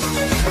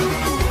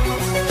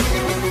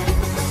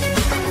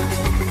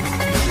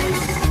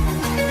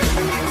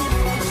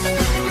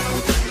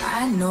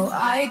 I know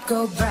I'd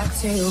go back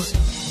to you.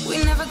 We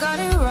never got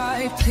it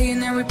right,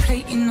 playing and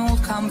replaying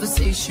old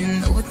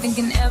conversation,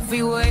 overthinking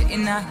every word,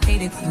 and I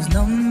hate it, please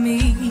know me.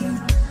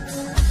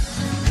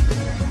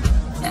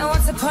 And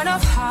what's the point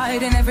of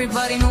hiding?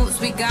 Everybody knows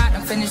we got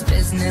unfinished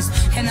business,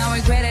 and I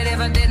regret it if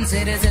I didn't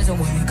say this isn't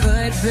what it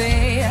could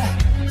be.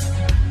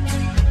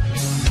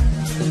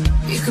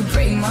 You could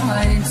break my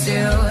heart in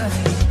two,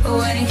 but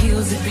when it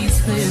heals, it beats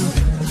for you.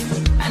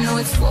 I know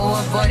it's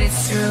forward, but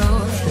it's true.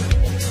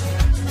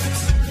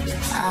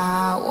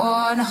 I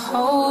wanna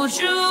hold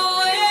you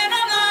when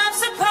I'm not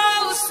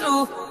supposed to.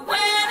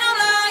 When I'm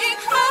lying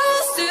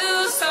close to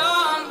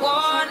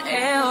someone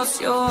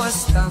else, you're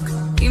stuck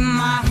in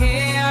my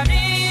head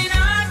and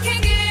I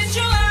can't get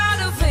you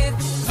out of it.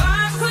 If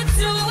I could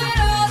do it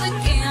all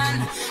again,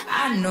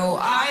 I know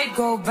I'd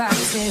go back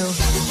to you.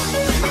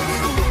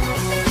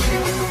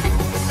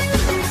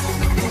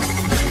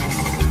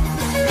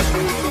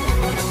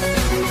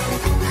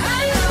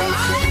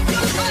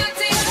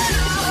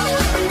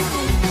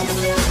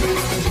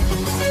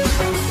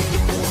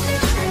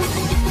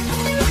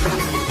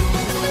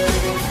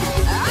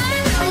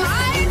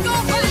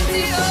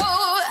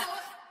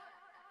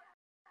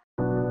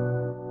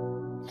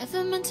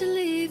 Never meant to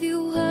leave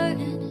you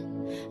hurting.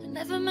 I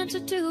never meant to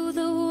do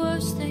the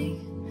worst thing,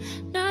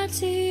 not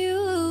to you.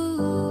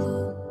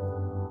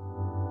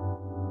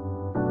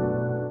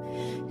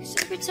 'Cause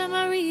every time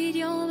I read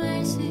your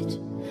message,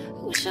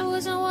 I wish I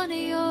wasn't one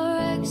of your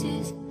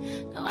exes.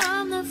 Now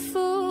I'm the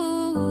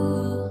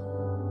fool.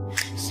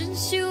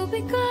 Since you've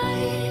been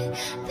gone,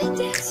 been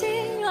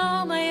dancing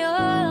on my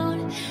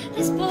own.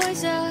 This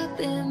boy's up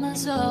in my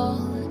soul,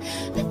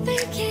 but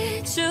they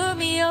can't turn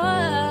me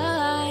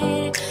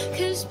on.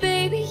 'Cause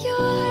baby,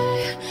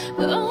 you're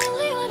the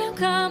only one I'm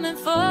coming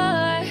for.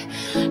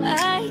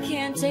 I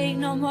can't take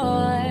no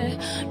more,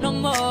 no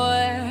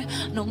more,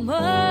 no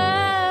more.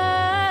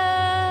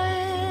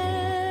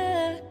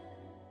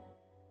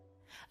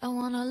 I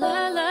wanna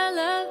love, love,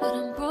 love, but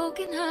I'm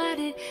broken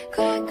hearted.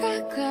 Cry, cry,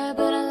 cry,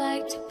 but I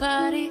like to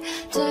party.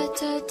 Touch,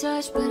 touch,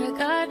 touch, but I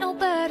got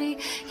nobody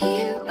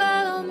here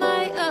on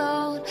my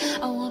own.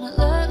 I wanna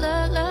love,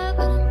 love, love,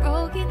 but I'm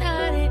broken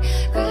hearted.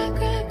 Cry,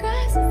 cry,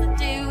 cry, since the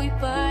day we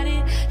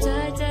parted.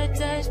 Touch, touch,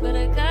 touch, but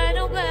I got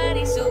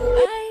nobody, so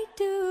I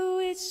do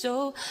it so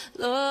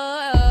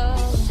low.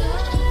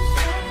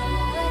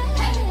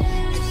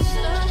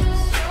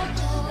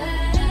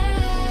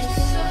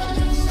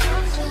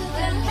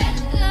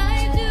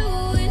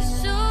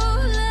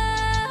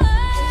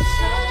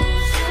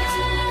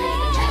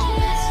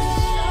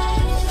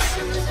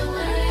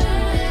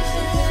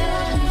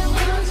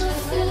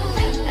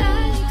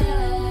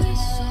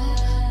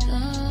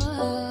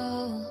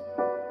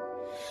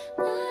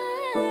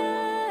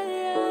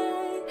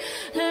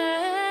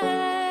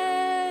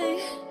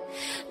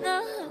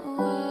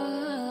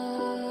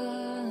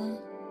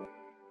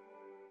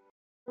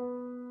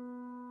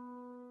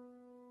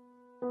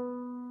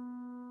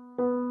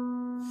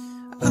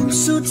 I'm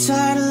so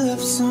tired of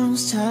love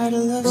songs, tired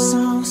of love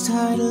songs,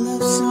 tired of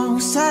love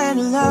songs, tired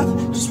of love.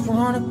 Just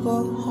wanna go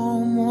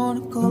home,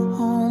 wanna go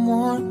home,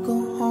 wanna go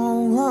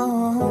home.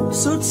 Oh.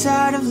 So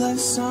tired of love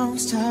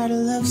songs, tired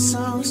of love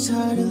songs,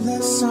 tired of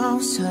love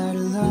songs, tired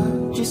of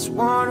love. Just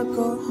wanna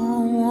go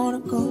home,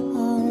 wanna go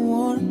home,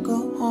 wanna go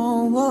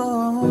home.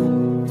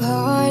 Oh.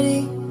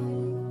 Party,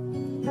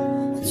 I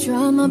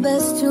try my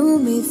best to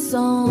meet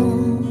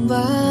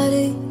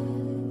somebody.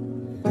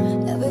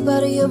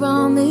 Everybody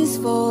around me's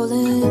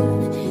falling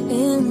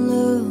in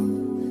love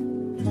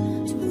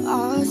to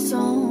our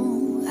song.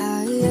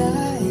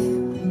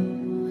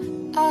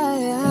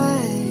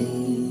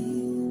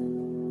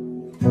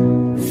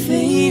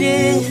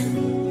 Faded,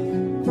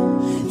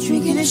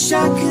 drinking a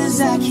shot 'cause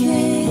I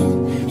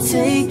can't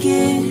take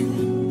it.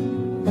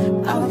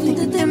 I don't think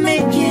that they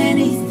make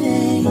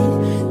anything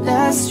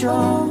that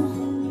strong,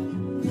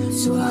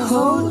 so I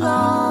hold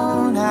on.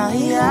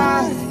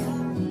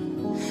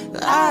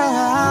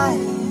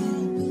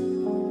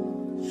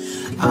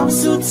 I'm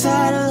so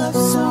tired of love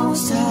songs,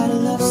 tired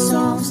of love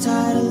songs,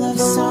 tired of love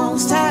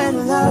songs, tired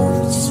of love.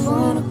 Just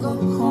wanna go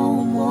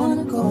home,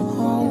 wanna go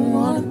home,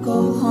 wanna go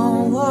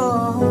home.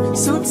 Oh.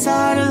 So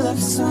tired of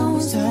love songs.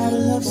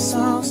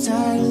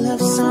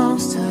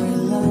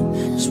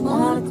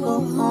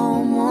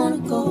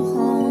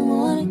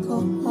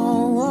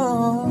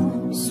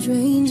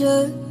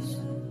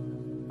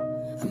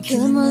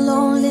 killing my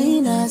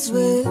lonely nights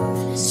with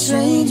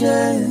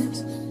strangers.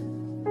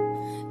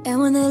 And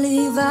when they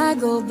leave, I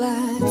go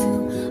back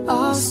to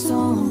our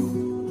song.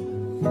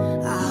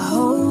 I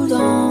hold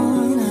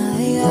on, I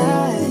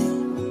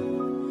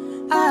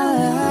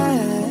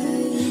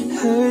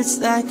hurts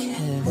like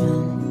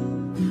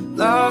heaven,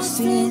 lost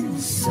in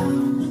the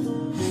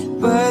sound.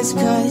 Birds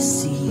cut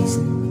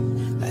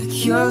season,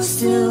 like you're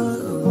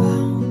still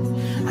around.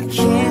 I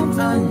can't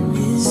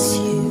unmiss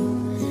you,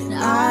 and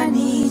I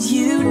need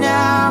you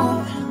now.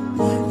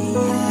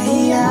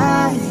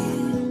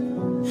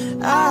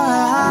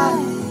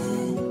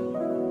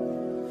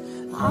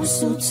 I'm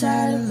so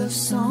tired of love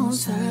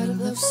songs, tired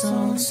of love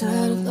songs,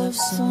 tired of love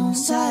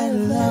songs, tired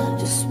of love.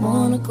 Just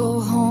wanna go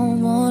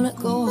home, wanna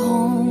go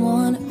home,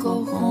 wanna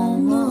go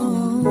home.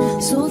 Oh.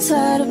 So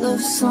tired of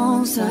love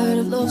songs, tired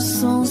of love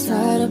songs,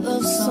 tired of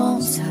love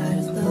songs, tired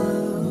of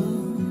love.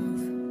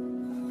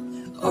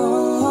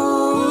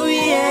 Oh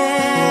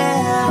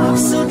yeah, I'm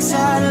so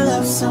tired of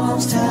love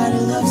songs, tired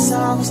of love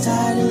songs,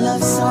 tired of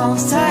love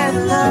songs, tired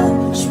of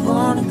love. Just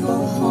wanna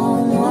go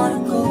home, wanna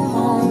go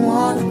home,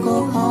 wanna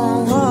go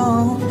home.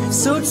 Oh.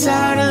 So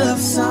tired of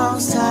love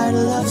songs, tired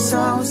of love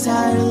songs,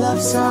 tired of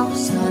love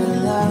songs, tired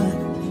of love.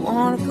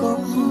 Wanna go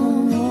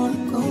home,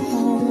 wanna go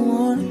home,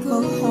 wanna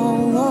go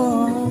home. Oh.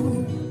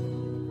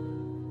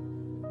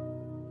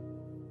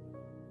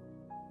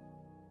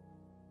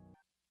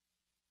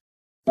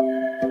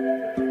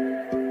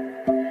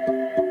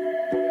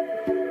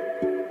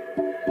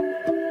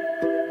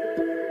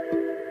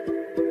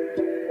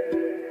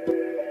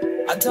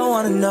 I don't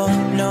wanna know,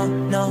 no,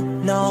 no,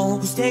 no,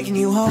 who's taking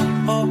you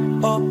home, oh,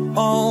 oh,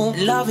 oh.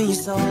 Loving you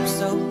so,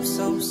 so,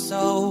 so,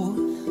 so,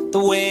 the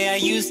way I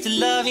used to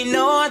love you.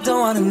 No, I don't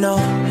wanna know,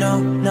 no,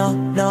 no,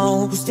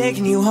 no, who's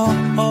taking you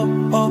home, oh,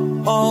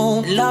 oh,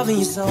 oh. Loving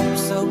you so,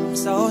 so,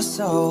 so,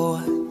 so,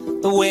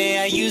 the way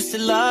I used to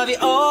love you.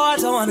 Oh, I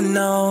don't wanna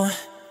know.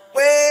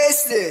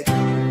 Wasted.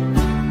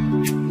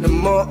 The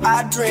more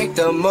I drink,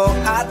 the more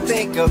I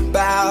think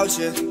about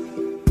you.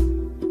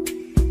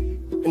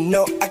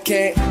 No, I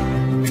can't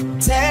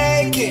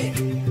take it.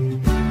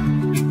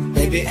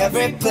 Baby,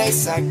 every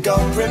place I go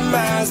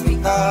reminds me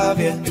of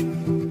you.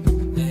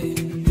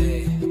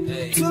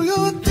 Do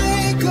you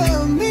think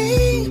of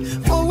me,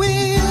 what we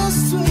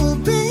used to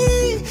be?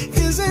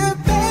 Is it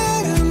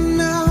better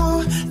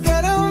now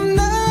that I'm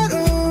not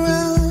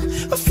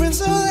around? My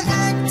friends are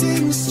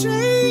acting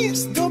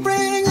strange, don't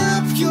bring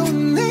up your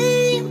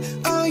name.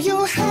 Are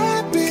you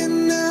happy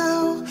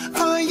now?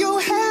 Are you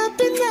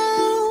happy now?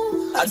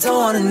 I don't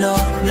wanna know,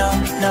 no,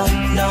 no,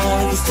 no,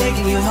 who's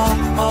taking you home,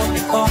 oh,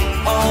 oh,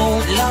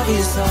 oh. Love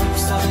you so,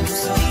 so,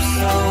 so,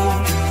 so,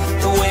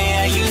 the way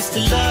I used to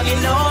love you.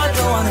 No, I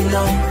don't wanna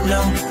know,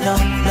 no, no,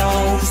 no,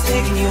 who's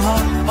taking you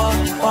home,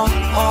 oh, oh,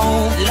 oh.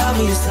 Love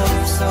you so,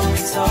 so,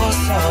 so,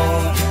 so,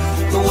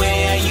 the way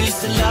I used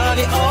to love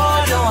you. Oh,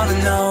 I don't wanna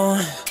know.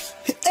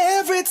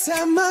 Every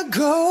time I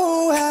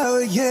go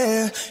out,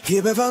 yeah,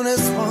 hear it from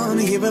this one,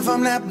 hear it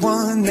from that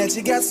one, that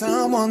you got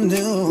someone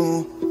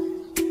new.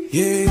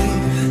 Yeah,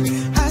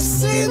 I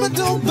see but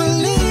don't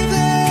believe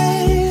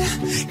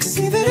it, 'cause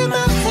even in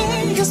my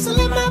head, you're still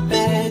in my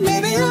bed.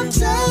 Maybe I'm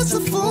just a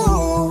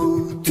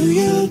fool. Do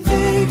you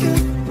think of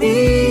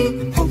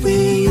me, what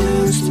we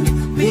used to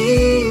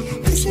be?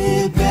 Is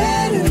it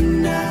better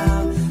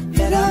now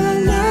that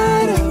I'm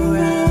not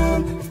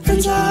around?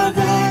 Friends are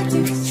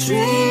acting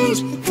strange,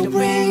 they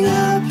bring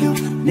up your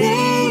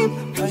name.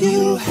 Are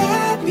you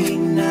happy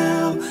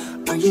now?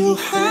 Are you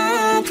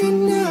happy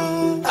now?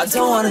 I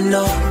don't wanna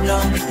know, no,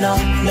 no,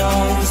 no,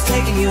 who's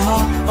taking you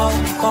home, oh,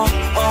 oh,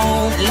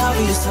 oh. Love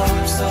you so,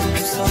 so,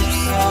 so,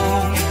 so,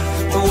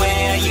 the way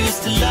I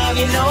used to love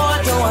you. No,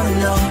 I don't wanna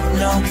know,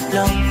 no,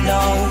 no, no,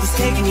 who's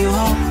taking you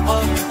home,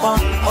 oh, oh,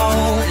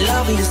 oh.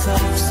 Love you so,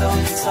 so,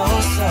 so,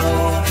 so,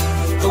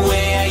 the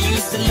way I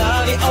used to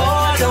love you.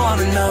 Oh, I don't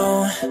wanna know.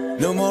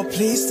 No more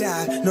please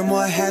stop, no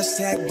more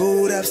hashtag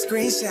booed up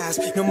screenshots.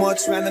 No more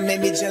trying to make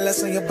me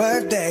jealous on your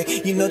birthday.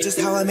 You know just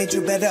how I made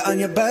you better on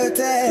your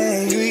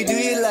birthday. Do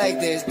you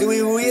like this? Do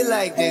we really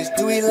like this?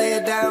 Do we lay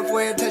it down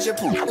for you, touch your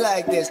poop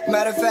like this?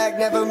 Matter of fact,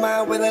 never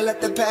mind, will I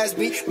let the past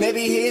be?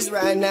 Maybe he's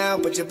right now,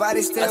 but your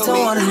body's still me. I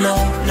don't wanna know,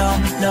 no,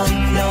 no,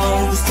 no,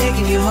 who's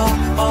taking you home,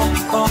 oh,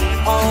 oh,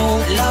 oh.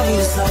 Love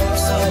you so,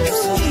 so,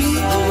 so,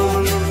 so,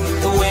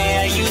 the way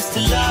I used to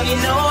love you.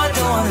 No, I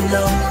don't wanna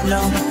know,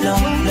 no, no,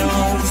 no,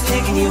 who's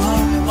taking you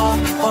home, oh,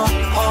 oh,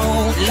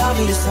 oh. Love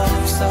you so,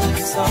 so,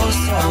 so,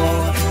 so,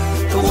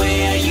 the way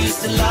I used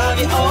to love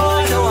you. Oh,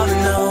 I don't wanna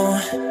know.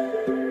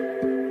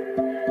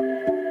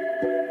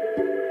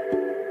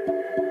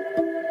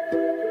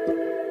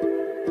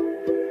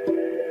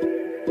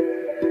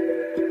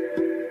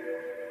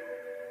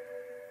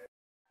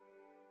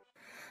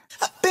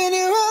 I've been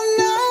here all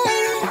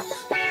night,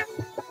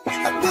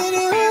 I've been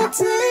here all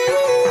day.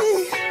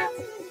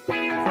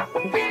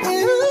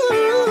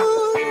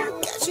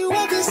 Got you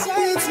walking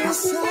side to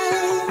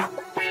side.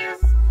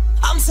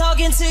 I'm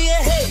talking to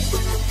your head.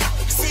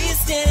 See you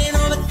standing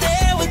over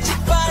there with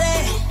your body,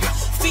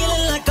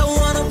 feeling like I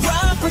wanna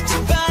rock with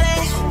your body.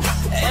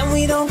 And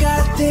we don't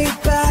gotta think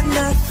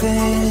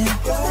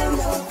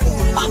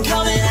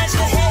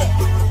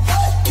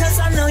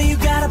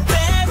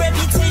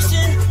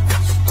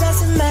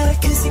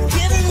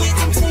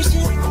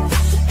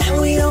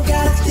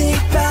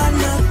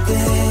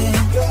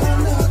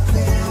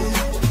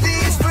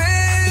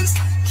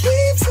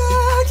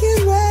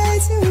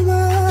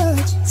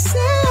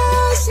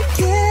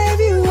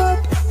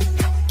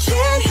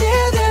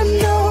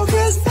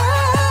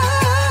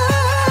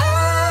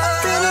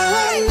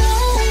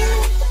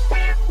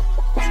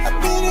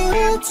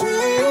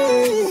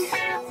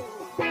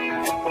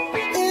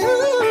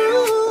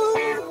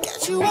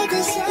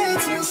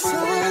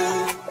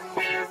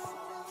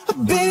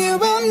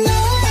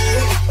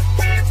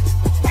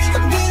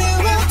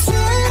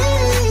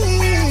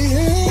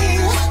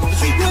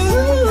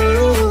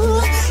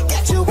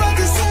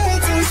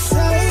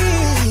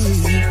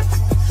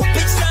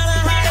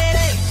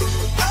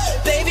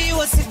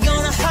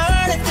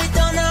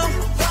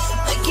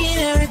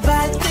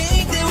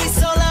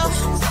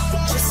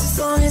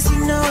as you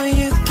know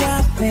you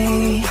got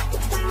me.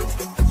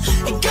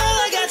 And girl,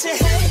 I got your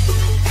head,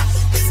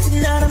 'cause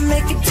tonight I'm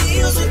making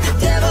deals with the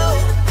devil,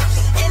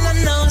 and I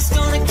know it's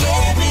gonna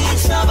get me in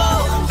trouble.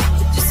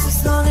 Just as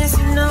long as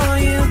you know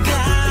you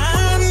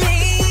got me.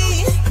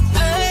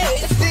 Hey,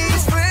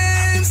 these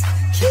friends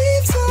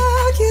keep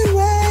talking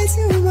way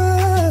too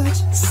much.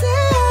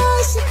 Say I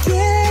should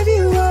give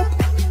you up.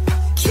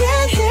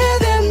 Can't hear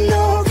them,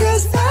 no,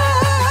 'cause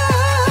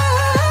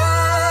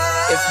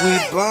if we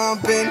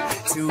bump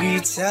into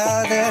each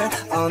other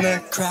on the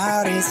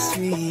crowded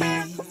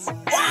streets,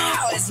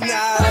 wow, it's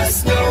not us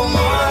no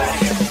more.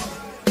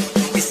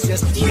 It's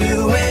just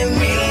you and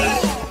me.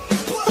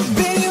 I've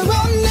been here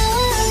all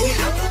night,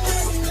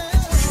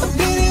 I've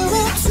been here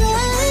all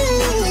day.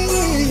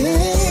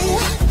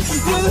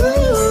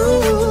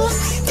 Ooh,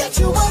 got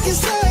you walking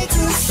side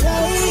to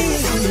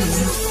side.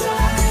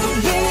 I've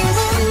been here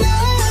all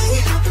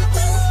night,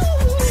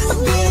 I've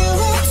been here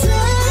all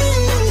day.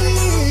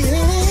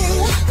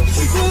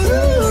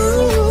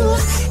 Ooh,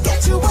 got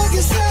you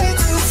walking side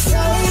to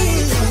side.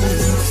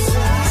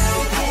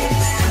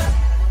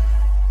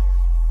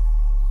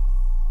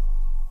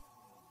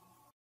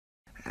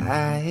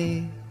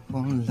 I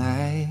won't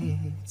lie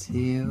to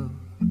you,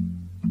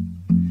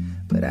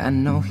 but I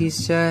know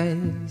he's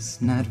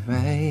just not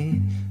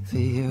right for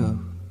you.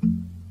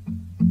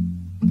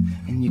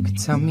 And you could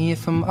tell me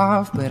if I'm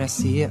off, but I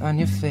see it on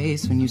your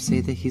face when you say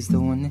that he's the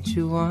one that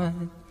you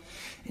want.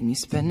 And you're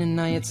spending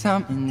all your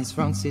time in this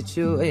wrong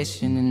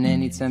situation, and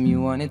anytime you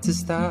want it to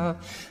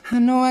stop, I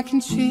know I can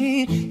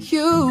treat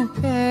you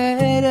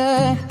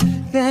better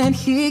than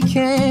he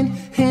can.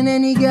 And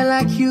any girl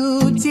like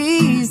you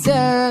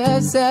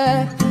deserves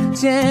a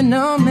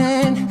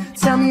gentleman.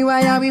 Tell me,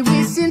 why are we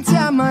wasting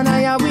time on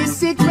I always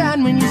stick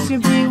around when you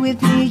should be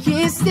with me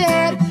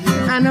instead?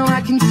 I know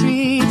I can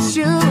treat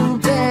you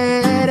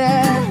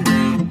better,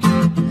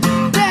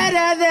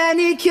 better than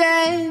he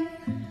can.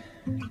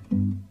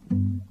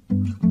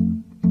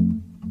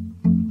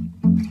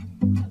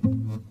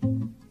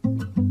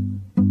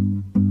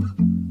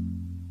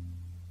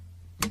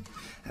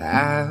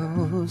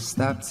 I'll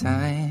stop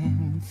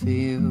time for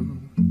you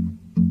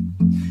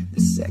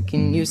the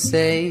second you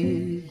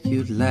say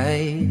you'd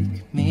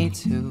like me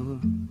to.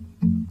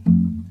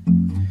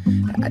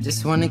 I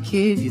just wanna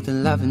give you the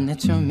loving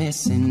that you're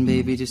missing,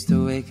 baby, just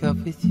to wake up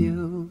with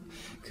you.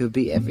 Could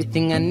be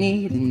everything I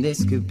need, and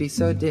this could be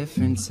so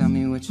different. Tell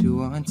me what you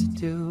want to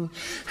do.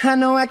 I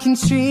know I can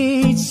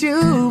treat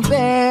you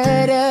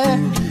better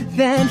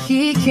than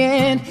he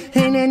can,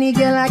 and any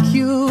girl like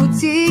you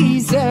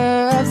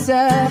deserves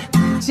a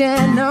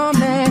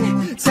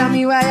gentleman. Tell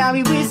me, why are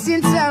we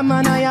wasting time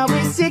on I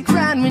always stick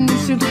around when you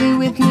should be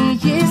with me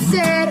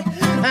instead?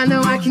 I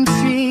know I can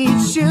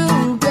treat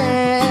you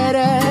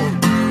better,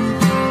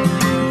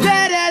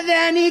 better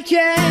than he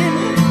can,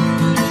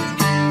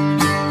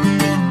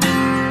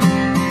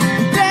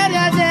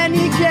 better than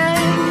he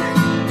can.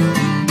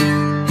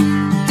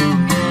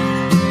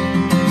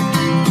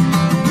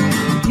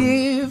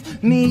 Give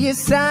me a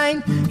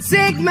sign,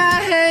 take my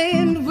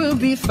hand, we'll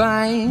be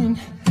fine.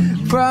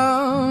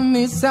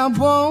 Promise I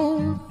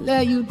won't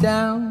let you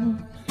down.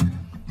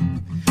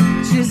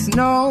 Just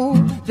know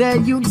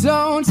that you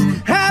don't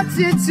have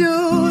to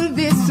do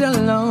this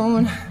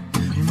alone.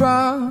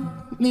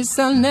 Promise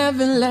I'll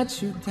never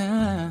let you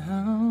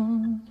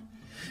down.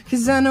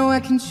 'Cause I know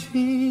I can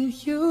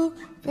treat you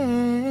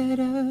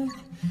better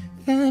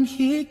than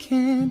he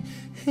can,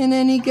 and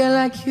any girl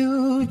like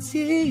you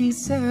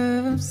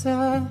deserves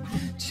a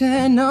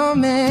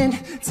gentleman.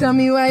 Tell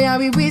me, why are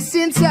we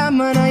wasting time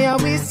on I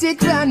always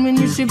stick around when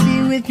you should be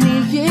with me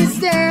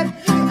instead?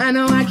 I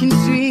know I can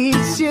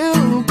treat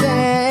you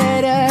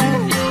better,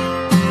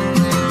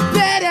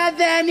 better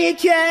than he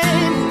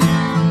can,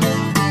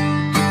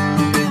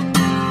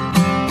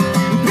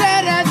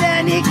 better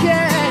than he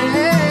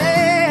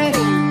can,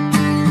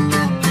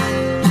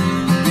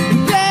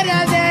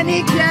 better than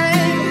he can.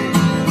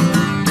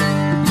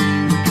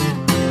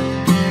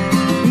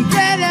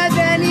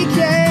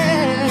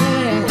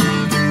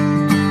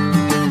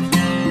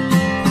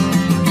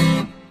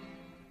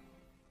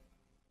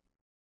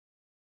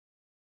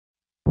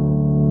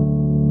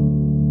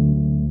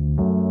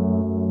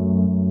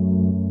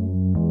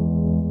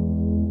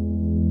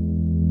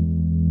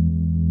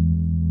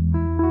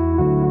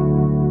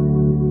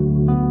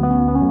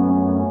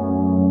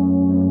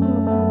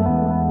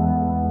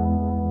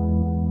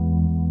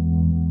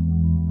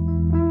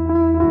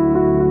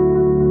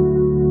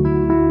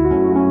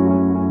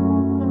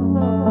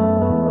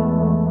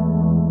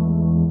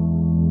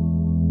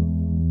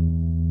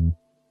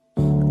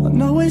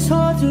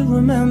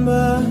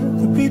 Remember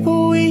the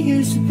people we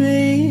used to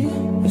be.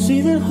 It's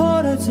even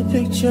harder to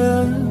picture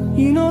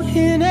you not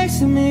here next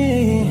to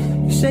me.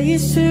 You say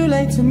it's too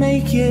late to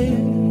make it.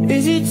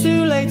 Is it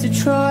too late to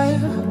try?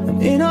 And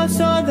In our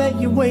time that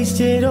you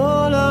wasted,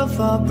 all of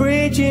our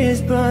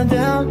bridges burned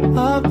down.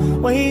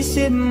 I'm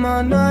wasting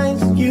my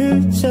nights,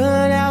 you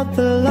turn out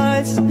the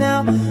lights.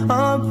 Now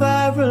I'm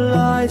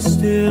paralyzed,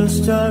 still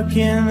stuck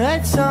in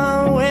that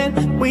time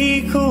when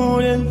we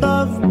called it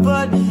love.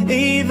 But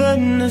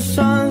even the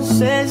sun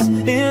sets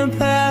in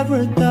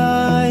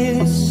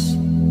paradise.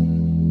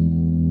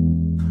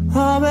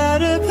 I'm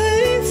at a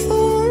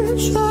payphone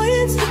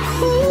trying to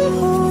call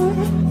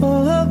home.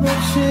 All of my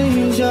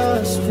change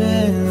I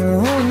spent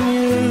on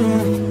you.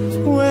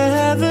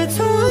 Wherever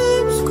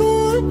time's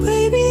gone,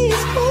 baby,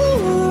 it's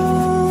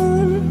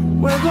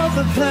gone. Where are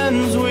the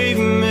plans we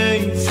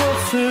made for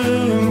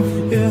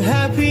two? If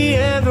happy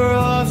ever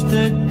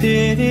after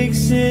did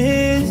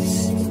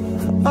exist,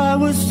 I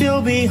would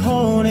still be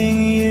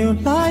holding you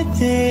like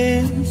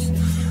this.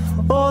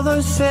 All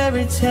those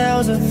fairy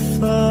tales are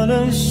full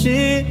of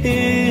shit.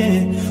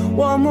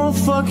 One more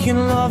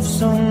fucking love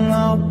song,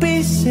 I'll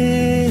be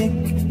sick.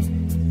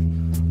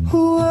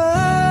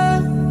 Whoa,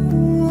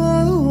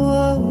 whoa,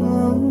 whoa,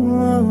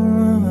 whoa.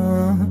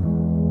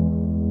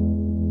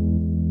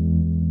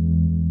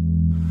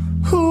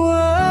 Whoa,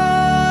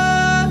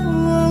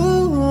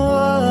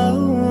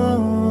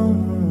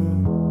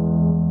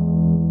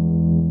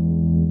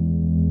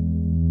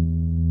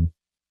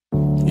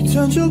 you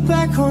turned your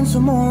back on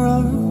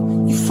tomorrow.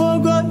 You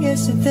forgot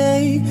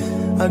yesterday.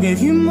 I gave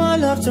you my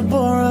love to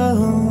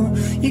borrow.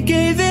 You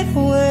gave it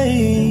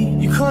away.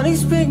 You can't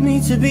expect me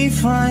to be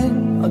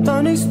fine. I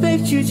don't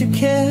expect you to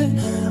care.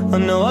 I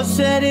know I've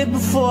said it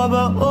before,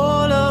 but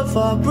all of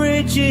our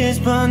bridges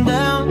burned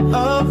down.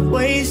 I've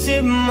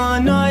wasted my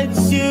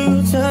nights,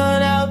 you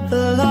turn out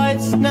the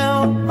lights.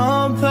 Now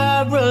I'm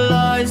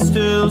paralyzed,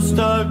 still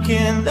stuck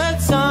in that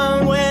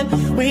time when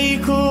we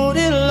called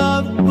it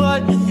love.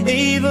 But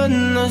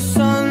even the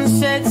sun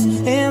sets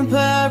in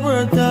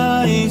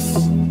paradise.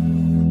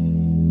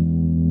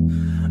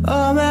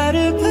 I'm at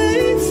a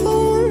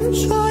payphone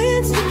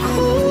trying to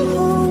call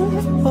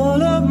home.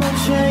 All of my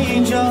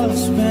change I've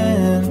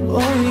spent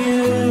on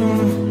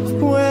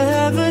you.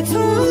 Wherever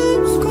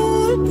time's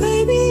gone,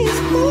 baby, it's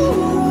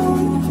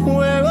gone.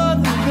 Where are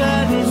the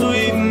plans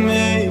we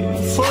made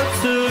for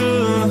two?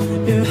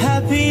 If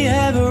happy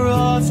ever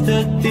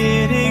after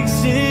did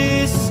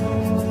exist,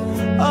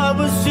 I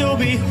would still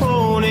be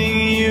holding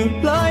you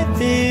like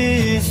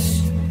this.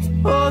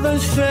 All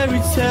those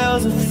fairy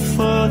tales are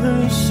full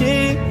of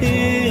shit.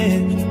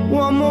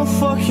 One more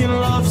fucking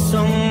love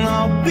song,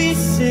 I'll be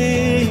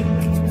sick.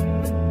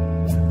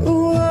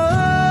 Whoa,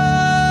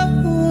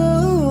 whoa,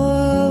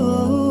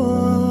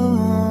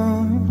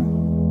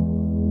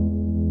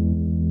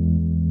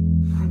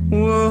 whoa,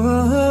 whoa.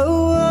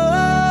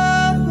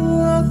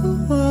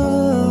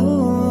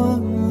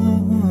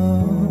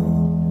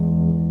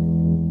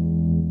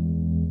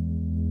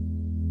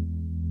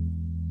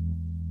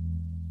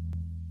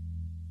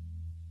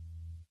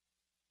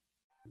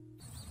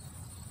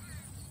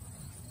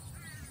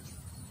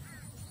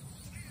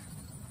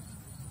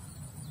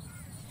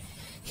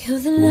 You're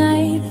the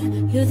light,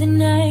 you're the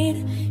night,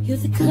 you're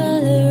the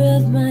color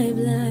of my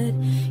blood.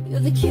 You're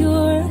the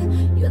cure,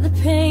 you're the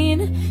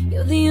pain,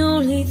 you're the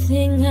only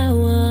thing I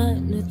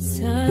wanna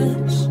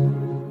touch.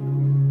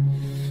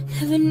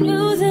 Never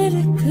knew that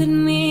it could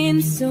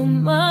mean so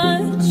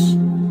much,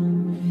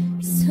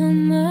 so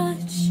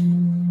much.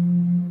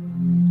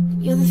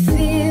 You're the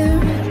fear,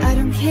 I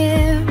don't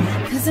care,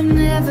 'cause I've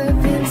never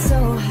been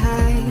so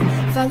high.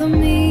 Follow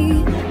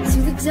me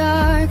to the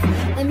dark,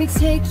 let me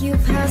take you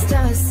past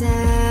our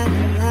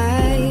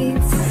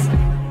satellites.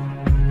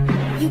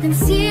 You can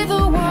see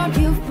the world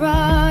you've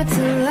brought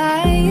to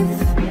life,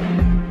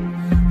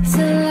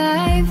 to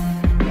life.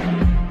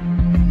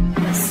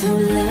 So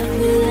love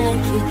me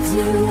like you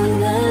do,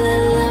 la la,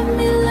 love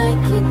me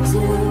like you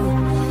do.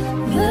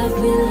 Love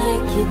me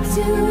like you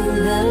do,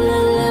 la la,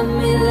 love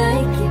me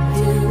like you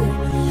do.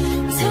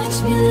 Touch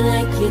me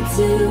like you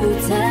do,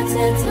 ta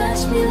ta,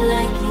 touch me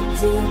like you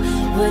do.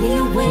 What are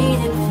you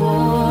waiting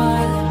for?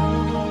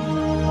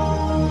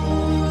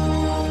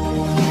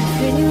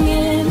 Fitting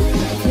in,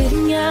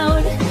 fitting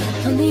out,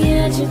 on the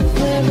edge of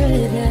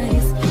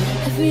paradise.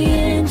 Every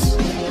inch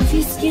of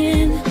your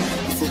skin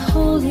is a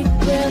holy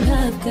grail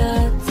I've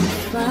got to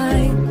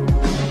find.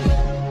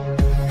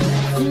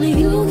 Only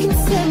you can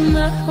set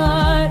my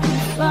heart on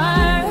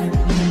fire,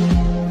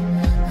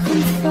 on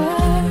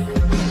fire.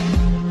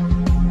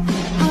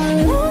 I'll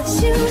let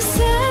you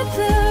set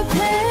the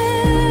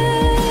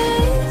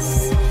pace,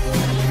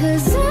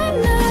 'cause I'm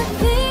not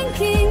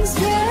thinking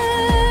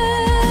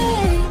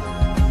straight.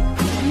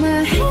 My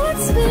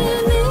head's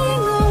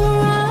spinning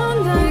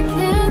around, I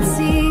can't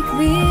see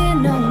clear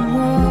no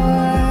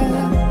more.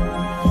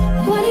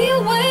 What are you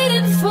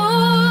waiting for?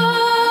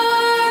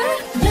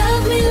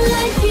 Love me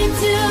like you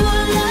do,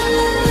 la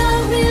la,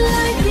 love me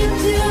like you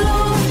do.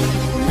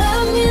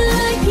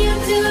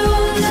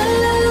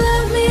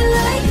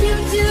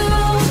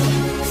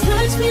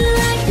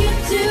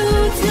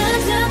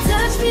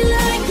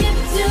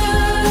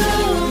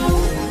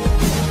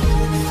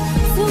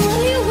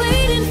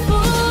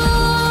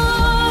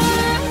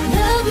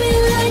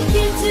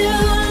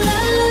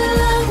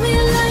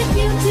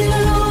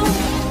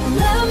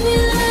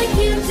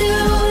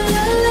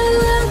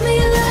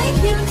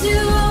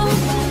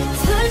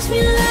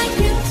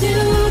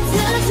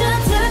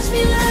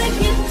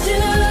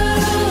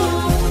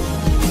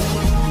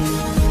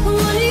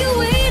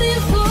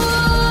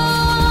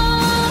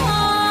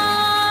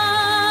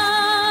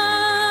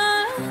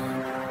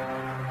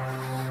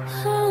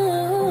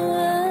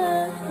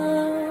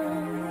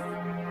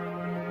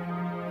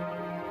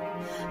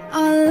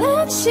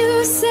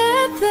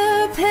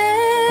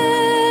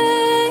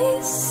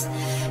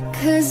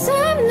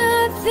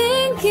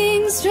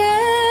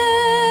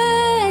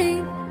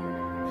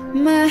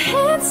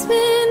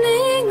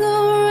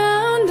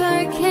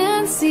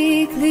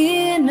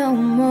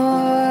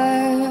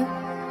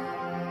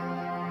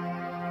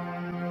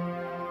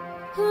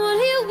 What are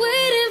you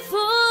waiting for?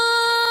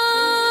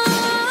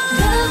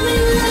 Love me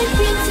like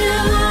you do.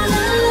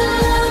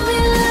 Love me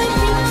like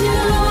you do.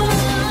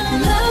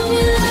 Love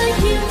me like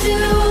you do.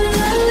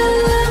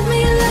 Love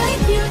me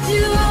like you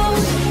do.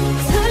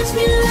 Touch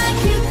me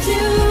like you do.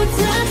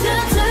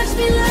 Touch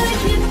me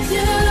like you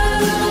do.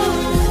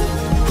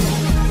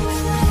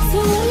 So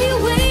what are you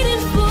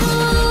waiting for?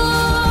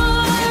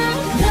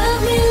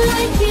 Love me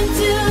like you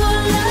do.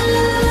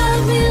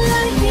 Love me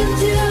like you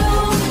do.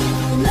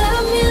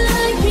 Love me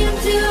like you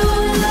do.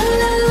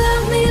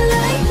 Love me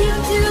like you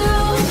do.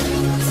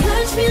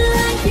 Touch me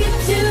like you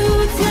do.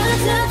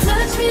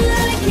 Touch me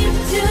like you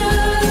do.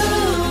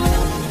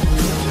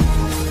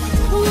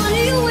 What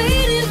are you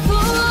waiting for?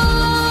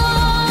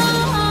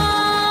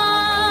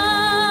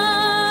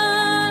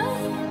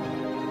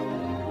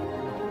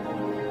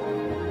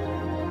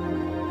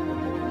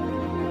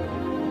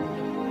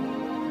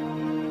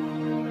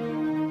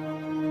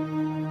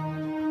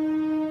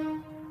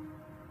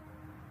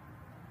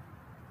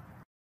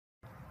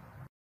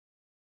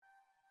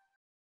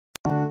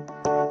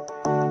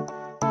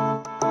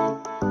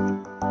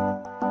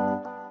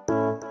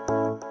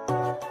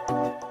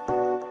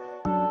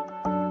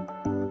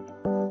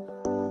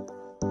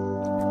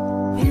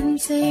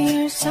 Into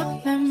years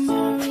of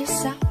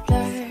memories I've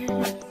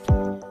blurred.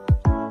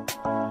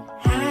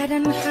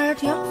 Hadn't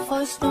heard your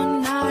voice, no,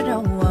 not a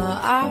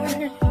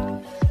word.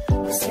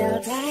 We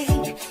still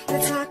like to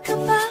talk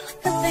about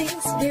the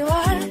things we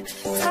were.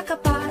 Talk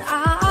about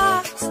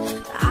us.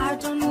 I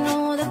don't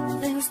know the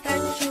things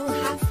that you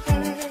have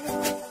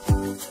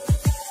heard.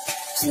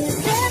 She's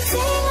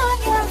dancing on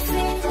your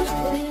feet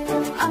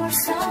with our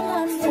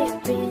someone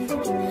living.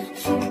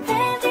 She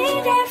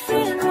painted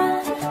every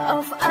run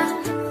of us.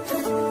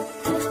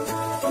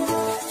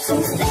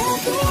 She's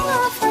taking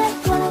off her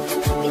clothes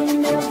in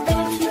the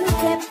bed you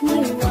kept me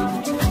warm.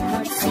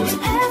 But she's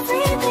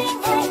everything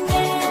I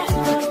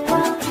never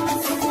was.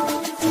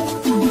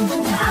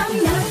 I'm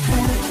not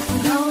her,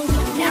 no,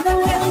 never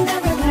will,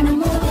 never gonna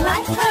move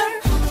like her.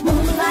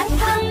 Move like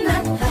I'm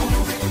not her,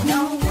 no,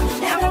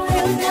 never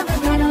will, never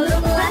gonna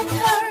look like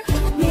her.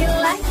 Me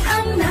like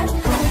I'm not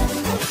her,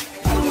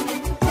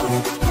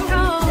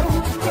 no,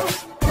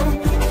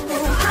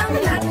 I'm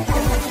not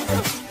her.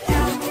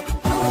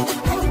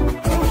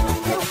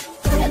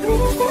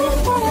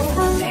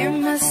 They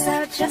must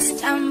have just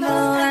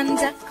stumbled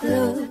under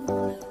glue.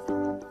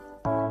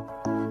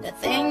 The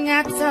thing I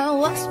thought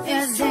was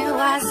busy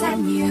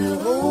wasn't you.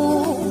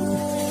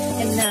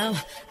 And now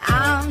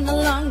I'm no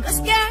longer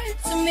scared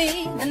to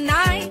meet the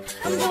night.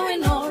 I'm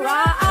doing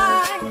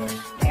alright.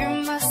 They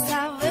must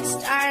have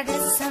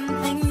started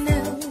something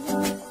new.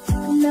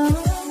 No,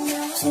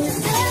 she's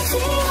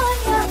dancing on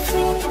your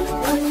feet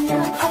when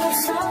you're all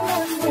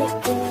someone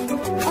living.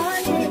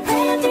 Only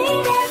baby,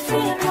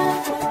 every run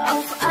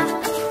of us.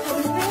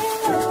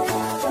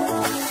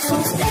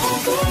 She's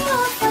taking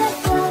off her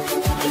clothes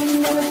in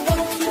the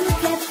bed you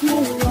kept me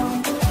warm.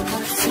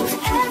 But she's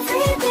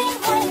everything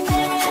I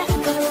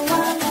never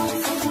was.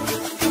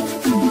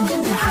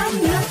 I'm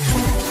not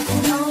her,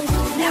 no,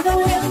 never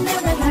will,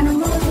 never gonna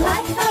move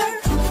like her.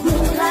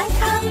 Move like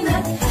I'm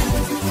not her,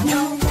 no,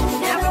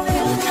 never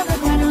will, never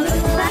gonna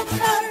look like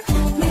her.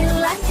 Me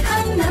like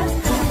I'm not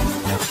her,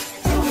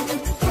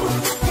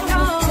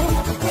 no,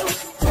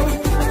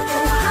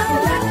 I'm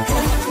not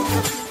her.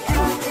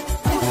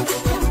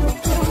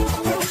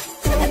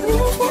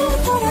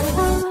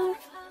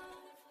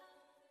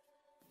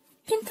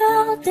 You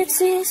know that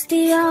she's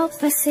the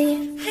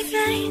opposite. I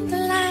kinda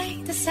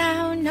like the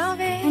sound of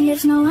it. And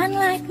there's no one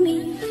like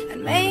me that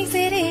makes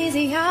it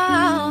easier.